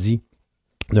les lundis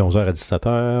de 11h à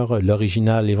 17h,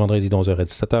 l'original les vendredis de 11h à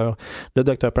 17h. Le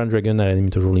Dr. Pendragon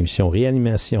anime toujours l'émission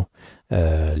Réanimation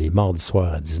les mardis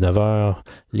soirs à 19h.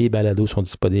 Les balados sont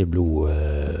disponibles au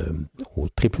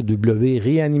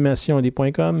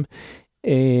www.reanimationd.com.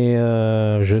 Et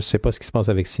je ne sais pas ce qui se passe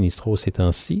avec Sinistro ces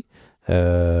temps-ci,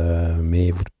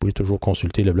 mais vous pouvez toujours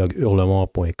consulter le blog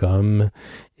hurlement.com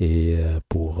et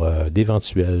pour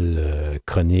d'éventuelles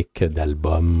chroniques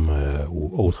d'albums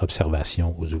ou autres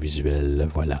observations audiovisuelles.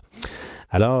 Voilà.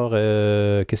 Alors,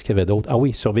 qu'est-ce qu'il y avait d'autre? Ah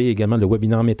oui, surveillez également le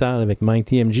webinaire métal avec Mike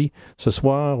TMG. Ce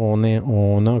soir,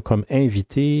 on a comme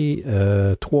invité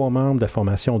 3 membres de la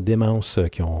formation Démence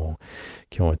qui ont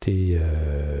été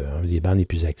un des bands les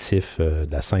plus actifs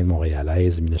de la scène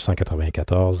montréalaise,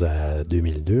 1994 à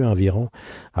 2002 environ.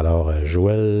 Alors,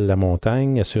 Joël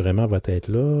Lamontagne, assurément, va être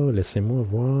là. Laissez-moi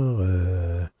voir.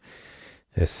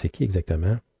 C'est qui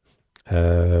exactement?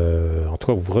 En tout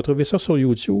cas, vous retrouvez ça sur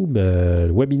YouTube,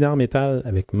 le webinaire métal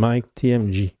avec Mike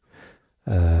TMG.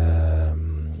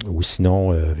 Ou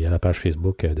sinon, via la page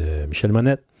Facebook de Michel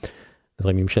Monette, notre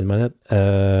ami Michel Monette.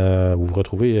 Vous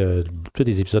retrouvez tous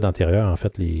les épisodes antérieurs, en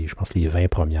fait, je pense les 20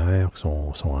 premières qui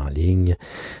sont en ligne.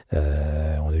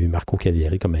 On a eu Marco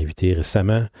Calieri comme invité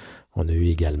récemment. On a eu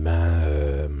également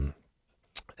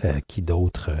qui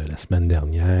d'autre la semaine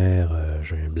dernière,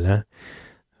 j'ai un blanc.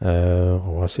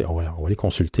 On va aller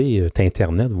consulter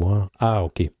Internet, voir. Ah,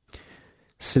 OK.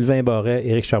 Sylvain Barret,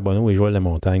 Éric Charbonneau et Joël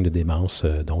Lamontagne de Démence.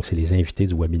 Donc, c'est les invités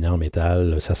du webinaire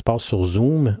métal. Ça se passe sur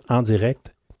Zoom, en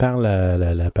direct, par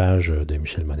la page de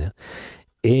Michel Monette.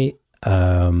 Et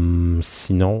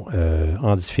sinon,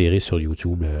 en différé sur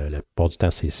YouTube, la plupart du temps,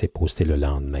 c'est posté le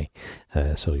lendemain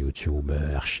sur YouTube,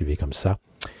 archivé comme ça.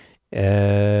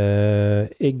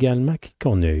 Également, qui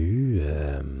qu'on a eu...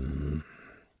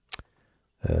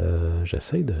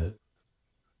 j'essaie de...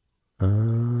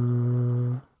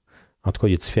 En tout cas,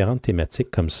 il y a différentes thématiques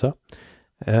comme ça.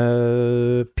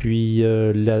 Puis,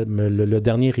 le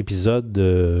dernier épisode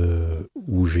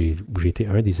où j'ai été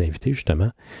un des invités,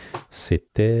 justement,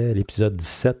 c'était l'épisode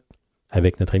 17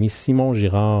 avec notre ami Simon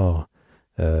Girard,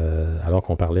 alors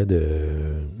qu'on parlait de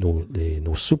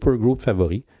nos super groupes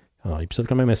favoris. Alors, épisode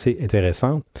quand même assez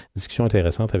intéressant, discussion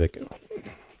intéressante avec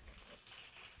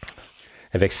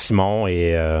Simon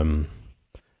et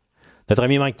notre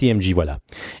ami Mike TMG, voilà.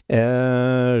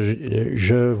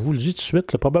 Je vous le dis tout de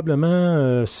suite, là,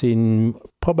 probablement, c'est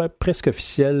presque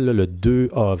officiel, là, le 2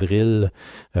 avril,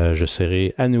 je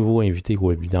serai à nouveau invité au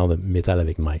webinaire de métal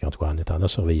avec Mike, en tout cas, en attendant,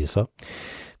 surveiller ça.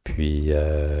 Puis,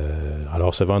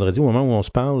 alors ce vendredi, au moment où on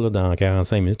se parle, là, dans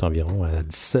 45 minutes environ, à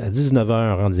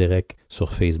 19h en direct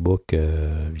sur Facebook,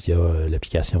 via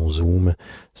l'application Zoom,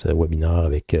 ce webinaire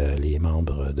avec les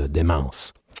membres de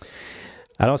Démence.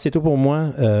 Alors, c'est tout pour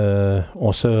moi.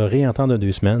 On se réentend dans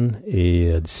 2 semaines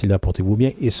et d'ici là, portez-vous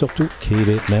bien et surtout, keep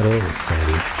it metal.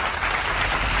 Salut!